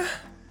then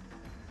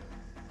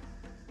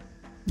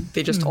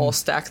They just all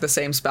stack the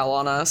same spell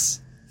on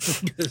us.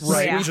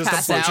 right, Yeah. just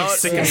Pass a bunch out. of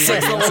sickening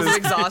 6 levels of radiances.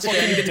 exhaustion.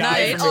 Good die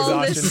night. from All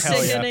this exhaustion,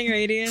 hell yeah. sickening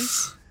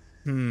radiance.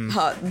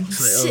 Hot.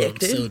 Sick, I'm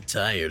dude. so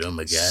tired. Oh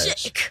my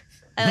gosh. Sick.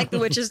 I like the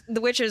witches.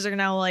 The witches are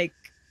now like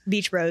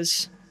beach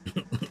bros.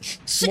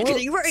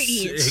 Sickening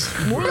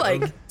radiance. More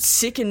like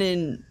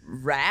sickening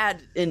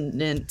rad and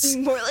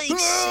More like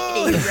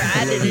sickening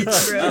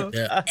radinance, bro.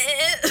 Yeah,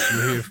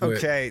 we're here for it.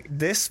 Okay,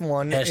 this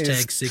one Hashtag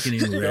is sickening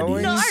going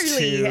ready. Gnarly.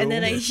 to- And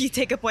then you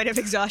take a point of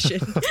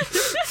exhaustion.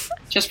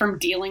 Just from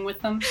dealing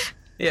with them?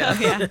 yeah.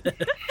 yeah.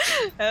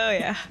 Oh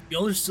yeah.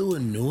 Y'all are so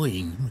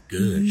annoying. Oh my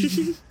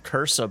gosh.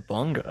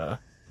 Cursabunga.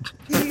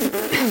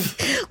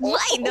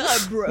 Line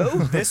up, bro.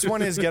 This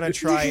one is gonna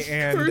try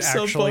and Curse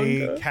of actually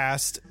Bunga.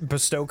 cast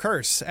bestow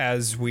curse,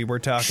 as we were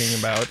talking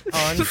about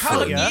on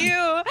Fuck Katya.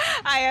 you.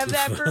 I have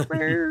that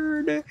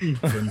prepared.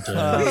 Fun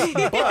time.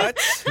 But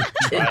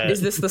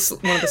Is this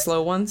one of the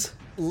slow ones?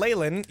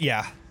 Leyland,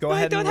 yeah, go I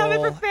ahead don't and have it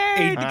roll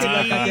prepared. Good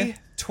luck, a Katya.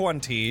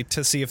 D20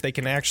 to see if they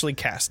can actually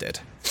cast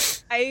it.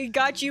 I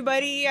got you,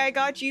 buddy. I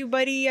got you,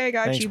 buddy. I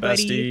got Thanks, you,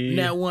 buddy. bestie.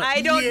 Now what?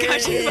 I don't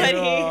got you, buddy.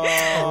 All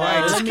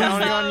right, That means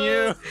counting they- on you.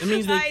 That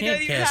means they I don't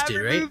can't even cast have it,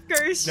 right? remove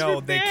curse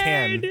no, they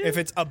can. prepared. If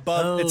it's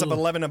above, it's Oh.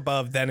 11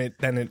 above, then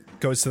it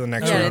goes to the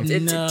next Yeah, round.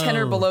 it's 10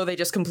 or no. below, they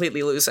just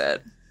completely lose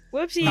it.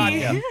 Whoopsie.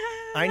 Katya,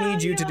 I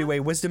need you to do a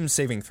wisdom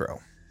saving throw.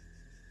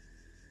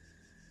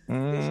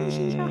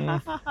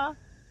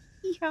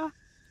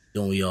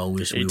 Don't we all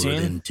wish we were 18?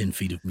 within 10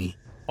 feet of me?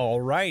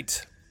 All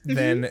right,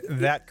 then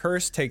that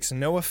curse takes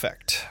no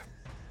effect.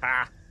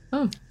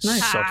 Oh,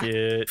 nice. Suck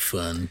it.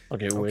 Fun.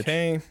 Okay, witch.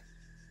 Okay.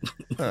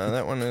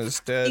 That one is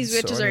dead. These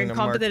witches so I are need to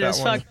mark incompetent that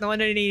as one. fuck. No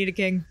wonder they need a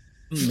king.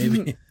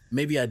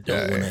 Maybe I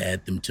don't want to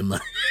add them to my.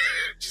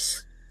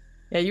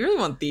 Yeah, you really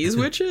want these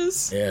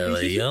witches? Yeah,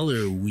 like y'all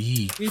are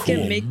weak. We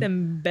can make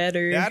them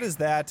better. That is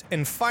that,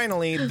 and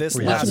finally this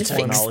We have last the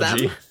one. fix them.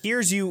 technology.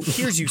 Here's you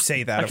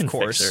say that, I can of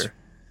course. fix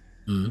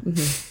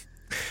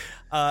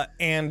her.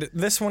 And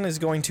this one is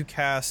going to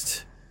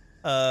cast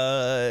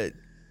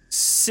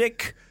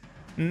sick,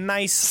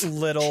 nice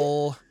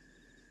little.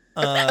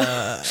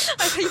 I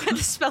thought you had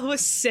to spell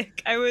was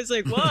sick. I was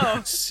like,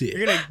 whoa. Sick.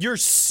 You're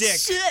sick,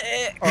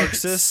 Sick.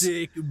 Arxis.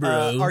 Sick,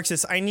 bro.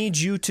 Arxis, I need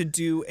you to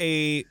do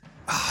a.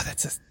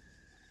 That's a.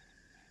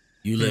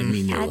 You let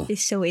me know. Dad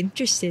is so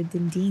interested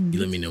in D&D.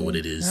 You let me know what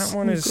it is. That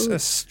one is a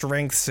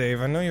strength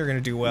save. I know you're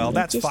gonna do well.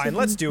 That's fine.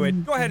 Let's do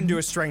it. Go ahead and do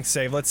a strength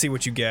save. Let's see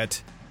what you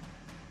get.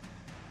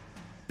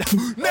 Natural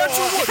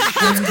one.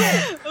 Let's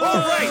go. All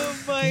right.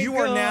 Oh my You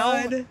are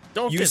now. God.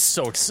 Don't You get s-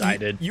 so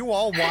excited. You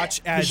all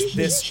watch as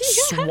this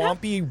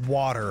swampy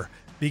water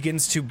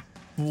begins to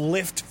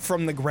lift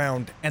from the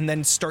ground and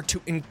then start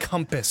to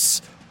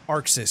encompass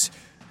Arxis.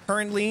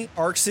 Currently,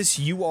 Arxis,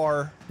 you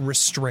are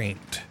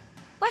restrained.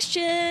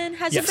 Question: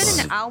 Has it Yes.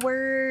 been an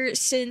hour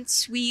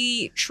since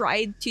we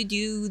tried to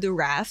do the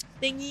raft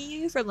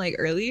thingy from like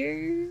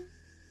earlier?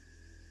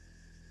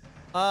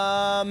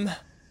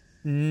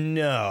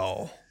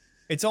 No.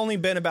 It's only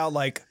been about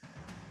like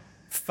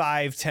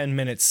 5-10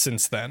 minutes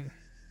since then.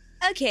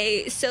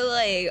 Okay, so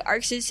like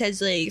Arxis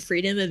has like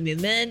freedom of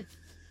movement.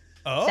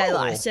 Oh. That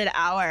lasted an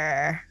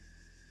hour.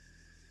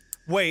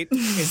 Wait,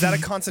 is that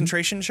a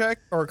concentration check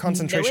or a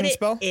concentration no,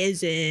 spell? It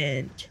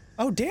isn't.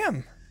 Oh,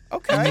 damn.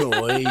 Okay.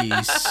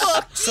 Nice.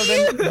 So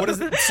then, what is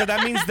it? So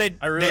that means that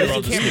I really they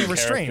love this can't be new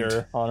restrained.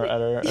 character on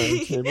our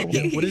table.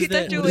 What is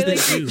that? Dr. What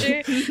does Willing that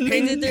do? creature, for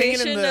Pain the in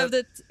duration the- of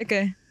the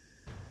okay.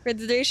 For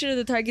the duration of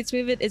the target's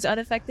movement is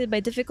unaffected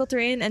by difficult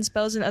terrain and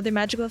spells and other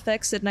magical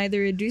effects that neither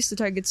reduce the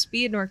target's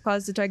speed nor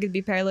cause the target to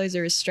be paralyzed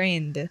or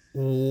restrained.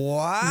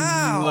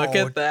 Wow. Look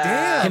at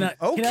that.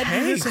 Damn. Can I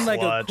do this in like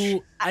Clutch. a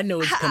cool? I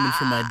know it's coming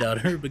from my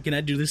daughter, but can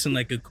I do this in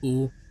like a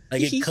cool?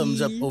 Like it comes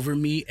up over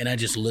me, and I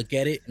just look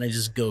at it, and I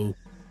just go.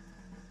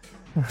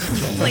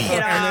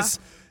 And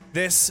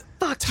this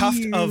tuft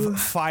you. of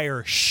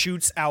fire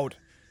shoots out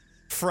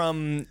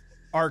from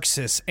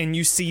Arxis, and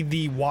you see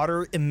the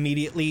water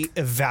immediately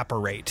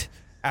evaporate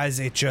as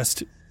it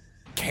just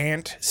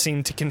can't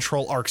seem to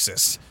control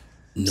Arxis.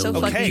 No So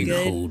one fucking can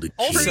good. hold a key.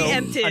 Also,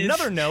 Preemptive.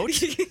 another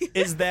note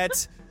is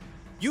that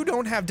you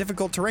don't have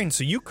difficult terrain,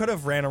 so you could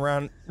have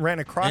ran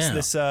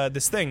across Yeah.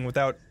 this thing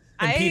without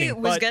impeding. I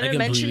was but gonna I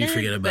mention completely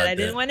it, forget but about I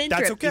didn't that. want to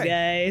That's interrupt you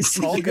guys.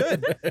 all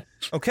good.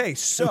 Okay,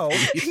 so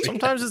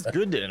Sometimes it's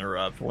good to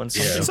interrupt when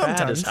something bad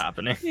Sometimes. is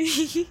happening.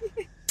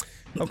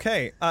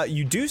 okay,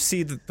 you do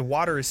see that the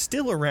water is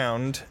still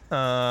around,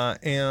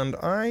 and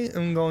I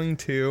am going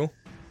to.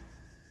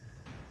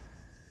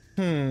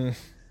 Oh,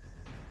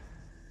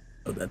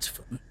 that's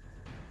fun.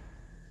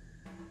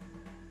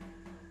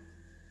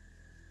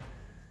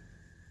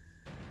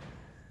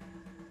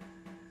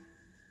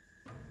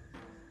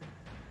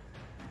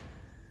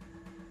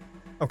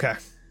 Okay.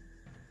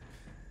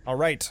 All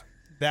right.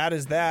 That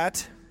is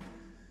that.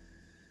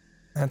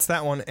 That's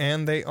that one.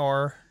 And they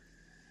are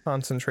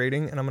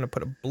concentrating. And I'm going to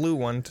put a blue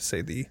one to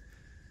say the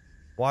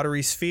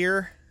watery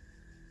sphere.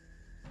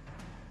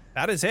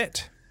 That is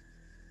it.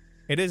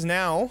 It is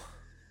now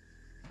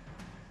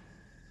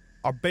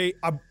a boy,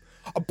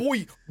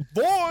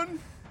 Vaughn.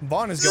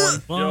 Vaughn is going.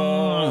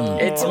 Fun.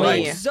 It's All me.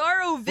 right.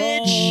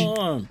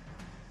 Zarovich.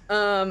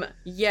 Fun.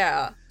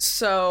 Yeah.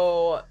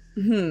 So,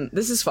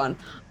 this is fun.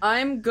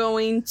 I'm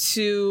going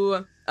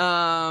to,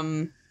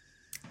 I'm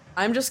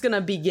just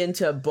gonna begin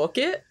to book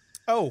it.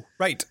 Oh,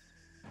 right.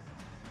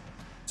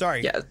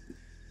 Sorry. Yeah.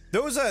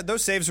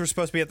 Those saves were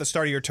supposed to be at the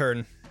start of your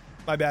turn.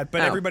 My bad.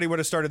 But Oh. everybody would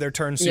have started their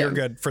turn, so Yeah. you're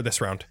good for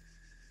this round.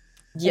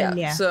 Yeah.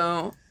 Yeah.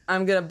 So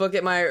I'm gonna book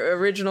it my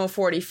original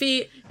 40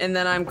 feet, and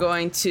then I'm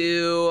going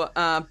to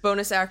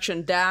bonus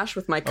action dash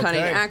with my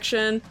cunning Okay.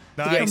 action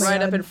to Nice. get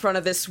right up in front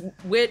of this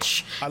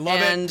witch. I love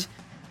it. and,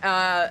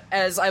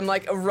 as I'm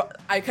like,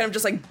 I kind of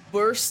just like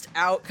burst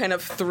out kind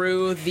of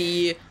through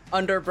the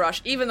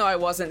underbrush, even though I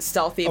wasn't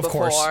stealthy Of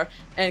before, course.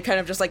 and kind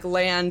of just like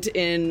land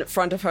in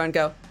front of her and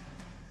go,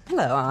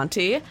 "Hello,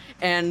 Auntie,"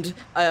 and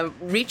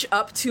reach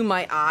up to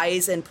my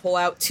eyes and pull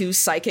out 2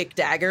 psychic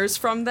daggers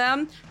from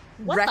them.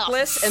 What the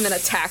Reckless, and then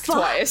attack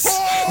twice.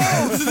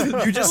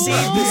 You just see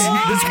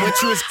this witch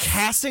who is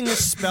casting a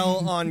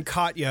spell on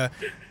Katya,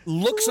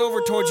 looks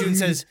over towards you and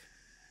says,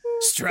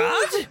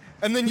 "Strahd?"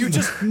 And then you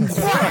just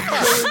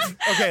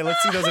Okay,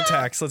 let's see those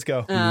attacks. Let's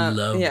go.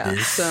 Love Yeah,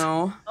 this.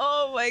 so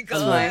Oh my my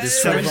god.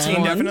 this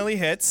 17 one. definitely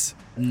hits.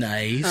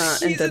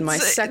 Nice. and then my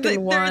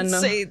second one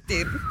dude.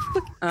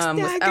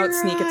 without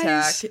sneak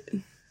eyes.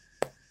 attack.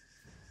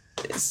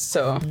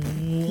 So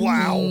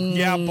Wow.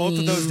 Yeah, both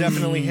of those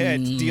definitely hit,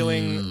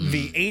 dealing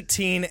the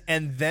 18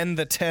 and then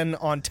the 10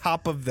 on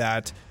top of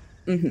that.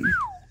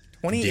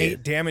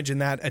 28 damage in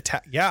that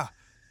attack. Yeah.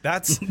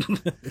 That's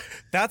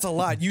a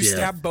lot. You Yeah.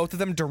 stab both of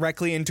them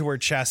directly into her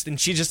chest, and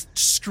she just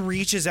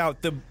screeches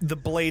out, the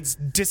blades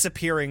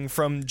disappearing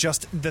from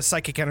just the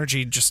psychic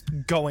energy just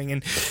going,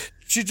 and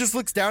she just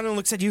looks down and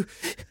looks at you.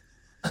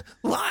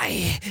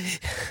 Lie.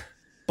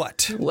 But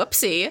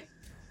whoopsie.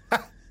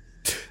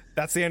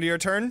 that's the end of your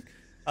turn.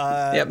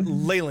 Yep.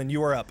 Leyland,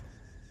 you are up.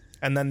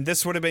 And then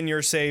this would have been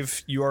your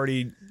save. You're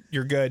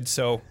good,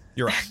 so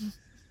you're up.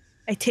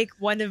 I take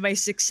one of my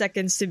 6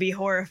 seconds to be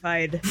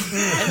horrified.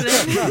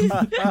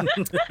 And then,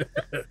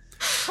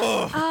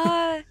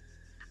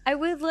 I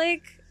would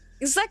like.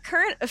 Is that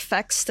current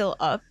effect still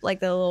up? Like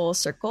the little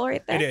circle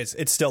right there? It is.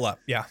 It's still up.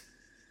 Yeah.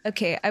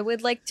 Okay, I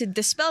would like to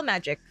dispel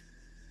magic.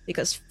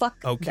 Because fuck.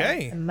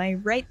 Okay. That. Am I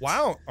right?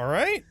 Wow. All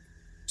right.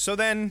 So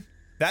then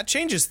that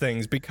changes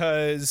things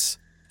because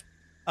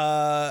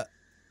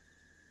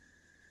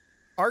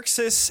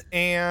Arxis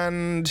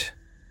and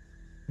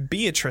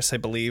Beatrice, I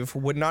believe,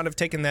 would not have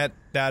taken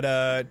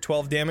that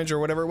 12 damage or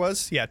whatever it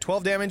was. Yeah,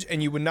 12 damage,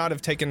 and you would not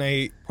have taken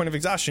a point of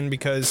exhaustion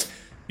because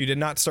you did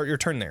not start your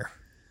turn there.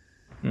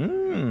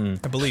 I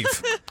believe.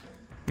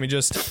 Let me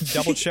just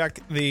double check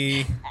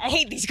the I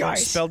hate these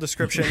guys. spell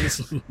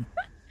descriptions.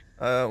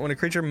 When a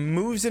creature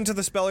moves into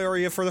the spell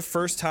area for the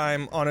first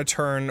time on a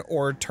turn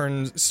or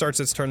starts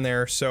its turn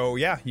there. So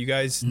yeah, you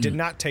guys did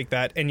not take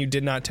that, and you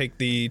did not take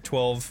the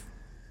 12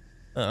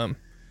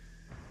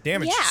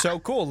 damage. Yeah. So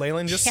cool.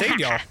 Leyland just saved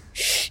y'all.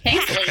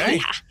 Thanks, Okay.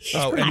 Lily.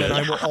 Oh, and then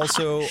I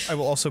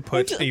will also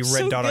put a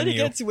red dot on you.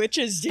 against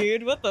witches,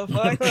 dude. What the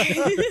fuck?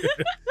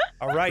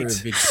 All right. For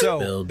a big So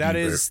spell that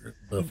is.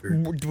 buffer.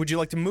 Would you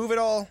like to move at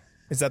all?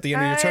 Is that the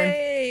end of your turn?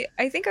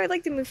 I think I would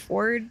like to move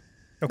forward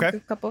Okay. a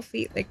couple of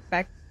feet, like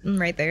back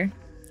right there.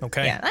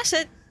 Okay. Yeah, that's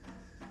it.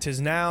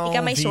 'Tis now You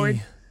got my the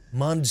sword.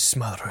 Mud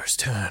Smother's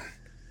turn.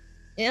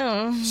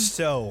 Ew.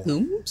 So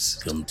Oops.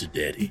 Come to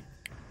daddy.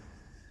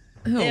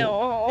 Ew.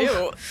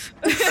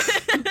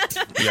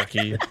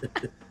 Yucky.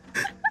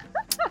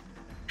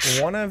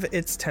 one of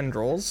its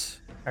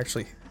tendrils,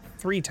 actually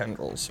 3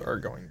 tendrils, are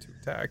going to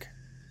attack.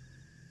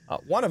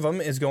 One of them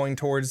is going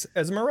towards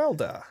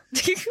Esmeralda.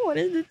 One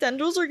of the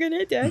tendrils are gonna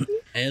attack me.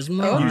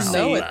 Esmeralda. Oh,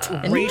 no,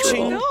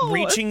 it-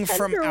 Reaching a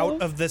from tendril.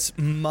 out of this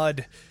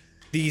mud,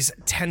 these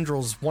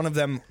tendrils, one of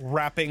them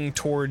wrapping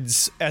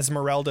towards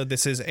Esmeralda.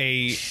 This is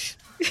a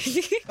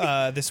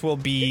this will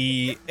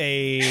be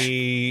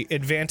a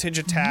advantage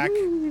attack,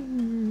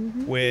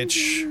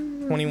 which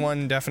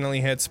 21 definitely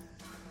hits,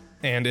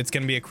 and it's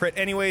going to be a crit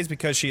anyways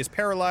because she is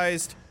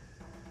paralyzed.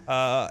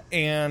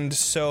 And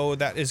so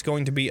that is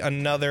going to be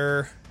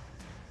another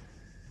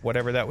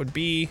whatever that would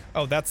be.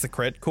 Oh, that's the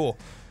crit. Cool.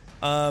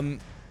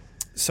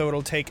 So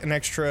it'll take an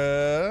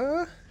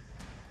extra.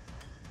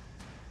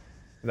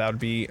 That would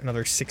be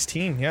another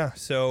 16. Yeah.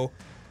 So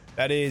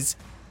that is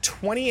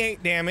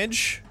 28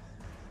 damage.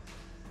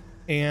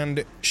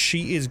 And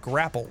she is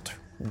grappled.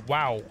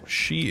 Wow.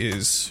 She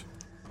is.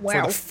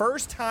 For the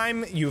first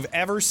time you've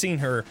ever seen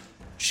her,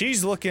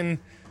 she's looking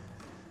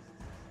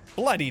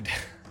bloodied.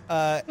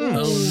 Oh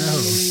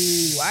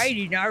no. I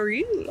did not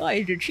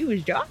realize that she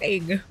was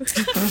dying.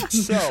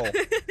 So.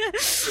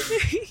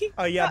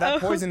 Yeah, that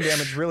poison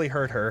damage really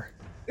hurt her.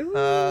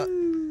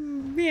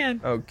 Ooh,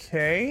 man.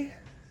 Okay.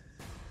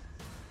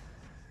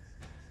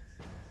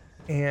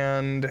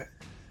 And.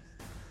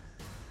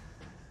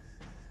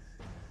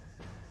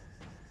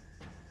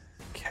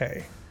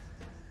 Okay.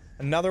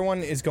 Another one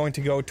is going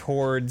to go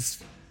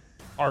towards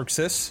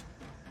Arxis.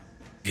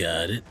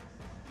 Got it.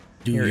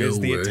 Do Here your is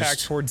the worst. attack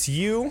towards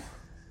you.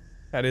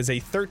 That is a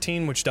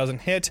 13, which doesn't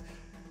hit.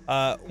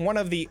 One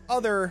of the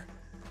other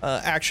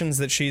actions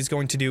that she's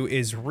going to do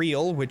is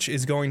Reel, which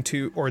is going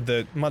to, or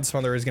the Mud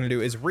Smotherer is going to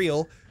do is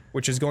Reel,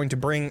 which is going to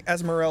bring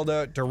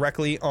Esmeralda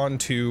directly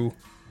onto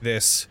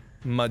this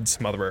Mud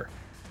Smotherer.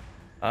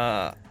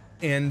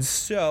 And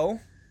so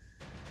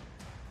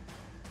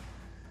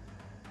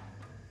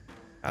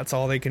that's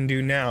all they can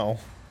do now.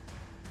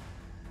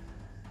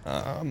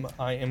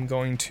 I am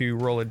going to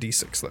roll a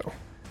d6 though.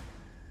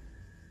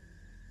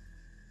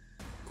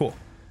 Cool.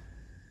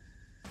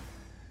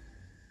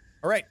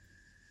 All right.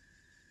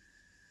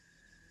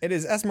 It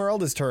is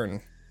Esmeralda's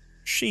turn.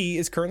 She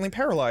is currently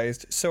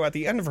paralyzed, so at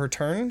the end of her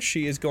turn,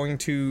 she is going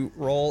to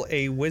roll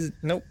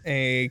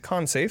a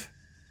con save.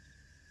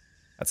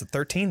 That's a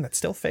 13. That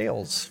still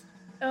fails.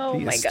 Oh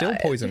She my is god. still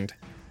poisoned.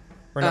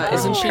 Or not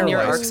Isn't poisoned, she near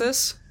paralyzed.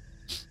 Arxis?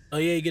 Oh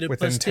yeah, you get a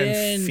Within plus 10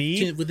 10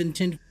 feet? within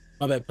 10.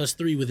 My bad. Plus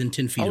 3 within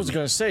 10 feet. I of was me.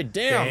 gonna say,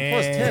 damn,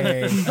 plus 10.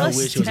 Dang. I Plus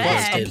wish it was 10.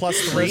 plus 10. A plus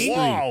 3?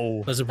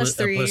 Wow. Plus a Plus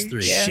plus 3.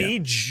 3, Yeah. She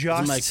It's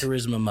just my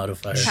charisma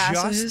modifier.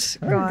 Passes.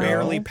 just God.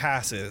 barely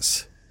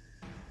passes.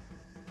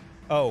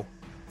 Oh,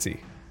 let's see.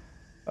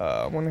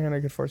 One hand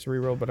I could force a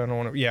reroll, but I don't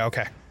want to. Yeah,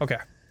 okay.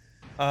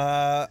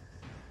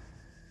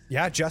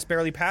 Yeah, just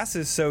barely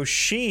passes. So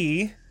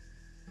she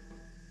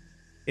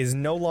is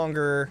no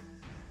longer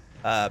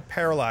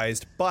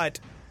paralyzed, but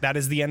that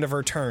is the end of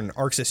her turn.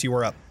 Arxis, you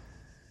are up.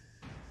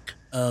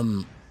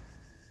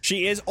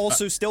 She is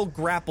also still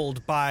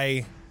grappled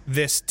by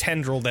this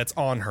tendril that's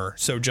on her.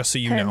 So just so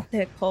you know.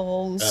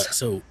 Tentacles.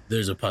 So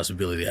there's a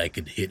possibility I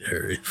could hit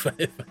her if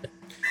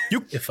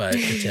I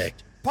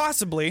attacked.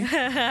 Possibly.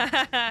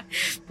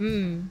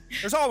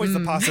 There's always the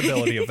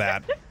possibility of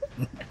that.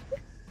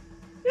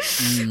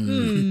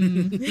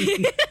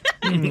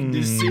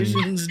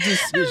 Decisions.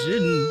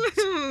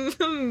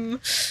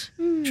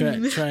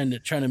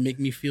 Trying to make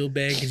me feel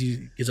bad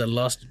because I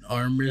lost an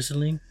arm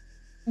wrestling.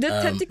 The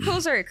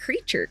tentacles are a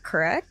creature,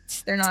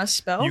 correct? They're not a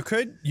spell? You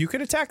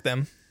could attack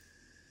them.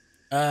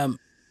 Here's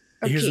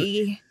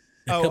Okay.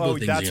 a couple Oh, of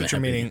things that's are what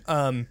gonna you're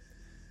happen. meaning.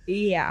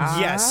 Yeah.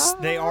 Yes,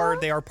 they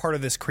are part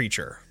of this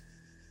creature.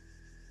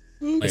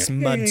 This Okay.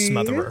 mud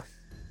smotherer.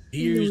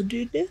 Here's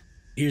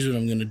what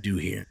I'm gonna do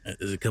here.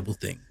 There's a couple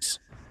things,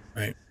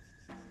 right?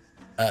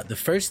 The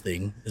first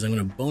thing is I'm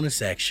gonna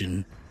bonus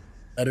action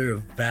utter a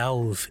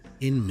vow of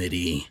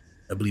enmity.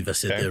 I believe I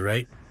said Okay. that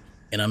right.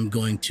 And I'm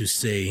going to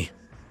say,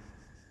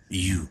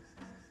 "You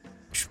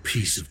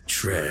piece of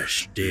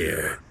trash,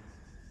 dare!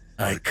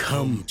 I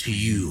come to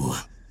you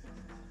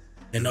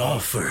and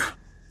offer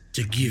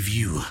to give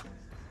you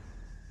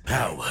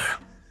power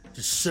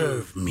to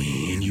serve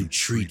me, and you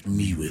treat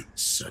me with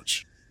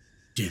such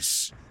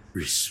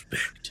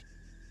disrespect.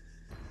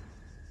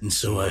 And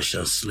so I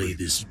shall slay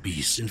this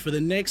beast. And for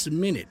the next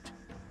minute,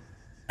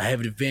 I have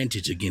an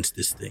advantage against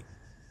this thing.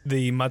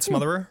 The Mud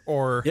Smotherer?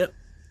 Or... Yep.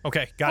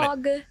 Okay, got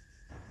it.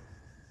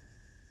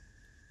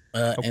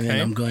 And then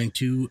I'm going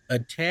to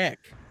attack,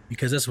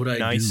 because that's what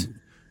I do.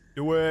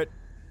 Do it.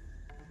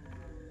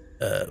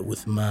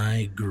 With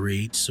my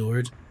great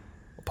sword.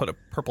 I'll put a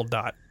purple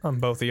dot on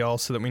both of y'all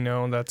so that we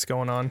know that's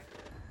going on.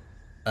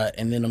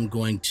 And then I'm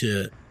going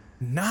to...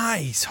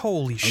 Nice!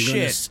 Holy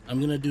shit! I'm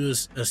gonna do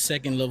a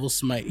second level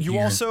smite. You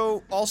here.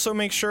 also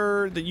make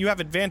sure that you have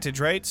advantage,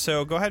 right?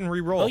 So go ahead and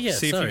re-roll. Oh yeah,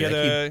 see sorry. If you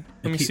get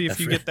let me see if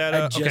you get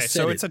that. Okay,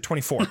 so it's a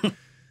 24.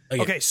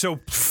 Okay, so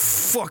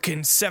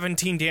fucking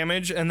 17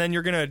 damage, and then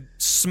you're gonna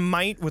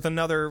smite with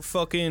another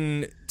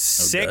fucking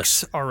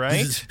 6. All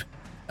right.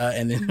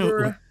 And then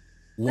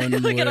one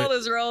Look more, at all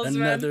those rolls,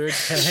 another man.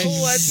 attack.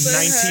 What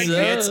the 19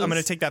 heck? hits. I'm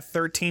gonna take that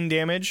 13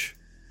 damage.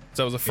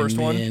 So that was the first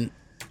And one. then,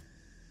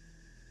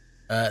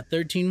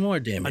 13 more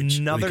damage.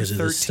 Another because of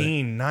this,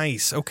 13.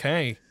 Nice.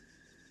 Okay.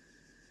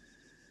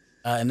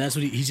 and that's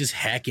what he's just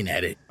hacking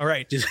at it. All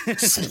right.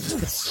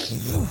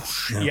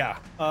 Yeah.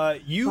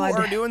 You God.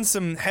 are doing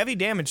some heavy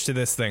damage to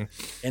this thing.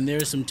 And there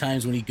are some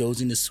times when he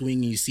goes into swing,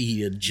 and you see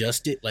he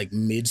adjusts it like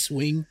mid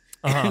swing,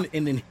 and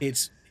then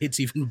hits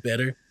even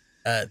better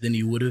than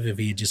he would have if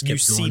he had just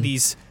kept You going. see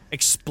these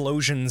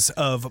explosions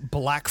of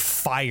black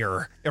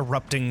fire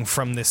erupting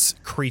from this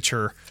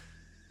creature.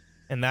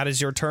 And that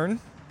is your turn,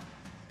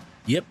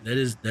 Yep, that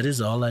is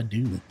all I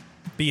do.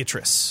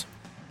 Beatrice.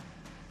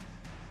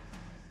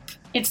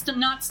 It's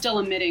not still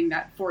emitting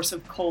that force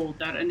of cold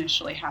that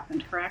initially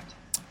happened, correct?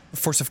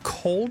 Force of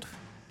cold?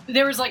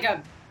 There was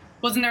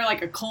wasn't there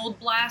like a cold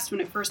blast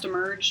when it first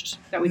emerged?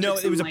 That we No,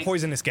 took it was a some,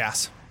 poisonous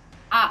gas.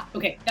 Ah,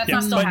 okay, that's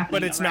not still happening.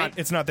 But it's though,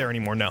 right? not there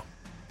anymore, no.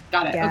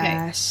 Got it. Okay,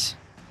 Yes.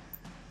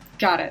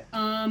 got it.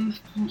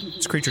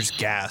 This creature's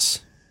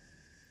gas.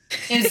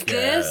 Is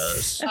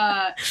this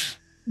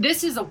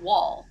this is a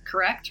wall,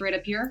 correct? Right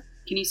up here.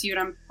 Can you see what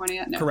I'm pointing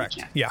at? No, you Correct.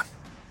 can't. Yeah.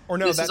 Or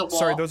no, This is a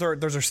sorry, wall.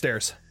 those are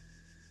stairs.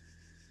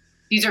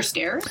 These are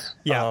stairs.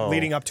 Yeah, Oh,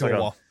 leading up to like a a-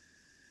 wall.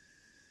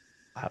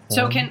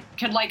 So can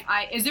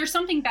is there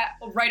something that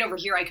right over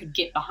here I could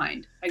get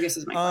behind? I guess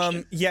is my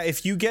question. Yeah,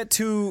 if you get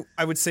to,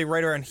 I would say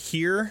right around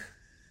here,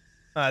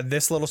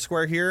 this little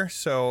square here.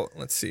 So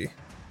let's see.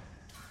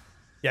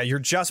 Yeah, you're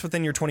just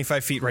within your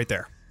 25 feet right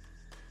there.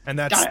 And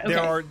that's Got it,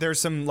 okay.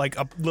 there's some like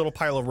a little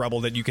pile of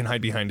rubble that you can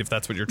hide behind if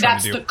that's what you're trying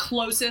That's to do. the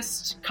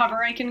closest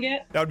cover I can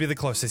get. That would be the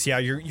closest. Yeah,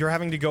 you're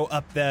having to go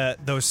up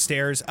those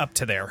stairs up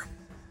to there.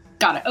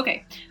 Got it.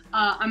 Okay.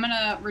 I'm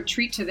gonna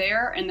retreat to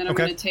there, and then I'm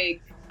Okay. gonna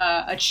take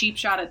a cheap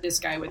shot at this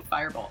guy with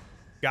firebolt.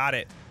 Got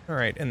it. All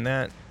right, and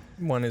that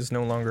one is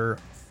no longer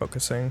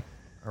focusing.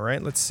 All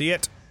right, let's see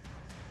it.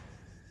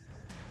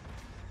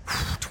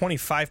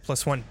 25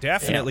 plus 1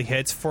 definitely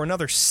hits for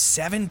another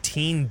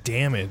 17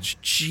 damage.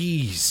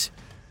 Jeez.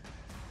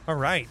 All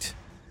right.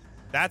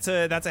 That's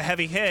a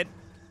heavy hit.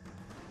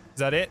 Is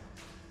that it?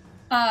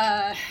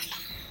 I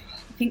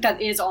think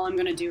that is all I'm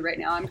gonna do right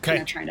now. I'm Okay.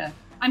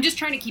 I'm just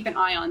trying to keep an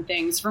eye on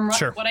things. From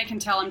Sure. what I can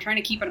tell, I'm trying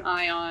to keep an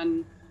eye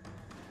on.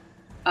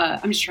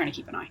 I'm just trying to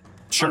keep an eye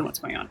on what's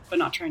going on, but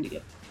not trying to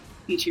get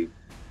you two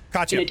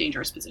Gotcha. in a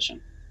dangerous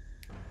position.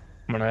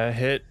 I'm gonna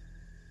hit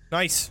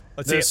Nice.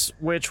 Let's see this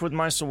witch with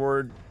my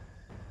sword.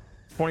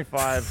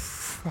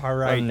 25 it. All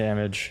right.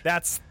 damage.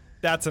 That's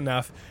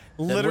enough.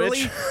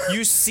 Literally,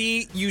 witch?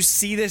 you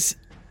see this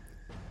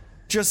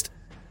just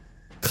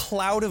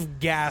cloud of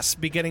gas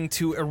beginning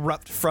to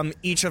erupt from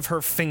each of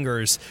her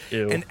fingers.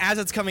 Ew. And as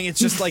it's coming, it's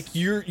just like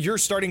you're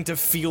starting to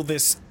feel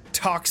this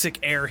toxic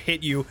air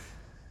hit you.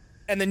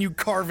 And then you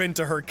carve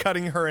into her,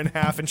 cutting her in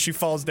half, and she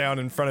falls down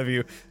in front of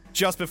you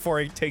just before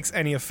it takes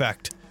any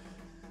effect.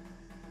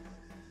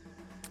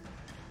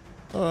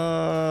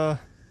 I'll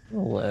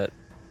let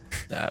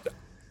that.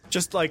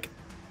 Just like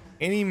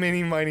any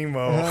mini miny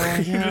mo.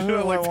 Yeah,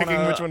 You're like I picking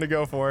wanna- which one to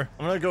go for.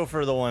 I'm gonna go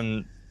for the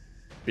one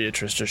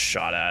Beatrice just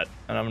shot at,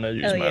 and I'm gonna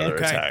use Hell my yeah. other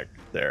Okay. attack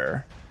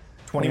there.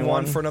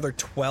 21 for another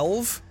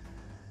 12.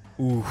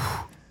 Ooh.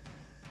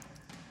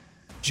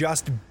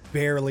 Just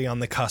barely on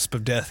the cusp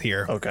of death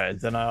here. Okay,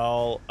 then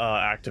I'll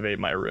activate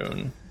my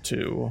rune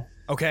to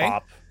Okay.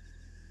 pop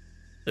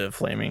the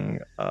flaming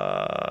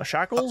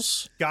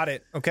shackles, Got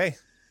it. Okay.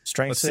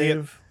 strength let's see it.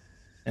 save,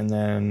 and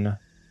then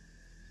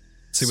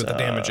Let's see what the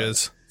damage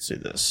is. let's see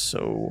this.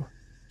 So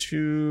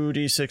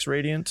 2d6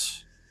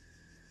 radiant.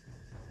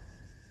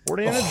 4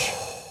 damage.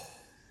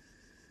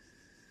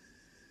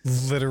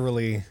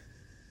 Literally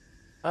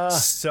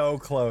so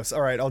close.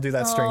 All right, I'll do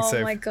that strength Oh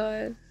save. my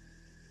god.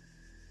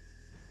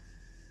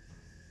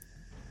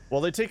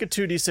 Well, they take a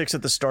 2d6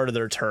 at the start of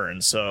their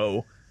turn,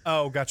 so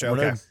Oh, gotcha. I'm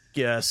Okay. gonna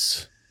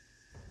guess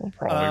we'll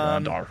probably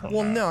run dark from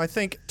well, that. no, I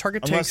think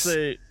target Unless takes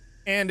they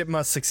and it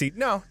must succeed.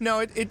 No,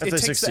 it they takes the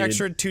succeed.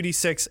 extra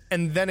 2d6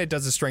 and then it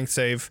does a strength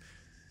save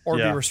or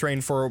be Yeah.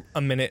 restrained for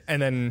a minute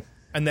and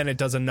then it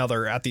does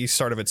another at the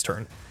start of its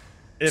turn.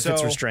 if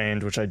it's So-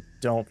 restrained, which I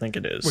don't think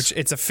it is. Which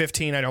it's a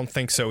 15, I don't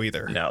think so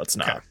either. no, it's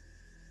not. Okay.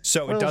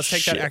 So it Well, does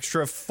take that shit.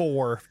 extra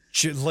 4.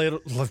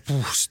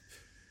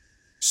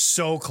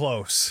 so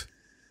close.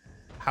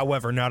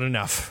 However, not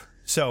enough.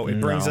 So it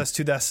brings us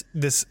to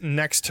this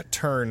next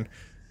turn,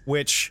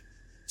 which,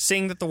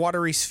 seeing that the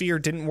watery sphere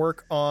didn't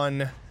work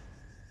on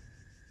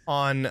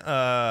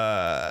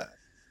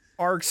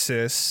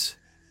Arxis,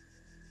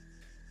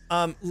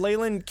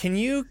 Leyland, can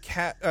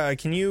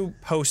you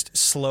post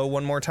slow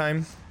one more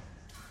time?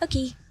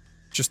 Okay.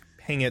 Just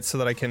ping it so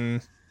that I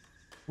can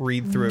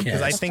read through it,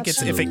 because I think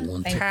it's if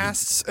it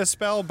casts a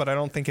spell, but I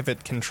don't think if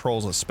it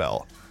controls a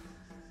spell.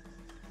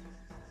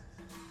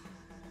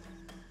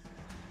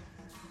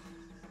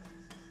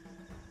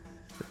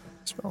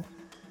 Spell.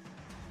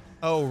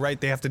 Oh, right,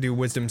 they have to do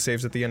wisdom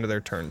saves at the end of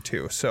their turn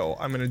too. So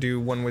I'm gonna do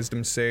one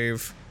wisdom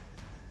save.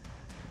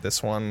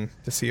 This one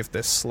to see if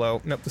this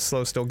slow. Nope, the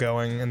slow's still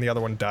going, and the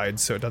other one died,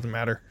 so it doesn't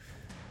matter.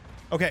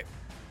 Okay.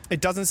 It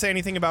doesn't say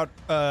anything about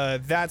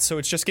that, so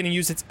it's just going to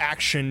use its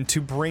action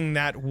to bring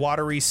that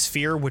watery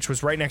sphere, which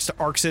was right next to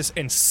Arxis,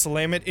 and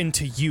slam it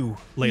into you,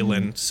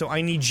 Leyland. So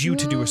I need you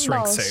to do a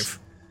strength save.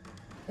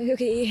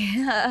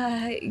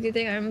 Okay. Good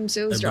thing I'm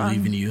so strong. I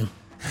believe in you.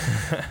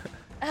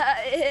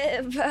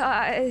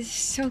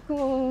 So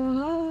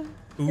cool.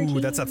 Ooh,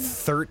 that's a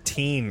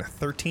 13.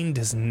 13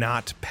 does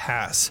not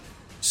pass.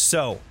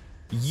 So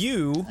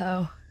you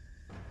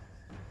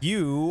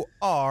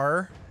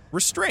are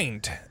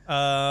restrained.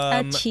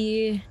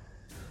 Ouchie.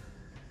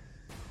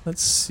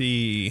 Let's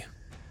see.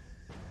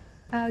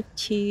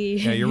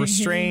 Ouchie. Yeah, you're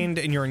restrained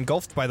and you're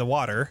engulfed by the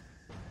water.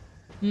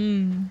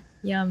 Yum.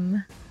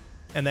 And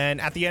then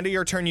at the end of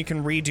your turn, you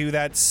can redo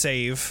that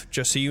save,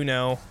 just so you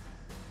know.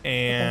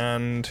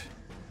 And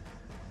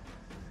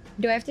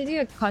do I have to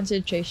do a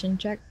concentration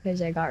check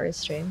because I got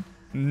restrained?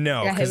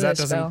 no, because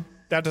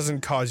that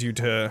doesn't cause you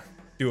to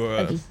do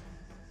a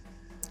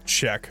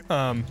check.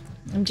 I'm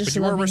just but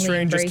you were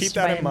restrained. Just keep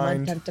that in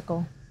mind.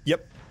 Tentacle.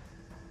 Yep.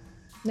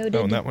 No,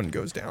 oh, and that one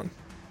goes down.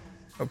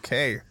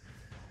 Okay.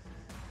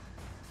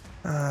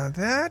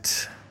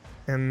 That,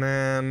 and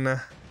then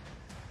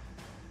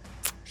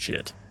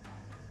shit.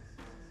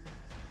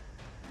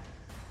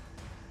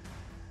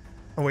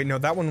 Oh wait, no,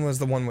 that one was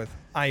the one with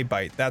eye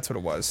bite. That's what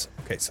it was.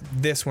 Okay, so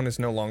this one is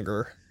no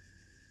longer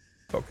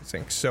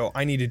focusing. So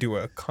I need to do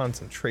a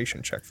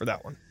concentration check for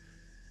that one.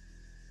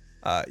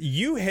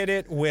 You hit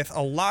it with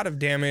a lot of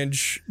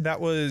damage. That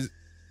was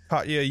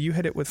Katya. You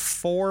hit it with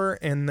 4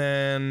 and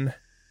then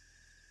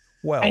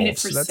 12. I hit it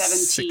for so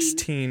that's 17.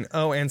 16.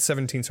 Oh, and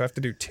 17. So I have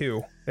to do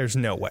 2. There's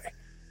no way.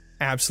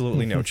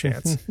 Absolutely no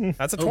chance.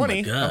 That's a 20. Oh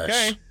my gosh.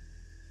 Okay.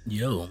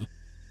 Yo.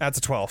 That's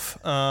a 12.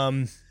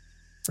 There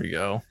you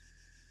go.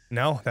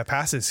 No, that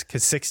passes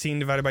because 16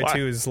 divided by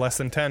 2 is less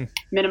than 10.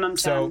 Minimum 10.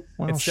 So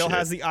Well, it still shit.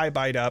 has the eye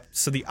bite up.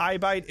 So the eye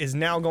bite is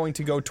now going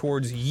to go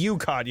towards you,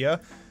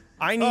 Katya.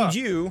 I need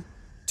you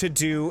to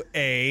do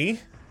a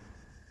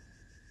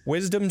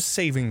wisdom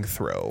saving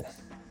throw.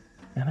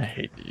 And I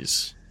hate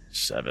these.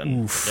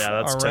 7. Oof. Yeah,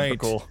 that's All right.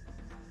 typical.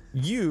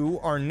 You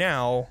are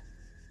now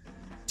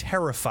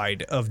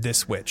terrified of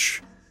this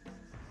witch.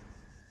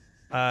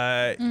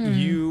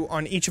 You,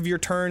 on each of your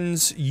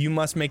turns, you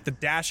must make the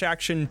dash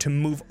action to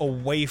move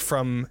away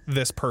from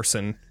this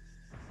person.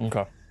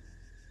 Okay.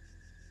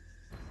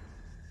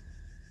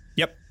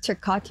 Yep.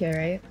 Katya,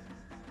 right?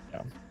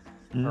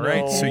 All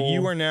right. So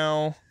you are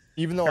now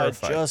even though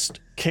terrified. I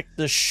just kicked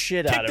the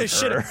shit out of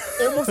her.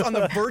 Almost on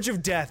the verge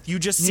of death. You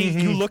just see,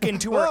 you look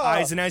into her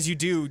eyes, and as you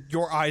do,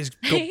 your eyes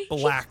go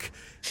black,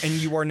 and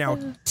you are now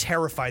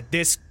terrified.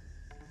 This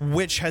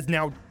witch has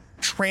now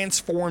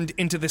transformed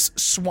into this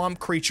swamp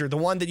creature, the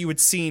one that you had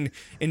seen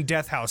in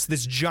Death House.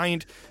 This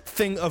giant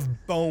thing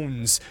of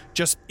bones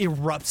just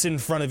erupts in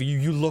front of you.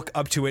 You look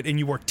up to it, and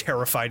you are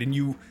terrified, and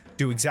you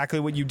do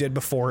exactly what you did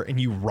before, and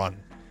you run.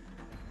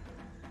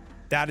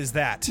 That is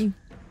that. You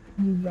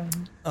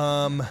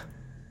run.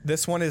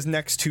 This one is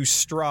next to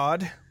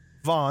Strahd.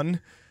 Vaughn.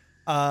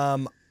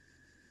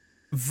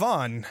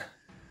 Vaughn,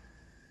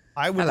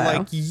 I would Hello.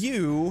 like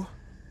you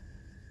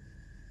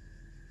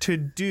to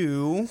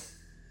do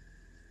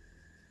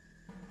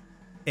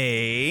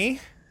a...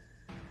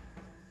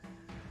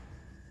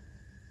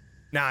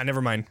 Nah,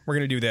 never mind. We're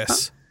going to do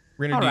this.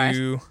 We're going to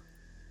do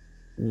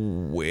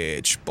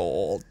Witch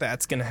Bolt.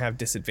 That's going to have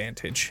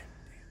disadvantage.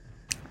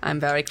 I'm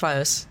very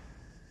close.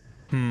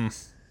 All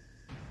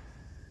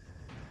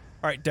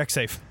right, deck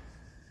save.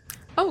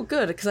 Oh,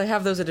 good, because I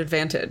have those at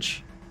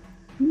advantage.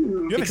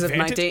 You have Because of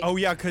my advantage? Oh,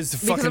 yeah, because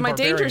Because of my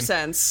danger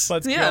sense.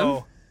 Let's yeah.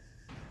 go.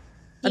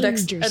 A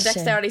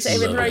dexterity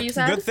saving throw, you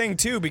said? Good thing,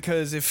 too,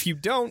 because if you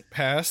don't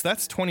pass,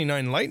 that's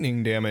 29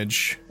 lightning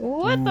damage.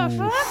 What the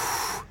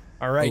fuck?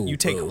 All right, Oh, you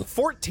take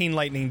 14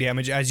 lightning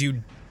damage as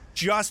you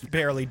just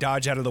barely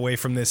dodge out of the way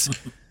from this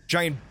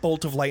giant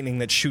bolt of lightning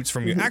that shoots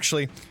from you.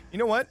 Actually, you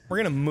know what? We're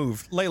going to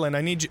move. Leyland,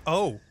 I need you.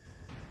 Oh.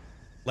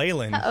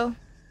 Leyland, Uh-oh.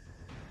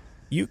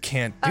 you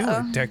can't do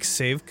a dex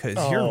save because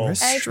you're Oh.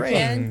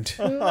 restrained.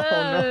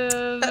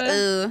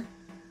 Uh-oh.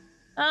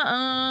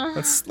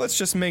 Let's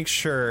just make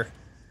sure.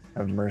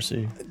 Have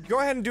mercy.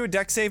 Go ahead and do a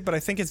dex save, but I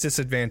think it's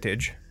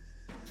disadvantage.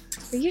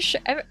 Are you sure?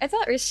 I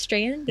thought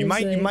restrained. You is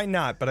might like...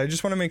 not, but I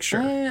just want to make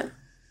sure. Yeah,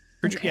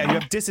 you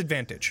have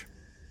disadvantage.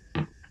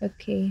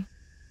 Okay.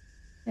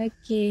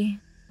 Okay.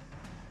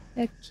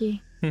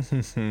 Okay.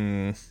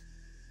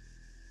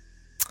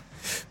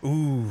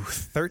 Ooh,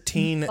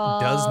 13 does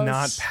Balls.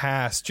 not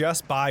pass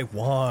just by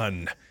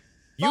 1.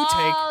 You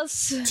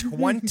Balls. take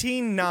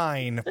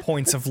 29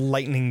 points of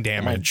lightning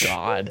damage. Oh my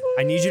god.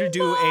 I need you to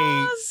do a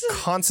Balls.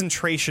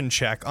 concentration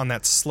check on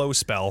that slow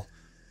spell.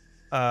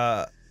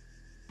 Yeah.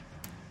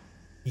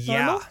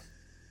 Normal?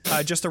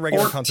 Just a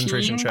regular 14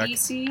 concentration check.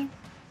 DC?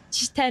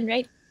 Just 10,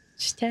 right?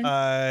 Just 10.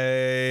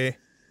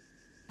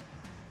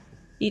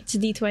 It's a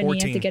D20. 14. You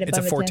have to get It's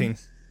a above 14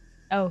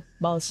 Oh,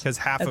 balls. because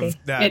half Okay. of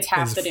that It's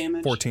half is the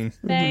damage. 14.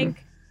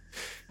 Thank.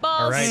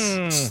 Balls. All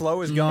right,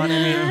 slow is gone. I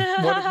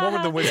mean, what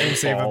would the wisdom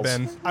save have Balls.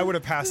 been? I would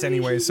have passed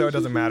anyway, so it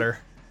doesn't matter.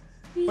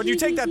 But you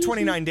take that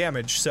 29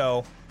 damage,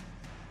 so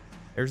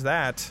there's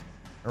that.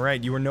 All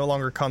right, you are no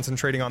longer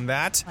concentrating on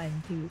that.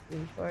 1, 2, 3,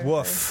 4.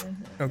 Woof.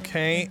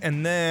 Okay,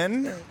 and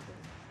then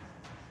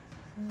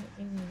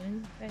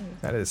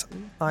that is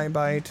eye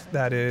bite.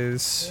 That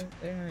is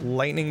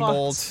lightning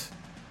bolt.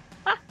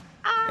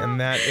 And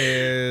that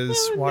is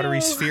watery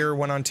sphere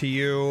went onto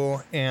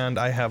you. And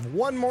I have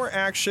one more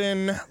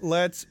action.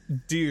 Let's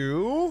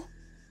do.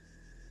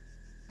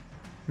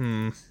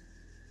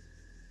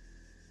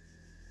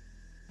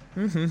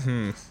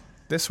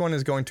 This one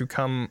is going to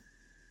come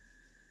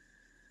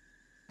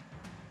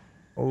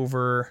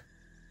over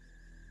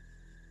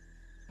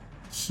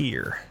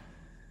here.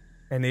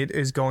 And it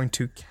is going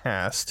to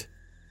cast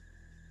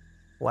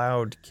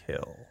Loud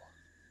Kill.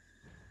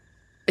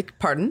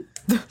 Pardon?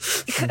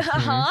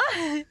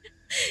 Uh-huh.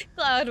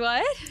 Cloud,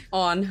 what?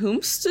 On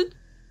whomstead?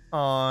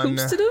 On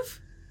Whomstead of?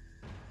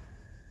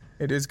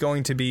 it is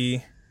going to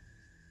be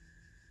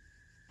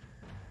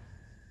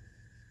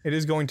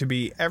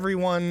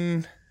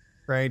everyone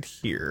right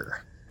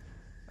here.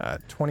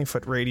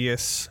 20-foot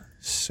radius.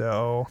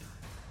 So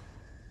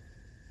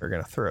we're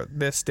gonna throw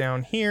this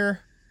down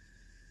here.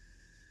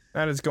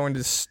 That is going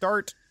to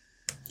start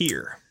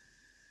here.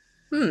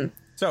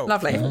 So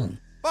Lovely.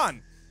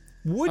 fun.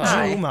 Would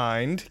Aye. you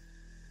mind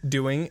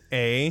doing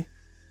a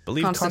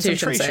believe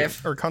Constitution concentration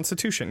save. or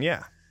constitution?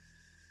 Yeah.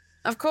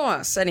 Of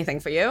course.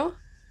 Anything for you?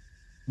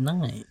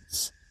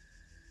 Nice.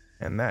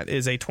 And that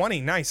is a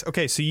 20. Nice.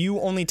 Okay, so you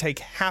only take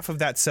half of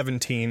that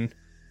 17.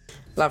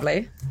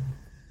 Lovely.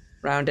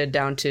 Rounded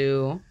down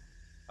to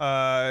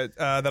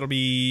That'll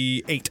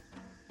be 8.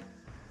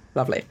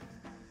 lovely.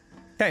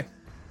 Okay.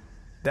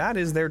 That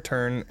is their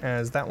turn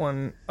as that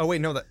one. Oh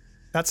wait, no,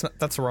 that's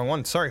the wrong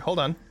one. Sorry, hold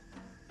on.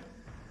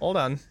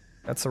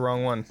 That's the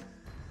wrong one.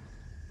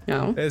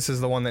 No. This is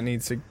the one that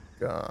needs to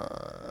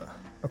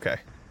okay.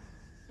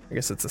 I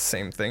guess it's the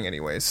same thing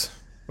anyways.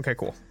 Okay,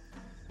 cool.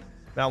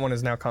 That one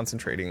is now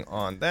concentrating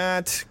on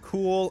that.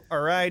 Cool. All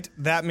right.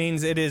 That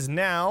means it is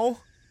now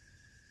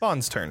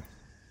Vaughn's turn.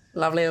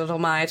 Lovely little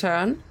my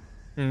turn.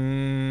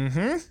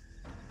 Mm-hmm.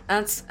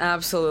 That's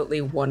absolutely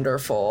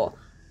wonderful.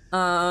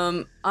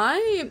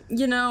 I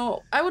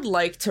would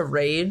like to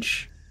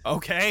rage.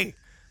 Okay.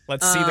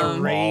 Let's see the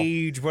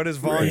rage. What is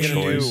Vaughn gonna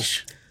do?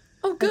 Rage.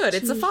 Oh, good.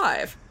 It's a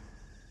 5.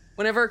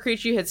 Whenever a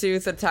creature hits you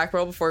with an attack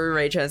roll before your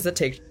rage ends, the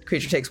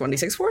creature takes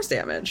 1d6 force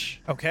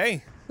damage.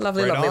 Okay.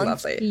 Lovely, Right lovely, on.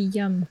 lovely.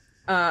 Yum.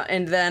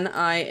 And then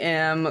I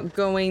am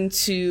going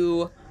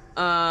to,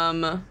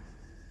 I'm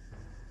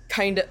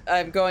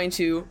going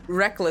to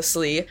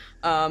recklessly,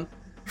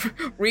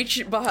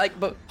 reach behind,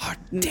 but Oh,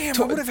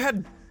 damn, I would have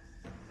had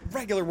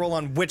regular roll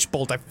on Witch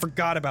Bolt. I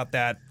forgot about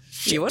that.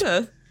 you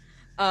would've.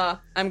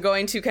 I'm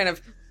going to kind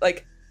of,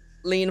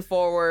 lean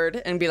forward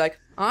and be like,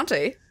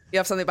 Auntie, you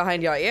have something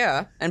behind your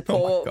ear, and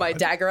pull my God.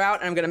 dagger out,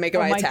 and I'm gonna make Oh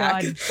my my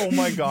attack. god. Oh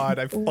my god,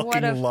 I What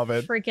a fucking love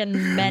it. freaking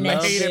I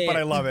menace. hate it, but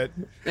I love it.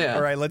 Yeah.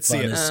 All right, let's see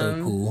Fun it. is so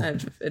cool. I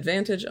have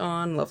advantage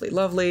on lovely,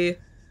 lovely.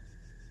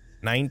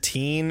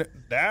 19.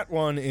 That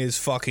one is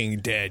fucking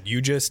dead.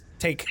 You just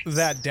take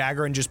that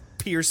dagger and just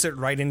pierce it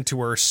right into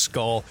her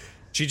skull.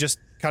 She just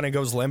kind of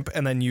goes limp,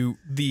 and then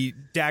the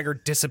dagger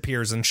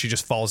disappears, and she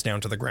just falls down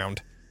to the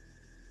ground.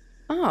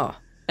 Oh,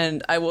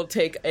 and I will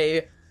take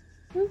a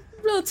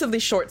relatively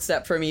short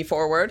step for me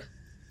forward.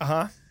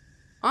 Uh-huh.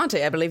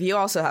 Auntie, I believe you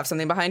also have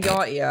something behind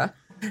your ear.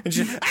 And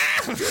she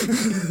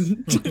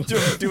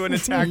do an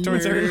attack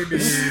towards her.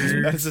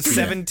 That is a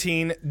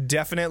 17.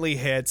 Definitely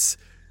hits,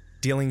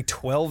 dealing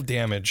 12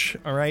 damage.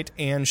 All right,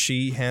 and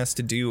she has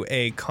to do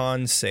a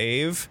con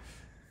save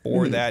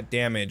for that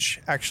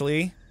damage.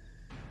 Actually,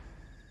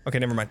 okay,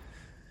 never mind.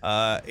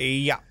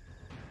 Yeah.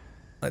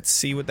 Let's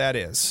see what that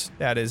is.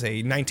 That is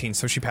a 19,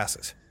 so she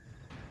passes.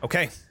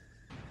 Okay.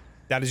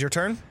 That is your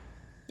turn?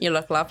 You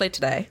look lovely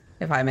today,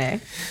 if I may.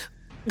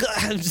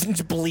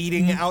 Just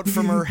bleeding out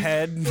from her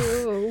head.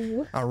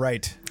 Ooh. All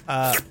right.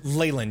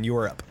 Leyland, you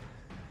are up.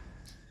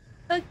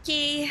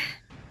 Okay.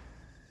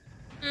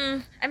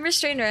 I'm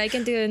restrained, right? I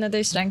can do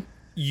another strength.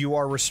 You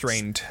are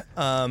restrained.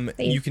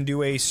 You can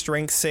do a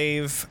strength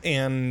save,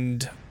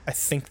 and I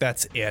think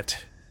that's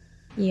it.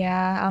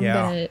 Yeah, I'm Yeah.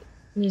 gonna.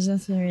 There's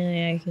nothing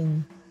really I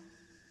can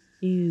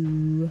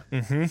do.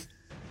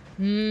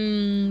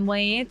 Mm-hmm.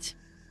 Wait.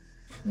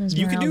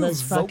 You can do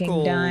Esmeralda's fucking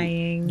vocal.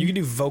 dying. You can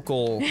do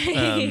vocal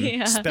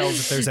Yeah. spells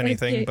if there's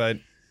anything, Okay. but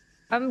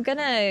I'm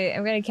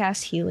gonna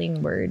cast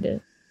Healing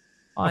Word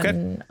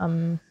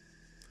on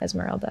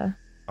Esmeralda.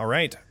 all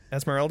right.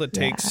 Esmeralda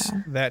takes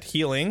Yeah. that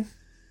healing.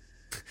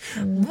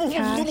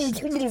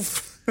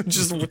 Cast.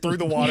 Just through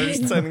the water,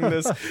 sending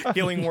this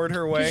healing word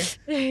her way.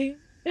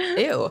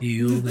 Ew.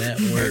 Heal that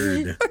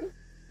word.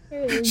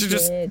 She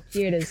just-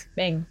 Here it is.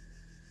 Bang.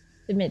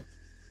 Submit.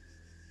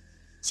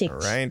 6. All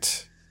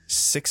right.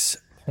 6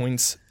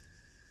 points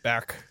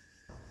back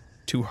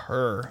to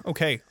her.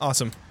 Okay,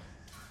 awesome.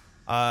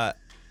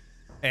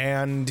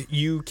 And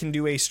you can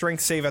do a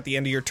strength save at the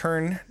end of your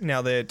turn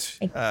now that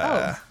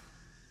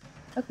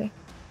Okay.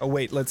 oh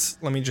wait,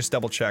 let me just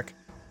double check.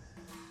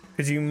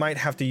 Cuz you might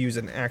have to use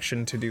an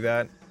action to do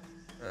that.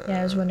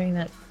 Yeah, I was wondering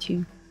that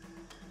too.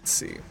 Let's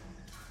see.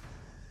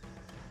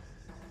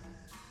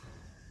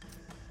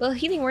 Well,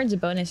 Healing Word's a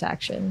bonus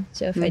action,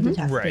 so if I did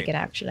have to Right. take an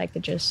action, I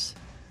could just.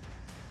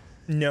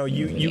 No,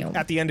 you Yeah.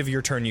 at the end of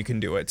your turn you can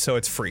do it, so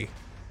it's free.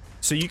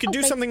 So you can do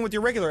Okay. something with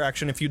your regular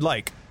action if you'd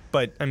like,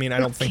 but I mean I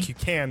don't think you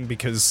can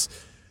because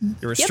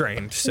you're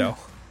restrained. So I'm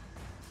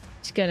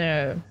just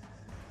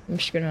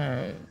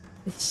gonna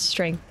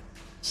strength.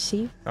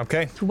 See,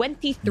 okay.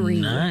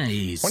 23.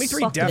 Nice.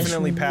 23 Fuck this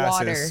definitely passes.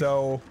 water.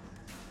 So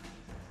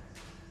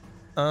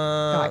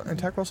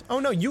attack rolls. Oh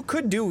no, you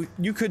could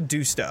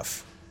do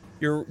stuff.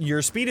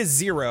 Your speed is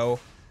 0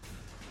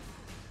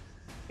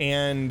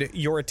 and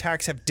your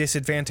attacks have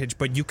disadvantage,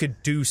 but you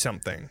could do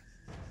something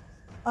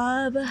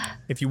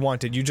if you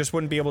wanted. You just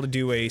wouldn't be able to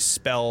do a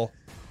spell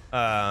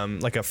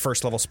like a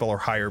first level spell or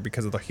higher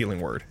because of the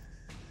healing word.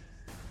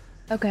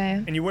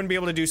 Okay. And you wouldn't be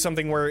able to do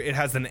something where it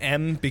has an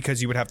M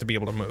because you would have to be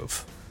able to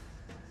move.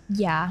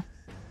 Yeah.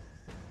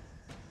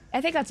 I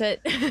think that's it.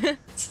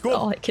 That's Cool.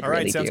 all I can All right,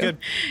 really sounds do. good.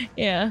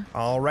 Yeah.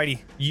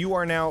 Alrighty. You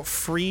are now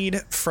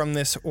freed from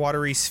this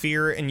watery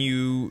sphere and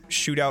you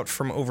shoot out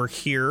from over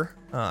here.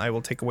 I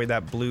will take away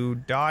that blue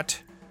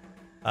dot.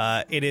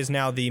 It is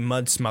now the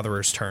Mud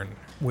Smotherer's turn,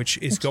 which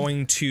is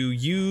going to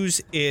use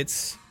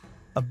its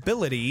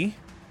ability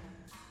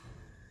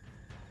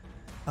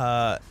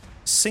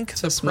Sink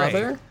the Prey.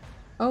 Smother?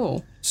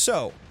 Oh.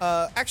 So,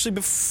 actually,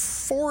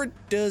 before it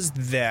does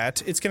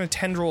that, it's going to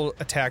tendril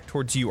attack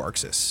towards you,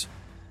 Arxis.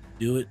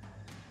 Do it.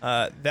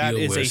 That Your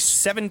is a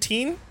worst.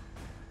 17.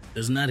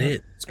 Does not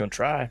hit. It's gonna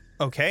try.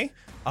 Okay.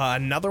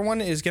 Another one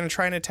is going to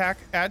try and attack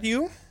at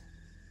you.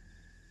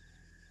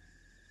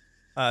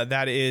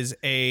 That is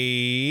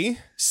a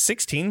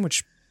 16,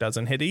 which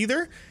doesn't hit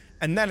either.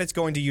 And then it's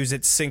going to use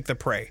its Sink the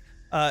Prey.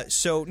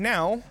 So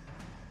now,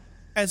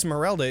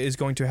 Esmeralda is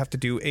going to have to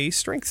do a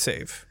strength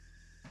save.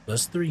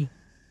 +3.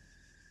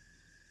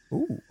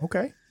 Ooh,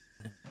 okay.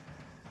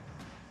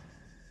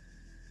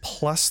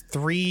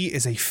 +3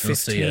 is a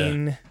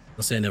 15,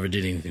 I'll say I never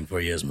did anything for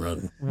you,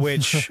 Esmeralda.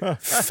 which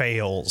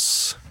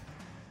fails.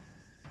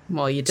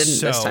 Well, you didn't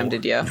this So- time,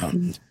 did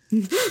you?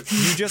 You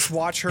just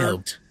watch her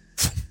Helped.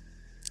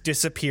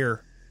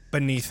 disappear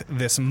beneath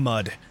this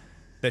mud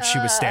that she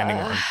was standing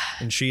on,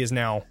 and she is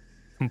now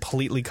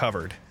completely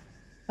covered.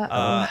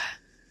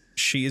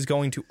 She is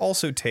going to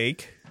also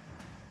take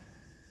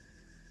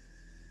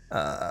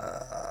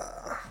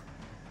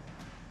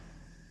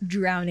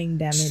Drowning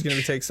she's damage. going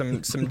to take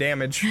some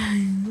damage.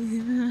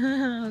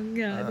 Oh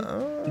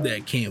god.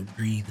 That can't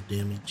breathe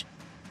damage.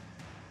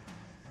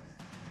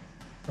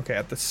 Okay,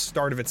 at the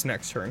start of its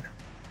next turn.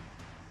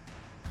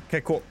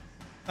 Okay, cool.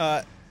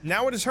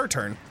 Now it is her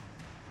turn,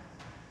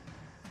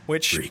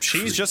 which Freak,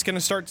 she's freak. just going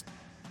to start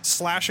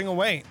slashing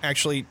away.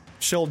 Actually,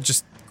 she'll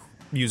just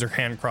use her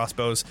hand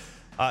crossbows.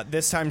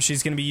 This time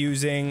she's going to be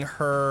using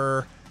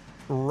her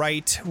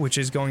right, which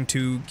is going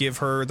to give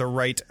her the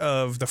right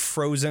of the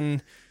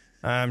frozen.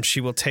 She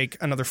will take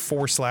another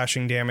 4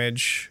 slashing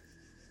damage,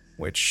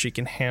 which she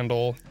can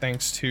handle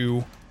thanks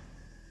to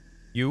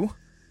you.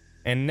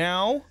 And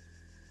now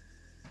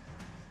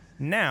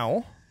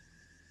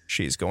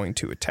she's going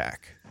to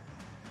attack.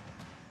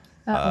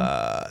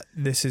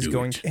 This is Do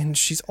going it. to, and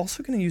she's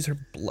also going to use her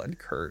blood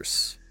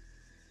curse.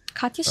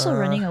 Katya's still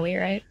running away,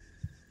 right?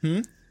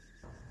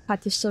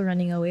 Katya's still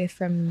running away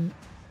from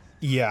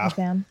Yeah.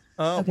 Fam.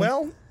 Okay.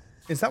 Well,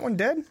 is that one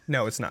dead?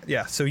 No, it's not.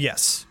 Yeah, so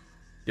yes,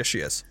 she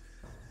is.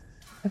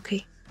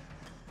 Okay.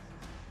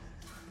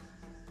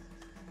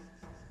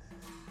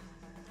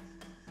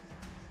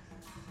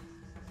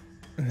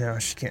 No,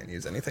 she can't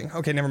use anything.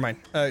 Okay, never mind.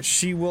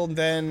 She will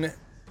then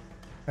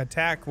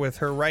attack with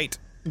her right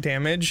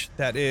damage.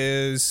 That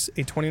is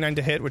a 29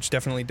 to hit, which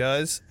definitely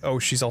does. Oh,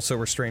 she's also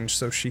restrained,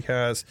 so she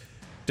has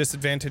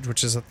disadvantage,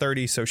 which is a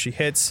 30, so she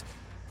hits,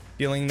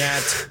 dealing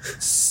that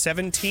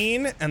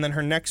 17. And then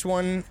her next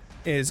one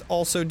is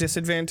also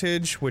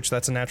disadvantage, which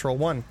that's a natural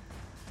 1.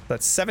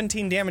 That's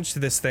 17 damage to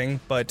this thing,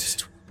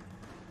 but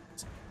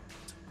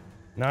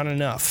not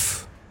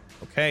enough.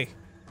 Okay.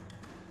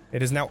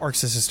 It is now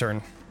Arxis'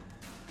 turn.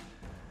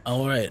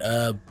 All right.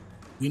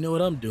 We know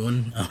what I'm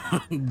doing.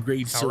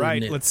 Great All sword.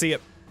 right, knit. let's see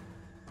it.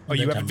 Oh,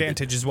 you have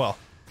advantage as well.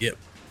 Yep.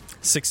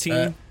 16.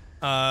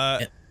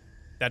 Yeah.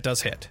 That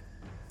does hit.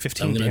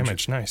 15 I'm gonna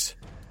damage. Nice.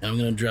 I'm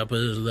gonna drop a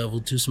level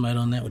 2 smite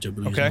on that, which I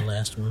believe is the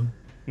last one.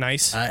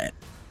 Nice. And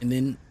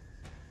then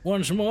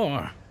once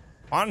more.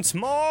 Once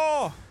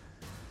more.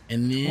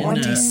 And then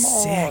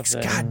 26.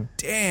 God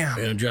damn.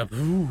 I'm gonna drop.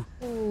 Ooh.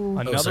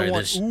 Another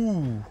one.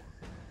 Ooh.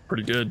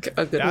 Pretty good.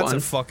 A good That's one. a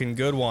fucking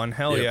good one.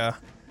 Hell yeah.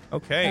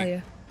 Okay. Hell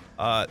yeah.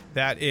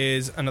 That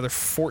is another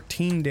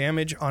 14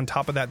 damage on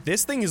top of that.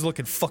 This thing is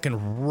looking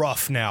fucking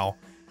rough now.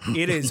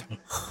 It is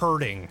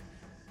hurting.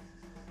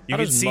 You How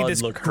can does see mud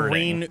this look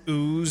green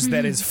ooze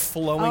that is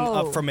flowing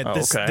up from it.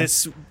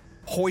 This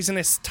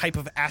poisonous type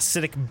of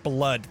acidic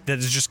blood that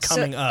is just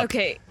coming up.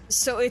 Okay,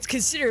 so it's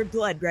considered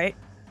blood, right?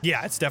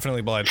 Yeah, it's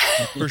definitely blood.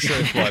 For sure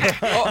it's blood.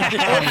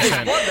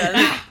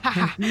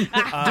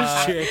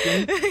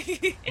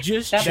 100%.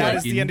 Just checking. That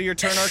is the end of your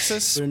turn,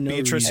 Arxis.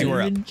 Beatrice, you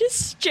are up.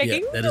 Just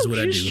checking. Yeah, that is what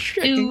I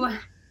do. Ooh,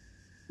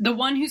 the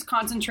one who's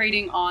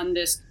concentrating on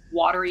this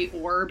watery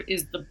orb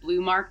is the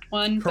blue marked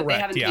one, but they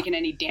Correct, haven't yeah. taken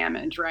any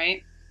damage,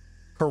 right?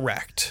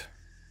 Correct.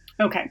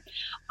 Okay.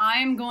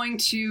 I'm going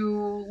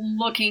to,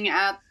 looking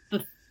at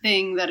the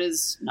thing that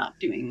is not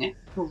doing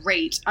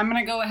great, I'm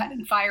going to go ahead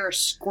and fire a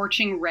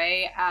scorching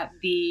ray at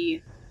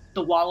the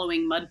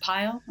wallowing mud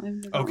pile. I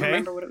don't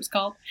remember what it was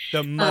called.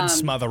 The mud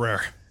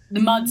smotherer.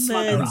 The mud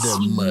smotherer.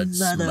 The mud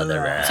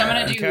smotherer. So I'm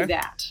going to do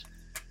that.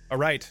 All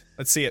right,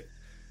 let's see it.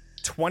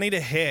 20 to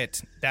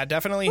hit. That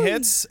definitely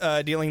hits,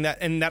 dealing that.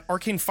 And that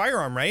arcane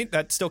firearm, right?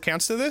 That still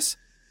counts to this?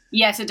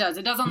 Yes, it does.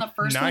 It does on the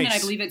first one, and I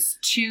Nice. believe it's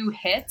 2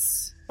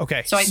 hits.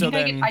 Okay, So I think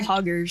then...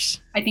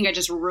 I think I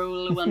just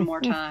roll one more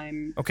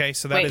time. Okay,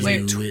 so that is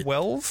Wait. a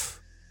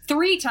 12?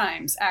 3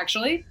 times,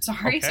 actually.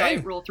 Sorry, so I Okay.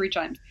 rolled 3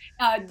 times.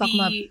 Fuck 'em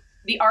up.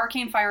 The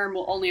arcane firearm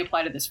will only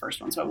apply to this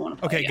first one, so I won't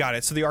apply. Okay, got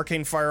it. So the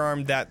arcane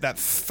firearm, that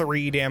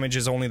 3 damage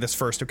is only this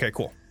first. Okay,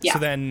 cool. Yeah. So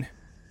then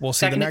we'll see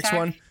Second the next attack,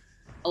 one.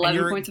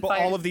 11 points of but fire.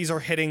 all of these are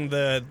hitting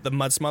the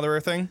mud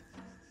smotherer thing?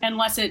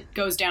 Unless it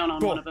goes down on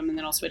Cool. one of them, and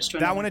then I'll switch to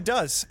another. That one it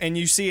does. And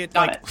you see it,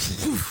 Got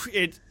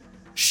it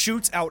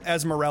shoots out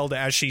Esmeralda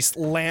as she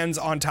lands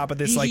on top of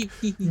this, like,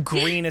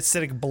 green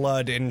acidic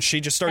blood, and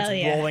she just starts Hell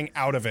yeah. rolling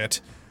out of it.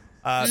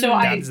 So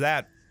that's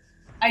that.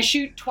 I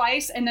shoot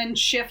twice and then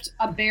shift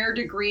a bare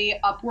degree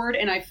upward,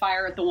 and I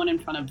fire at the one in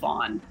front of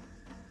Vaughn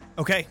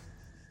Okay.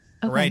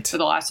 All right. for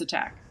the last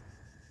attack.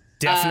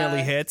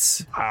 Definitely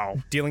hits. Wow.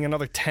 Dealing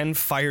another 10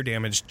 fire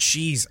damage.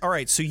 Jeez. All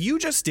right, so you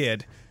just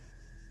did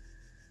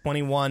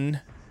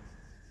 21,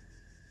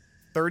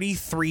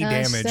 33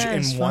 damage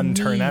that's in one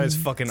turn. That funny. is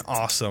fucking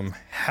awesome.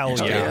 Hell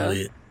Hashtag yeah.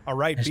 lit. All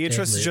right, Hashtag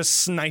Beatrice is lit. just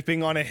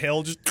sniping on a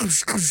hill.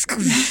 Just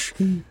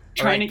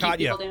Trying to keep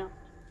Katya, people down.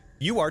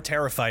 you are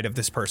terrified of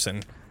this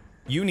person.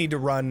 You need to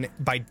run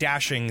by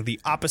dashing the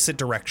opposite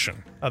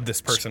direction of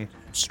this person.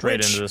 Straight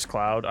Which- into this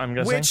cloud, I'm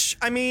guessing. Which,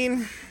 I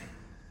mean,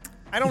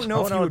 I don't know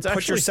Oh, if no, you would it's put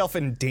actually- yourself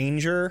in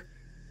danger.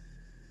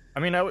 I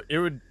mean, it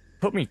would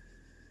put me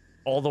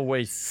all the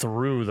way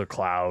through the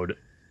cloud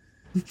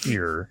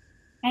here.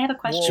 I have a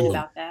question Whoa.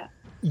 about that.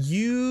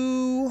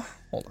 You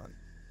hold on.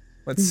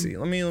 Let's see.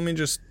 Let me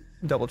just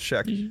double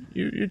check.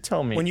 You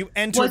tell me. When you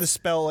enter What's- the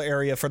spell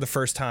area for the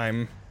first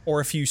time, or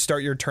if you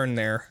start your turn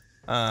there,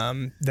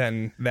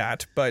 then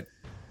that. But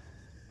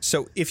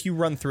so if you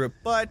run through it,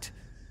 but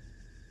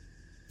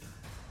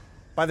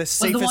by the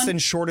safest one-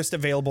 and shortest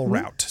available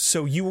route,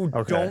 so you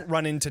Okay. don't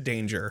run into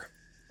danger.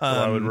 So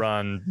I would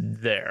run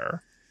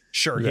there.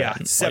 Sure, then, yeah,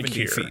 like 70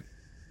 here. feet.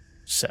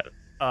 Set.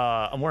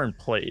 I'm wearing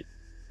plate.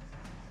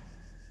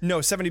 No,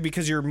 70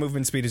 because your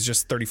movement speed is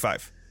just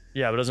 35.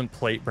 Yeah, but doesn't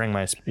plate bring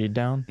my speed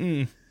down?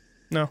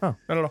 No, not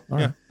at all. All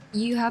Yeah, right.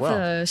 You have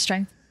Well. a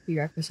strength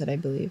prerequisite, I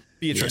believe.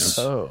 Beatrice.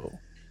 Oh.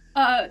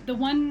 The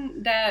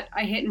one that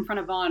I hit in front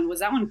of Vaughn, was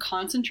that one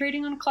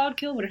concentrating on a cloud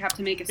kill? Would it have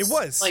to make a It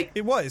was. like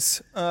It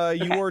was. You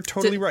Okay. were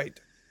totally Did- right.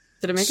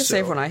 Did it make a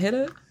save when I hit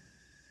it?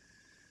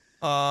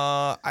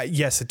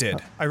 Yes, it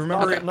did. I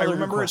remember. Okay. I Another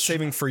remember it question.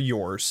 saving for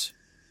yours.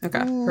 Okay.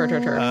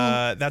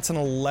 Her. That's an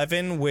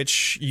 11,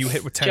 which you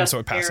hit with 10, so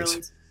it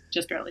passes.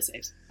 just barely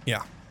saves.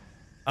 Yeah.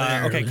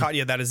 Okay,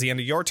 Katya, that is the end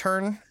of your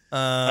turn.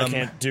 I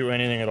can't do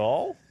anything at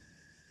all?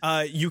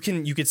 You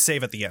could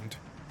save at the end,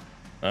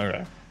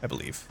 Okay. I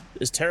believe.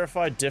 Is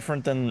terrified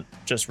different than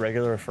just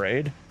regular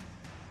afraid?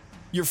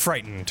 You're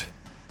frightened.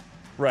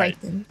 Right.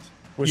 Frightened.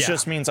 Which Yeah.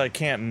 just means I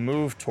can't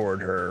move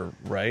toward her,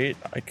 right?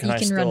 You can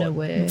run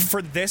away.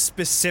 For this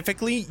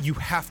specifically, you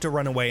have to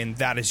run away, and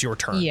that is your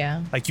turn.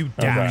 Yeah. Like you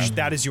dash, Okay.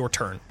 that is your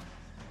turn.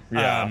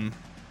 Yeah.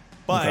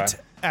 But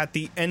Okay. at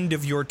the end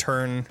of your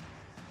turn,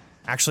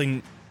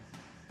 actually,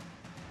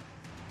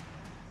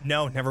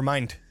 no, never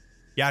mind.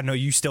 Yeah, no,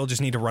 you still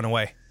just need to run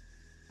away.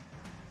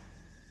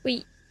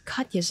 Wait,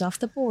 Katya's off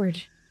the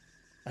board.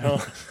 I'm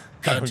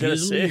Katya gonna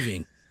is save.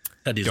 leaving.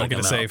 Katya's Don't like, get a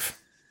I'm out. save.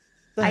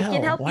 The I hell?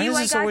 can help Why you. does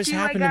I this got always you.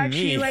 I happen to got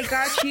me? you. I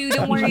got you.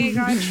 Don't worry. I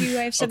got you.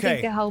 I have something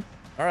Okay. to help.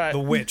 All right. The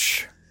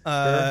witch.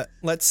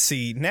 Let's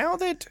see. Now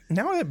that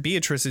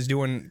Beatrice is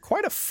doing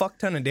quite a fuck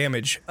ton of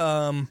damage,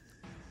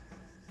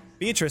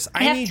 Beatrice,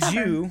 I have need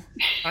cover.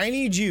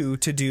 you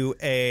to do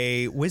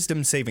a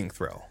wisdom saving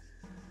throw.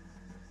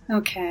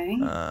 Okay.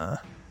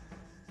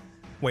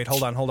 Wait,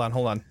 hold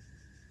on.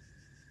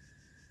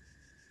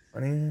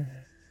 20.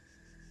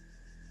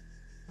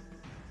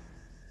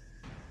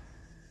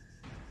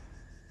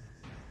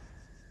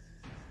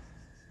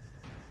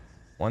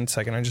 One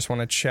second, I just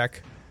want to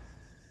check.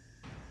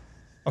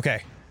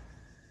 Okay.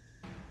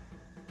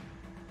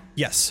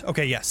 Yes.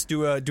 Okay, yes.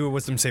 Do a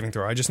wisdom saving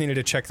throw. I just needed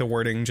to check the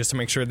wording just to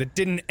make sure that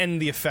didn't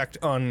end the effect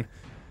on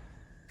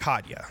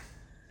Katya.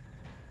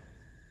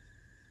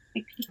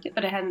 I clicked it,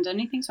 but it hadn't done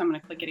anything, so I'm going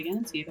to click it again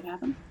and see if it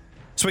happened.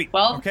 Sweet.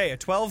 12. Okay, a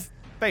 12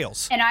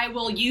 fails. And I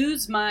will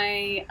use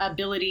my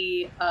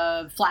ability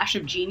of Flash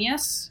of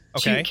Genius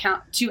Okay.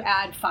 to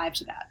add 5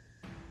 to that.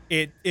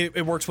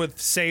 It works with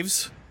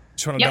saves.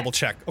 Just want to Yep. double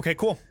check. Okay,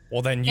 cool.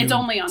 Well then It's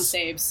only on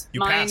saves. you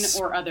Mine pass.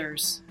 or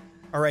others.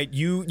 All right,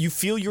 you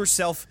feel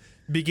yourself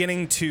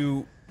beginning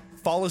to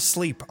fall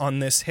asleep on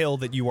this hill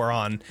that you are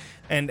on,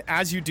 and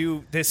as you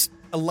do, this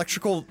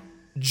electrical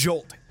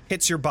jolt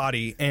hits your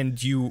body,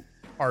 and you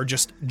are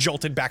just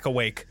jolted back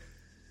awake.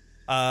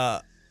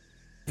 No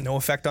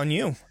effect on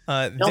you.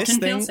 This Built-in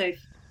thing failsafe.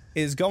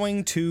 is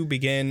going to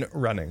begin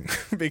running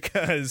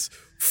because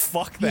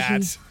fuck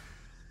that.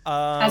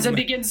 As it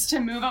begins to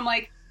move, I'm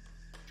like,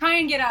 try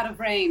and get out of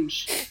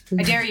range.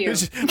 I dare you.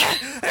 Just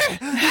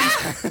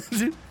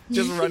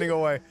running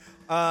away.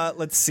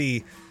 Let's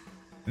see.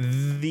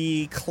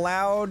 The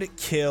cloud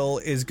kill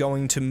is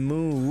going to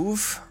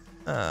move.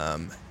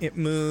 It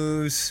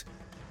moves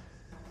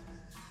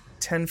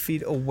 10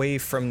 feet away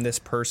from this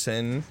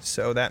person,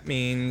 so that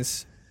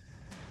means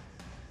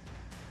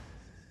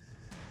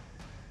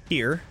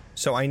here.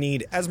 So I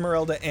need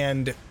Esmeralda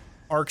and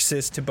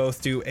Arxis to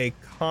both do a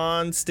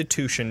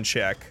Constitution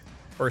check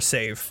or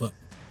save.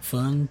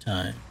 Fun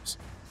times.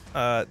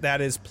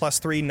 That is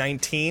 +3,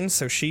 19,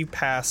 so she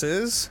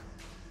passes.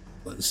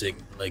 1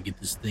 second till I get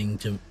this thing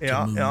to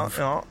Yeah. move.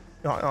 Yeah.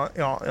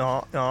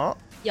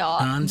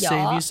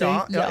 Save, you say?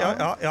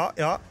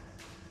 Yeah.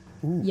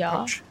 Ooh, Yeah.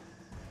 ouch.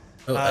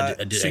 Oh, I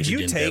did so actually you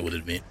did take- that with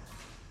advantage.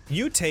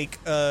 You take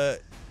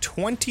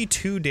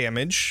 22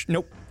 damage.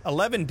 Nope,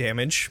 11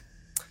 damage.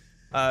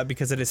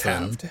 Because it is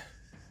halved.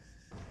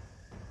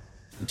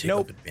 Take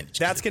Nope. up advantage.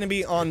 That's going to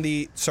be on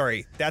the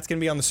that's going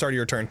to be on the start of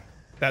your turn.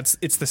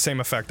 It's the same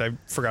effect. I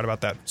forgot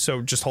about that.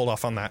 So just hold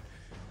off on that.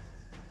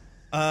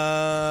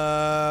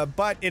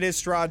 But it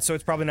is Strahd, so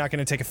it's probably not going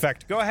to take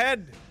effect. Go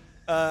ahead.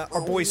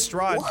 Our boy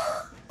Strahd.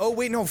 Oh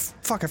wait, no,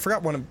 fuck, I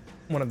forgot one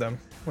of them.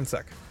 One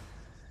sec.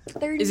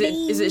 Is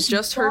it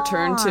just her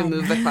turn to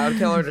move the cloud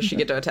killer, or does she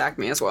get to attack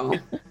me as well?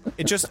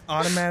 It just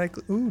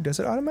automatically. Ooh, does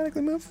it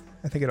automatically move?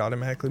 I think it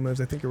automatically moves.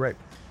 I think you're right.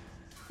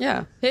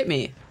 Yeah, hit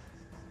me.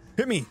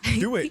 Hit me.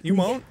 Do it. You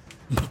won't.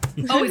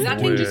 Oh, is that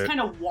thing just kind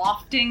of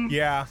wafting?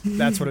 Yeah,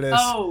 that's what it is.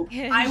 Oh,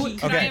 could I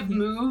Okay. have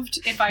moved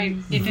if I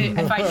knew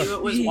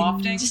it was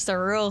wafting? Just a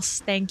real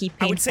stanky, painful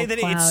I would say that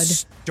cloud. it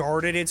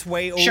started its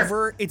way Sure.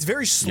 over. It's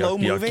very slow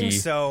Yucky. moving,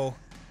 so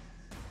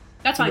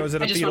That's who fine. knows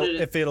I just wanted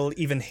to. if it'll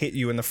even hit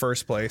you in the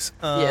first place.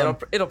 Yeah,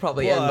 it'll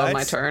probably end on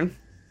my but- turn.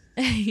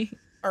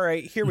 All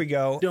right, here we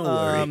go. Don't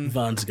worry,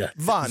 Von's got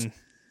this. Von,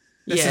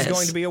 this Yes. is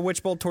going to be a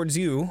witch bolt towards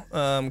you.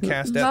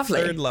 Cast at Lovely.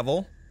 3rd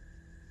level.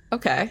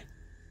 Okay.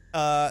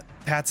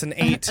 That's an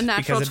 8. A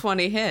natural because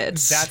 20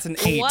 hits. That's an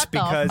 8 What the-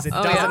 because it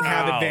Oh, doesn't yeah.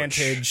 have Ouch.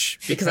 advantage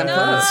Because I'm you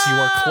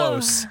are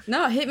close.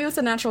 No, hit me with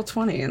a natural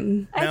 20.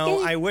 And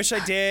No, I wish I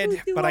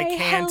did, do but I I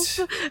can't.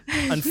 help?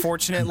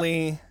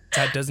 Unfortunately,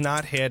 that does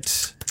not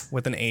hit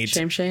with an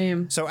 8.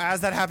 shame. So as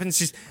that happens,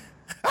 she's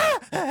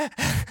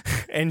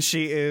and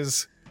she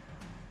is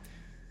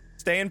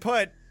staying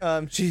put.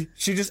 She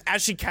just,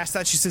 as she casts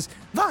that, she says,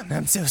 "Von,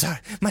 I'm so sorry,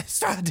 my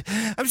Strahd.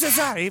 I'm so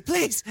sorry.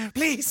 Please." And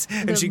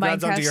The she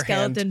grabs onto Minecraft your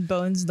hand. skeleton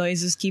bones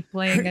noises keep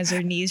playing as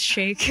her knees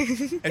shake.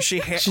 As she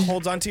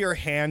holds onto your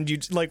hand, you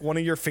like one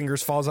of your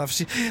fingers falls off.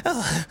 She,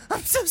 "Oh,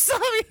 I'm so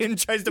sorry," and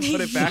tries to put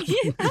it back.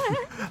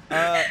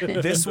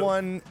 This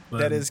one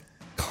that is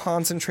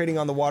concentrating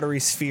on the watery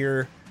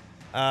sphere.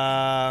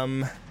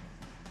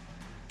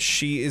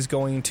 She is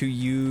going to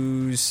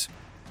use.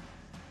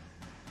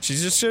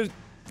 She's just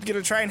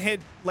gonna try and hit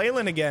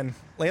Leyland again.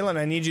 Leyland,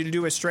 I need you to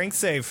do a strength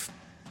save.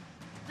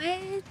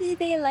 Why do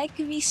they like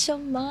me so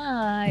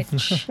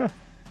much?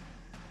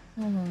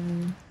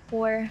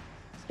 4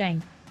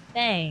 strength.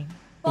 Dang.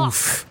 Fuck.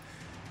 Oof.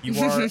 You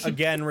are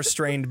again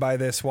restrained by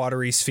this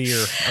watery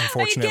sphere,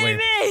 unfortunately.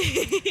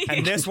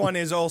 And this one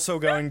is also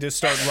going to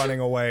start running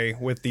away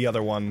with the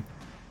other one.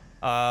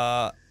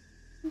 That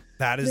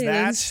is that.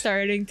 Leyland's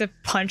starting to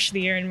punch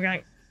the air and be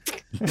like,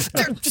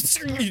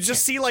 You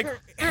just see like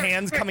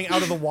hands coming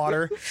out of the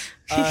water.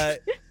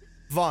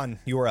 Vaughn,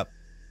 you are up.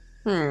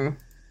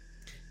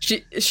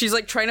 She's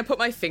like trying to put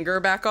my finger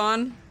back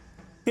on.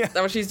 Yeah. Is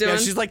that what she's doing? Yeah,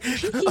 she's like,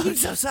 "Oh, I'm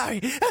so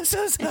sorry. I'm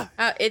so sorry."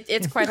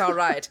 It's quite all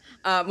right.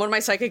 One of my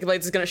psychic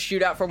blades is going to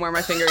shoot out from where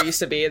my finger used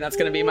to be, and that's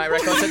going to be my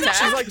reckless attack.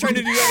 She's like trying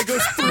to do that. It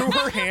goes through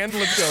her hand.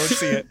 Let's go and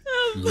see it.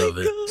 Love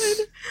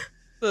it.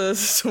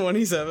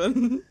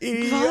 27.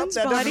 Vaughn's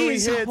that body definitely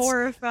is hits.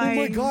 horrifying.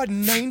 Oh my god,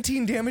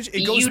 19 damage.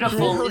 It goes Beautiful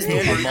through her is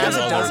hand. the And as it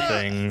word. does,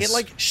 Things. it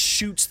like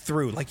shoots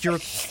through. Like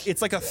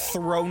it's like a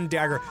thrown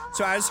dagger.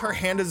 So as her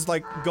hand is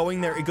like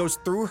going there, it goes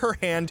through her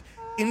hand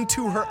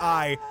into her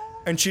eye,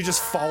 and she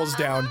just falls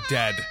down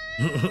dead.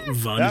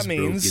 Vaughn That is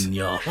means- broken,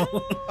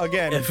 y'all.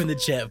 Again, F in the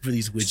chat for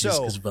these witches So,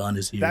 because Vaughn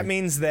is here. that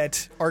means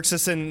that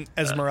Arxis and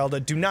Esmeralda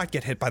do not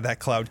get hit by that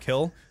cloud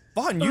kill.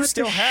 Vaughn, you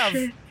still have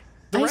the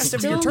I rest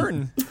of your still-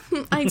 turn.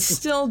 I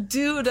still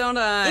do, don't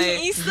I?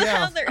 You still Yeah.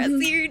 have the rest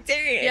of your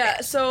turn.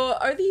 Yeah, so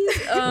are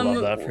these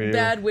Love that for you.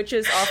 bad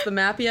witches off the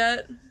map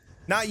yet?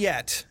 Not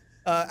yet.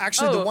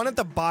 Actually, the Oh. one at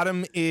the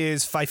bottom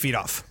is 5 feet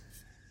off.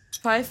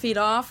 5 feet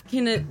off?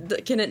 Can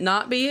it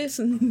not be?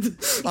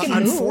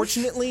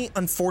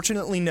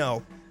 Unfortunately,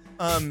 no.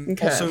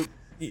 Okay. Also,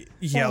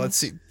 yeah, let's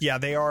see. Yeah,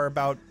 they are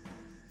about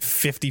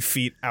 50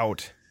 feet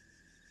out.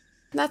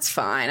 That's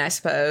fine, I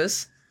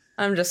suppose.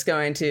 I'm just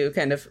going to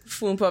kind of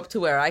swoop up to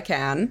where I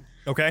can.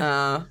 Okay.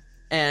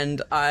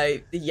 And I'm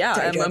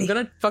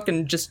gonna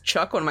fucking just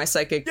chuck one of my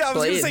psychic yeah, I was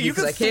gonna blades say you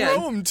because I can can.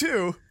 throw them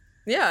too.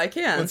 Yeah, I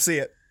can. Let's see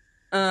it.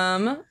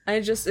 I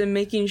just am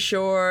making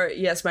sure,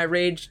 yes, my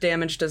rage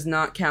damage does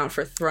not count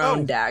for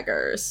thrown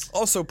daggers.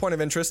 Also, point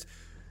of interest: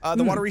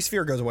 the watery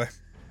sphere goes away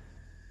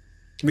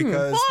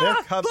because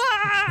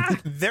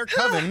their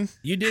coven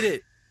You did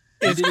it.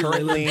 is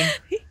currently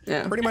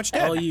Yeah. pretty much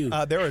dead. All you.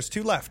 There is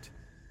 2 left.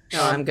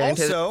 No, I'm going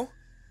to. Also,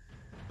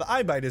 the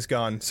eye bite is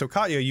gone, so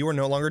Katya, you are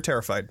no longer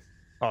terrified.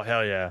 Oh,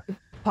 hell yeah.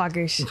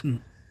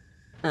 Poggers.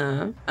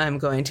 I'm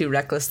going to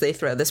recklessly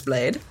throw this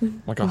blade.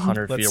 Like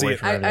 100 Let's feet see away it.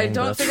 from I everything,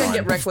 don't that's think I fine.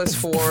 get reckless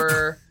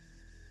for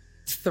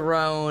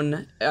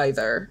thrown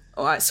either.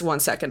 Oh, so 1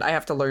 second. I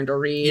have to learn to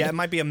read. Yeah, it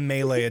might be a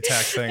melee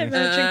attack thing.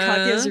 Imagine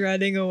Katya's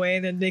running away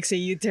and then makes a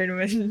U-turn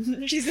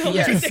when she's no longer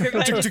Yes.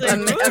 terrified. She's a,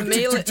 like,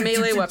 a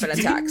melee weapon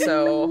attack.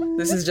 So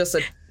this is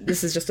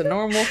just a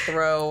normal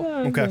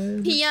throw. Okay.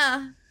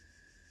 Yeah.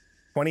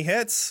 20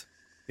 hits.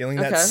 Dealing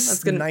Okay, that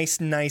that's gonna-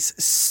 nice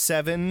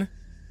 7.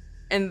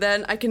 And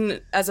then I can,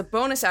 as a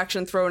bonus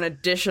action, throw an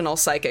additional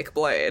psychic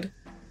blade.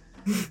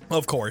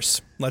 Of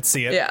course. Let's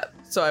see it. Yeah.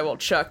 So I will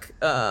chuck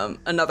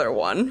another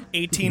one.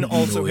 18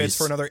 also hits Noise.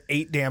 for another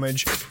 8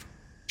 damage.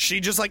 She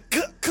just like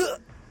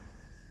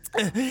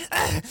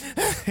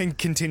and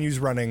continues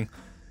running.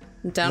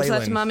 Down to that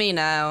Leyland. mummy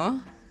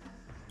now.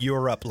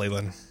 You're up,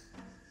 Leyland.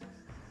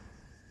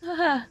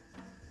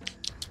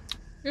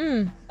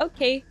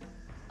 okay.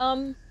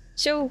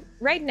 So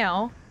right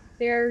now,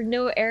 there are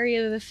no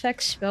area of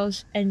effect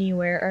spells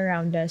anywhere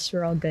around us.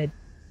 We're all good.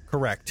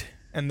 Correct.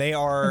 And they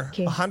are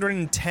Okay.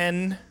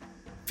 110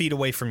 feet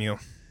away from you.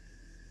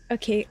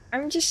 Okay,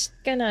 I'm just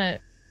gonna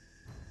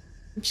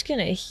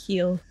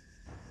heal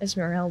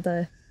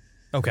Esmeralda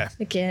Okay.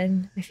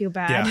 again. I feel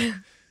bad. Yeah.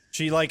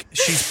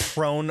 She's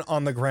prone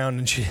on the ground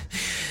and she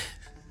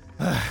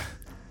There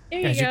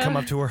as you you go. come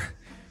up to her.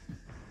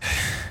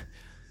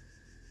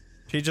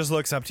 She just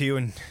looks up to you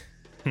and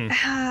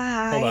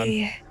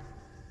Hi.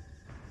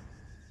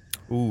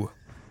 Hold on. ooh.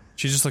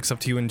 She just looks up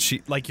to you and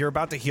she like you're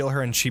about to heal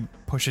her and she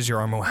pushes your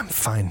arm away. I'm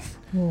fine.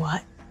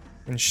 What?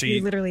 And You're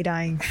she literally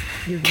dying.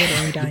 You're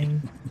literally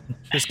dying.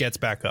 just gets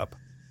back up.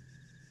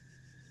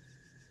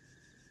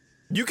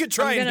 You could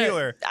try and heal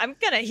her. I'm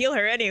gonna heal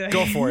her anyway.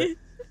 Go for it.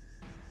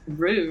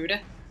 Rude.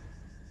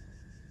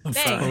 I'm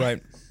Thanks. All fine.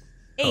 right.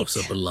 Helps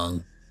up a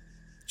lung.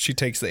 She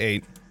takes the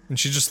 8 and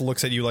she just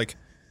looks at you like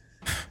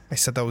I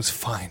said that was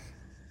fine.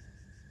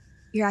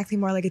 You're acting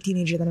more like a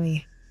teenager than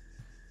me.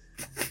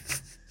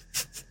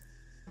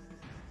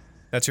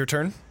 That's your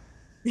turn?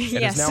 It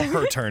yes. is now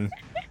her turn.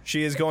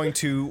 She is going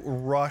to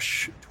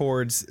rush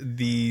towards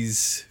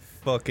these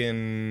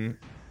fucking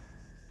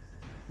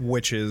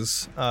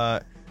witches.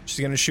 She's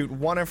going to shoot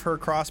one of her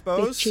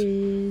crossbows.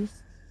 Bitches.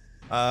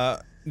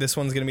 This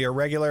one's going to be a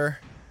regular.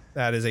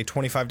 That is a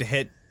 25 to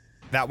hit.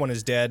 That one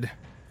is dead.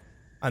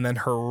 And then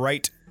her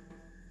right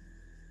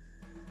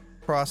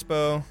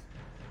crossbow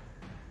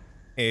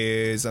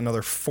is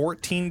another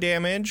 14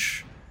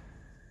 damage.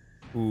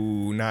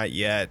 Ooh, not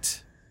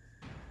yet.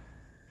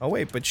 Oh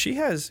wait, but she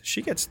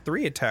gets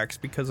 3 attacks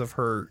because of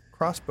her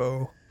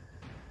crossbow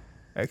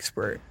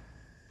expert.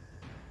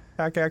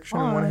 Attack action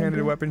and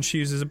one-handed weapon she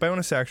uses a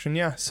bonus action.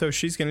 Yeah, so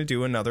she's going to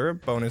do another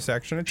bonus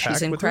action attack.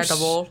 She's with her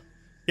incredible.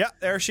 yeah,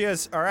 there she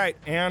is. All right,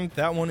 and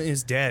that one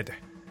is dead.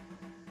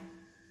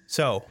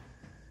 So,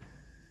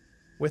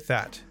 with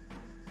that,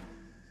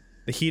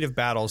 the heat of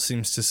battle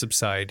seems to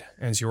subside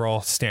as you're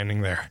all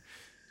standing there.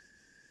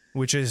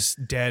 Which is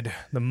dead,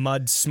 the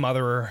mud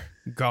smotherer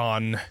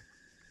gone.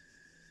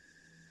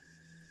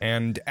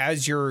 And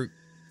as you're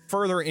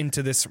further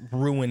into this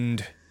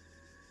ruined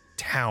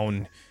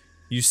town,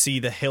 you see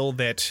the hill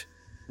that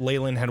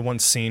Leyland had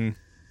once seen.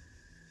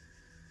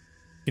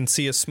 You can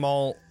see a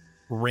small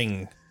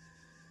ring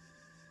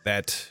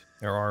that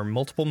there are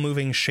multiple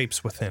moving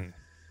shapes within.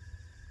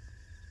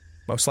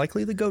 Most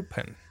likely the goat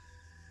pen.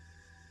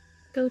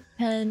 Goat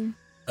pen.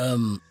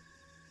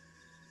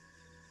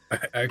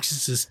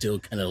 Arxis is still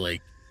kind of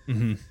like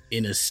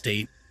in a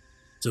state.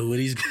 So what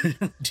he's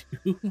gonna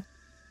do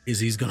is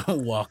he's gonna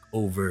walk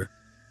over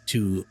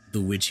to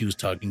the witch he was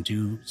talking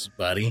to's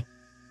body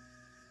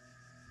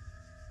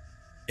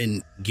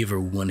and give her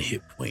 1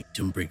 hit point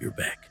to bring her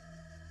back.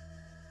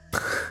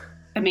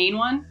 The main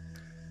one?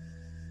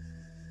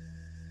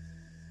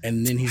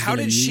 And then he's How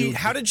gonna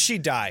did she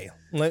die?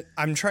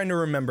 I'm trying to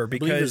remember I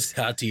believe it was because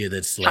Katya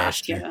that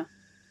slashed her. Katya.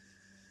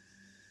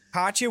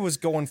 Katya was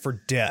going for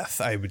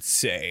death, I would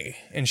say,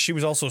 and she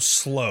was also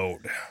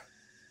slowed.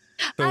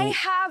 So, I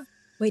have.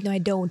 Wait, no, I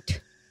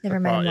don't. Never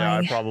mind. Yeah, I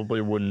lying.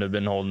 probably wouldn't have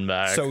been holding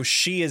back. so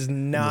she is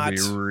not.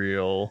 To be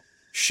real.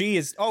 She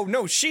is. Oh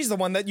no, she's the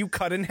one that you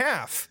cut in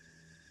half.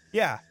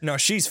 Yeah, no,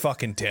 she's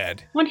fucking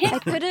dead. One hit. I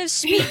could have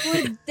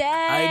speaking I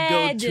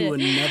dead. go to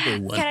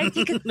another one. Can I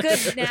take a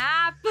good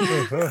nap?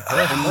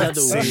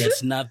 Another one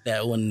that's not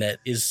that one that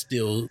is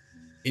still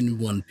in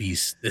one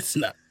piece. That's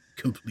not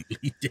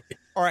completely dead.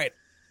 All right,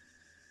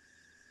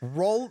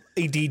 roll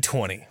a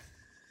d20.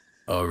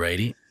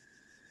 Alrighty.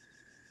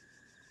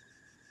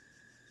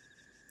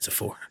 It's a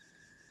 4.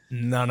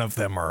 None of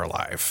them are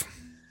alive.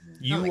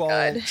 You my all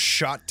God.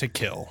 shot to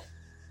kill.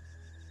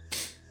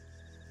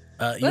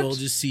 You all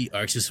just see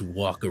Arxis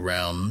walk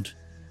around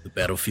the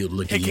battlefield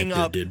looking Picking at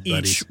their up dead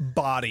bodies. each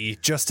body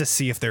just to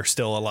see if they're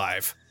still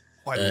alive.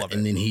 Oh, I love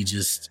And it. then he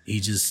just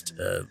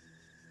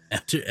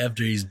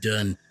after he's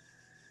done,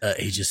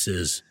 he just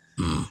says,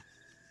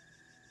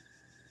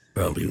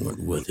 probably weren't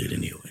worth it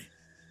anyway.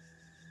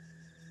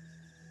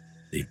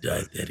 They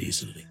died that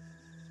easily.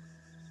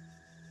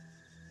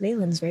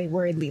 Leyland's very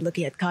worriedly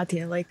looking at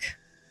Katya like,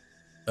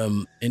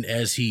 And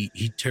as he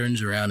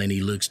turns around and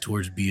he looks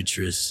towards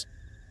Beatrice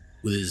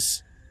with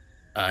his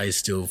eyes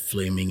still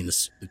flaming and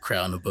the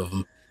crown above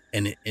him,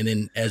 and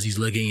then as he's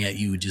looking at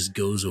you, it just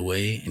goes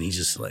away, and he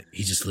just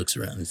looks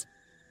around.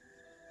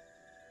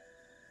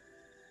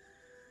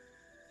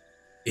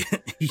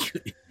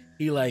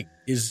 He like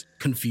is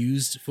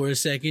confused for a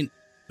second,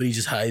 but he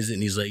just hides it,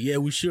 and he's like, "Yeah,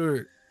 we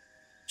sure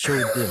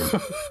did."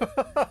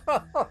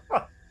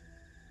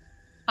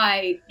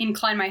 I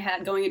incline my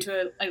head, going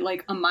into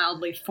a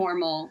mildly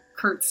formal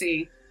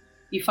curtsy.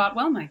 You fought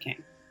well, my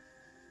king.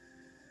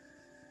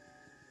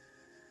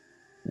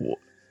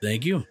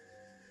 Thank you.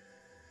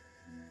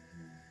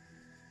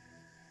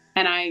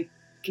 And I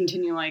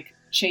continue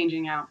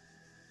changing out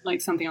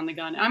something on the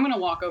gun. I'm going to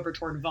walk over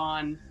toward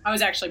Vaughn. I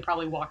was actually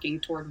probably walking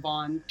toward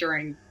Vaughn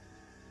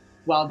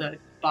while the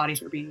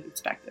bodies were being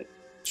inspected.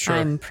 Sure.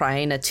 I'm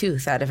prying a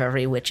tooth out of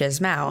every witch's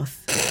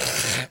mouth.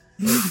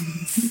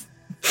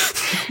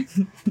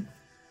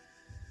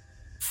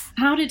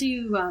 How did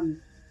you,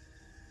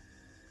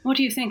 what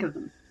do you think of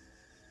them?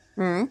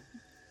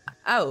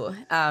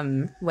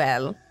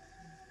 Well,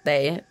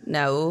 they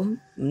knew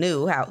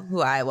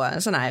who I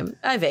was, and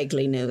I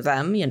vaguely knew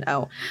them. You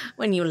know,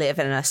 when you live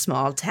in a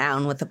small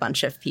town with a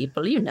bunch of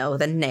people, you know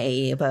the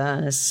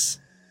neighbors.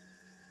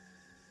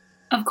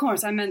 Of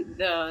course, I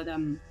meant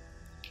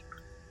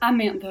I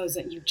meant those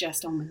that you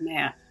just only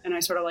met. And I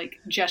sort of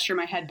gesture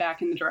my head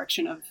back in the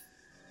direction of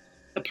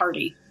the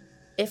party.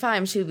 If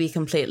I'm to be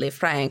completely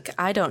frank,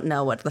 I don't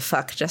know what the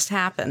fuck just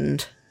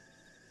happened.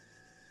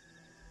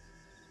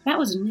 That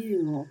was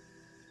new.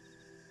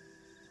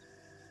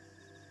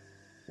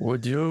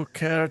 Would you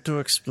care to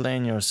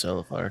explain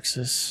yourself,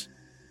 Arxis?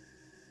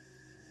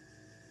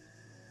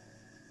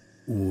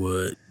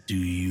 What do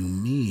you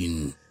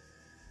mean?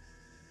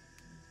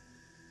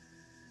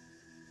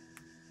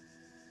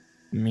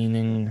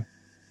 Meaning,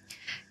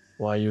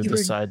 why you You were-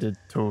 decided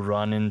to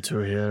run into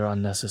here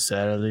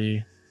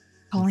unnecessarily?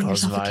 calling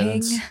Cause yourself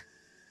violence. a king.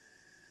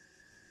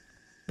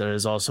 There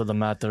is also the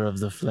matter of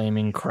the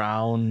flaming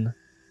crown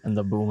and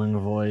the booming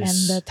And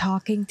voice the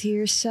talking to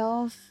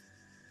yourself.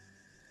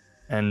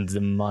 and the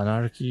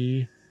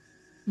monarchy.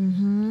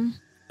 Mm-hmm.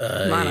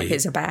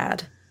 Monarchies are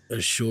bad.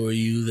 Assure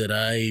you that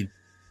I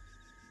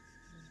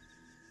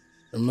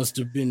must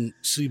have been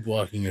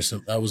sleepwalking or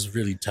something. I was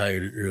really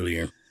tired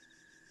earlier.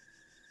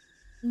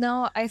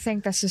 No, I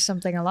think this is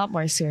something a lot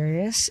more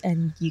serious,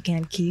 and you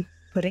can't keep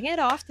putting it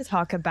off to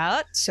talk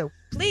about. So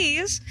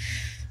please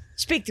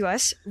speak to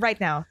us right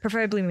now,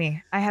 preferably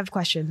me. I have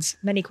questions,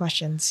 many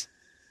questions.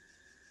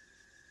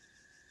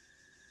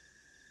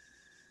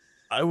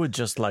 I would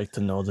just like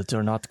to know that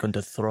you're not going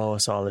to throw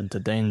us all into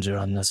danger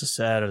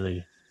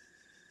unnecessarily.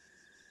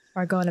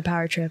 Or go on a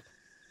power trip.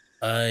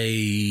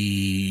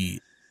 To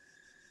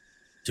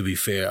be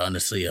fair,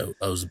 honestly, I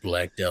was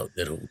blacked out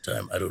that whole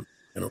time. I don't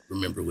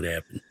remember what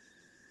happened.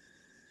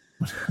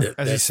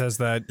 As he says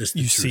that, that's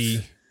the you truth.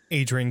 see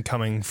Adrian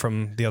coming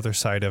from the other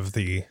side of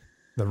the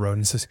road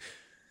and says,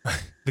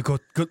 the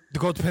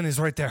gold pen is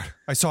right there.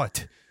 I saw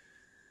it.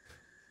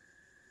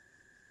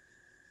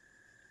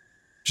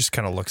 Just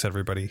kind of looks at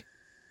everybody.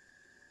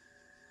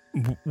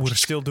 We're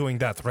still doing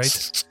that,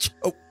 right?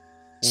 Oh,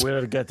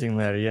 We're getting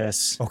there,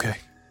 yes. okay.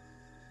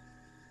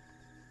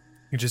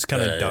 He just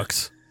kind of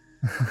ducks.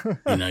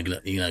 You're not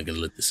gonna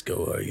let this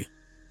go, are you?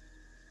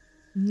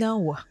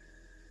 No.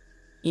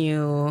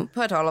 You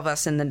put all of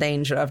us in the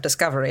danger of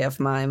discovery of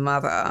my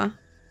mother.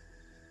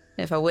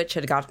 If a witch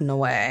had gotten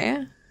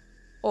away,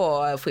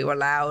 or if we were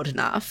loud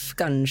enough,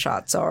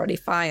 gunshots already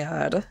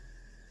fired.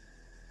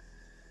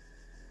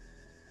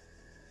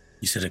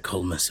 You said I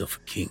called myself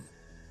a king.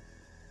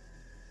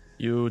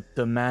 You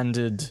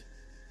demanded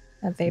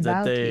That they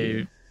bow to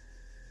you.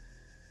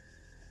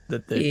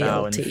 that they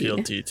bow in Fealty.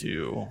 fealty to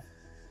you.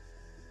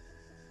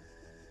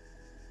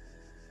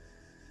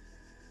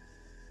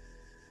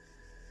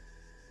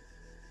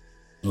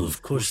 Well,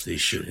 of course they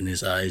should. And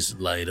his eyes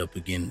light up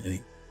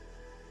again.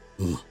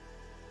 And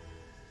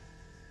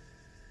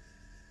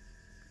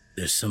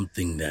there's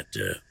something that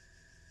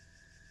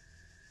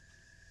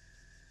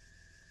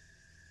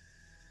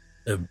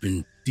I've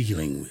been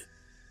dealing with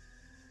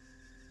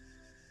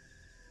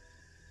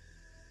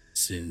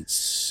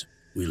since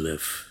we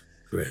left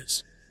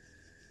Krez.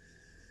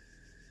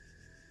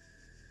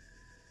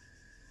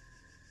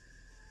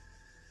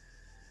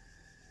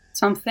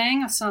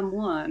 Something or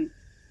someone?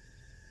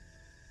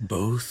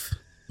 Both,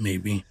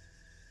 maybe.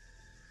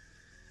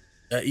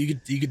 You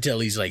could tell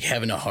he's like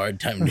having a hard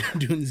time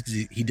doing this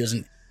because he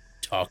doesn't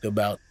talk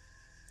about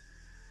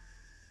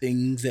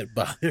things that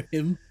bother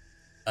him.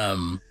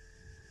 And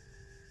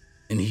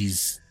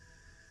he's,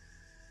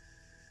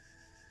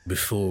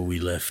 before we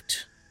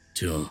left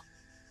to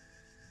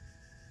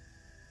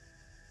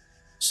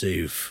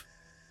save,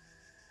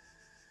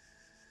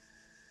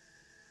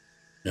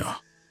 no,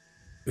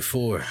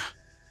 before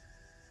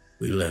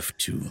we left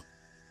to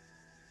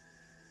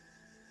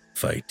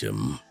fight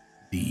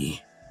the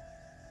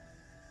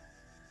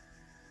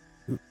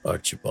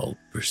Archibald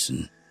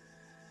person.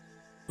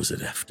 Was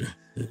it after?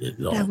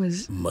 It all That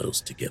was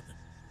muddles together.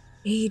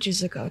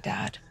 ages ago,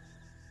 Dad.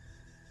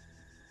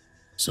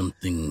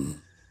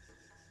 Something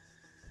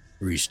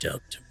reached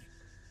out to me.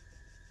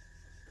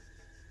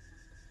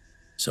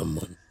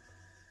 Someone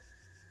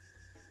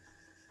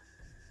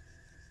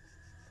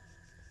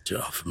to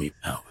offer me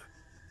power.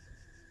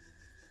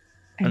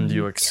 And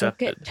you took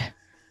accepted.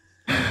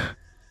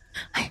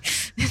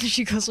 And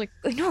she goes like,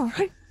 I know,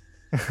 right?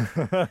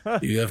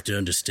 You have to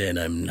understand,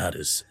 I'm not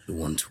as I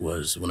once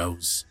was. When I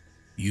was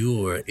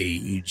your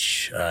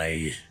age,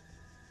 I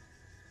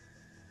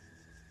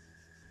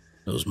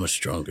was much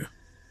stronger.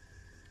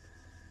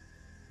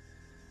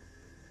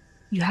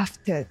 You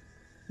have to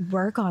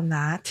work on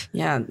that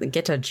Yeah,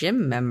 get a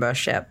gym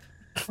membership.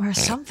 or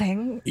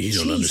something. You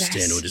don't Jesus.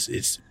 understand what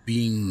it's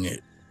being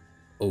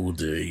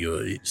older.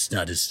 It's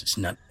not as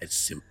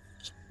simple.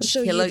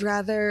 So Kill a- you'd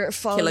rather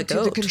fall kill a into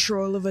the goat.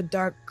 control of a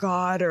dark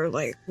god or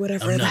like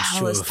whatever I'm the not hell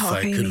sure is if I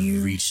talking could to you?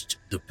 have reached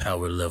the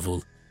power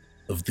level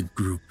of the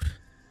group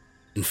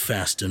in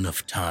fast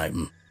enough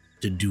time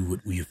to do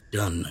what we have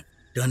done.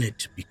 I've done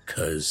it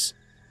because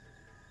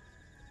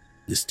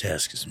this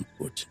task is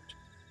important.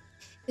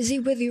 Is he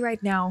with you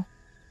right now?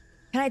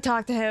 Can I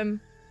talk to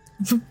him?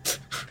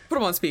 Put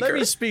him on speaker. Let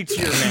me speak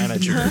to your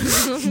manager.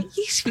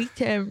 You speak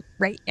to him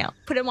right now.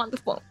 Put him on the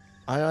phone.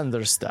 I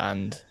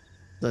understand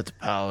that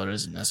power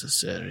is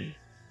necessary.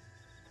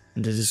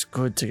 And it is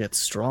good to get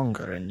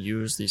stronger and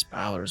use these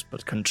powers,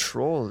 but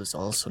control is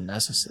also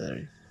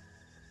necessary.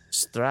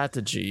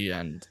 Strategy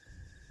and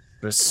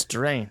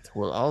restraint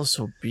will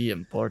also be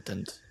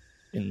important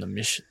in the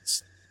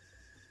missions.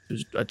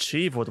 To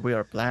achieve what we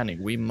are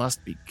planning, we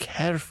must be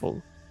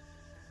careful.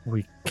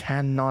 We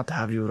cannot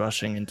have you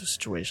rushing into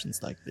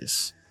situations like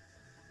this.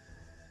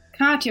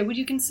 Katya, would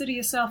you consider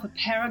yourself a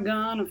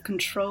paragon of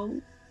control?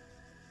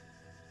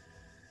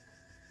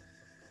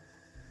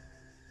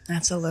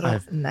 That's a little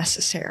I've-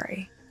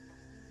 necessary.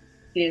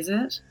 Is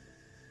it?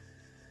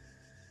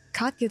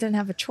 Katya didn't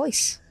have a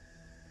choice.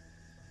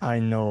 I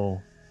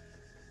know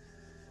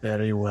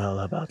very well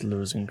about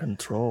losing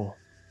control.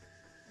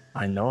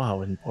 I know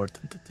how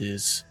important it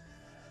is.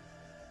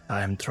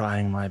 I am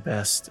trying my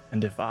best,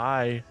 and if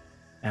I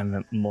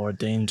am more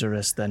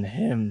dangerous than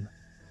him,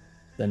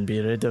 then be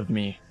rid of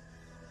me.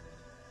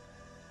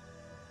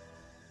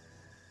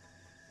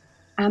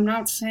 I'm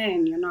not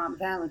saying you're not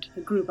valid to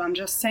the group. I'm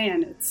just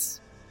saying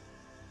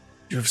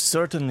You've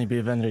certainly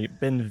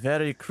been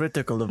very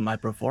critical of my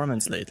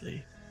performance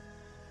lately.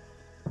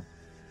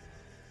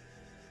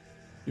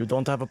 You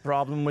don't have a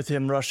problem with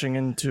him rushing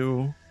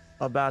into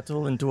a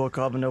battle, into a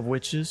coven of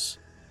witches?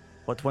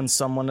 But when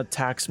someone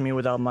attacks me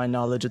without my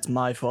knowledge, it's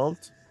my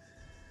fault?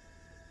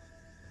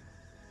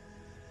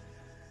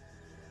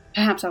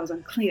 perhaps I was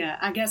unclear.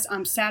 I guess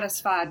I'm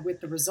satisfied with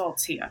the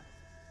results here.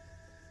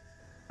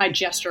 I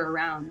gesture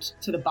around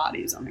to the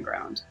bodies on the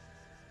ground.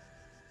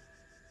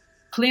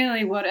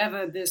 Clearly,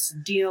 whatever this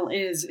deal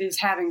is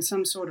having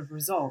some sort of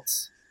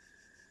results.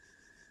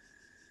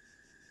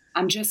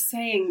 I'm just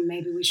saying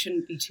maybe we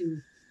shouldn't be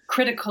too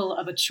critical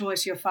of a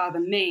choice your father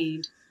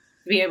made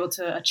to be able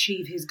to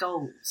achieve his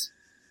goals.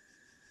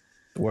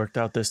 It worked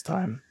out this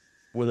time.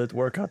 Will it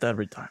work out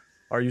every time?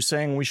 Are you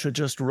saying we should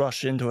just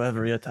rush into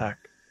every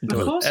attack? Of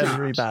Into course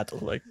every not. battle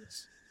like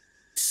this?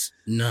 It's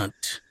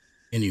not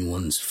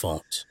anyone's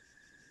fault.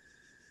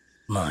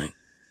 Mine.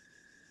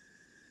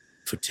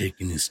 For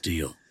taking this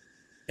deal.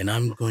 And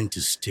I'm going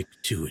to stick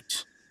to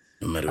it.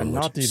 No matter I'm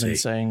what not you even say.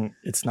 saying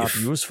it's not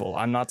useful.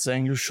 I'm not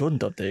saying you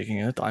shouldn't have taken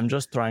it. I'm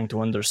just trying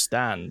to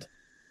understand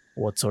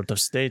what sort of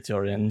state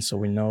you're in so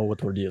we know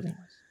what we're dealing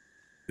with.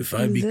 If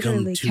I You become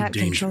literally too can't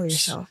control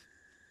dangerous, yourself.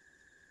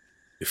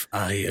 if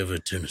I ever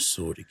turn a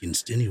sword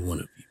against any one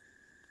of you,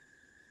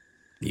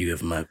 you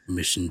have my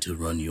permission to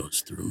run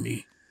yours through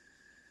me.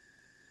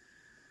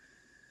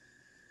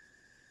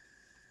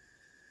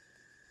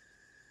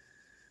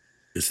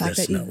 The fact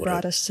that you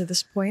brought us to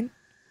this point,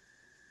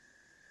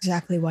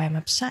 exactly why I'm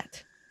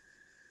upset.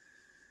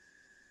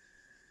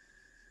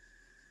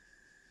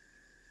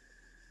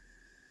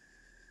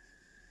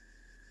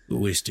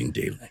 wasting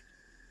daylight.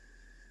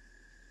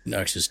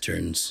 Narcissus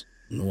turns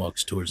and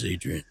walks towards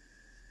Adrian.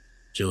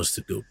 Show us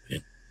the goat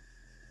pen.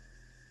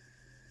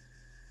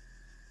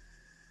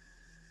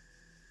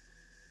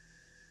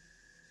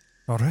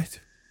 All right.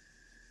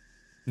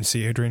 You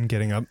see Adrian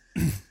getting up.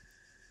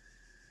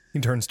 He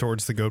turns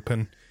towards the goat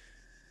pen.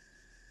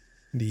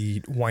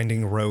 The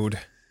winding road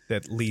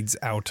that leads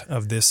out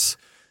of this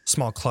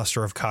small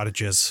cluster of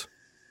cottages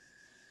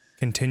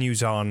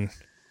continues on.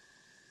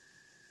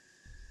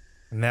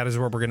 And that is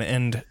where we're going to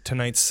end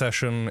tonight's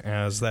session,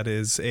 as that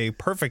is a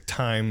perfect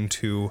time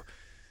to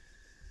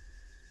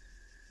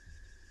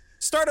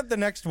start up the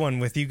next one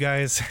with you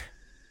guys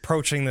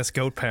approaching this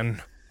goat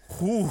pen.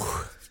 Whew.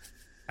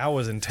 That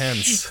was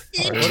intense.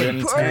 What an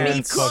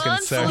intense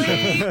fucking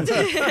session.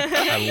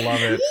 I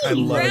love it. I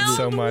love it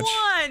so much.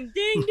 Round 1.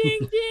 Ding, ding,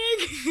 ding.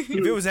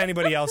 If it was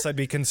anybody else, I'd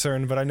be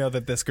concerned, but I know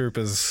that this group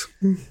is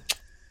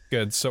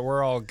good, so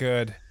we're all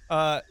good.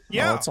 Yeah.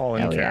 Oh, it's all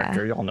in Hell yeah.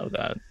 character. Y'all know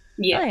that.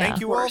 Yeah. Oh, yeah.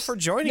 Thank you all for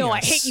joining us. No, I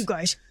hate you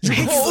guys.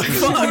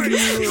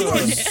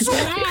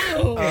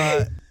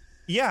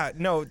 Yeah,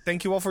 no,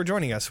 thank you all for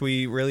joining us.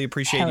 We really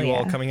appreciate Hell you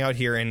all yeah. coming out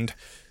here and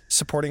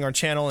supporting our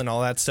channel and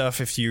all that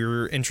stuff. If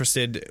you're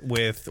interested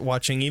with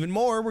watching even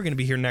more, we're going to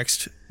be here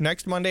next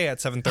Monday at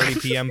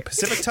 7:30 p.m.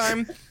 Pacific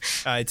time.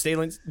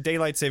 It's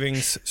daylight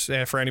savings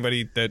for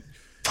anybody that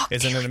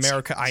isn't in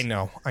America. I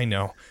know.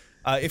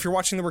 If you're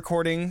watching the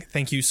recording,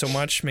 thank you so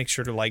much. Make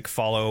sure to like,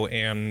 follow,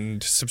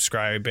 and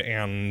subscribe,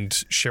 and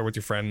share with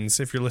your friends.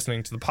 If you're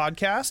listening to the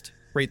podcast,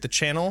 rate the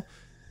channel,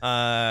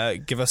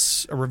 give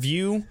us a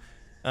review,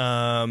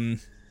 all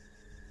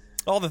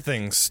the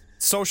things.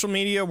 Social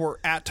media, we're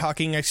at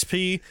Talking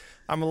XP.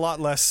 I'm a lot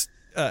less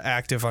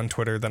active on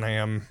Twitter than I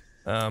am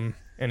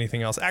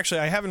anything else.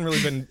 Actually, I haven't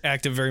really been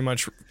active very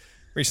much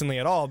recently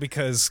at all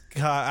because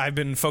I've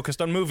been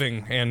focused on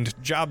moving and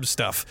job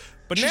stuff.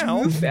 But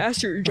now,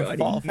 faster, Johnny.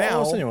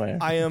 Follow us anyway.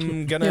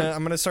 I'm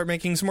gonna start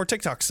making some more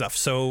TikTok stuff.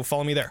 So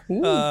follow me there.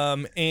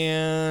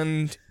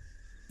 And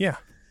yeah.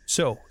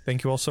 So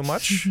thank you all so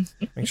much.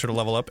 Make sure to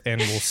level up, and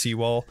we'll see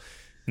you all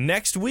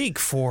next week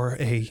for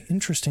a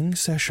interesting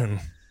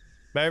session.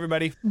 Bye,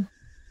 everybody.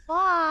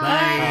 Bye.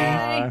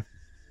 Bye.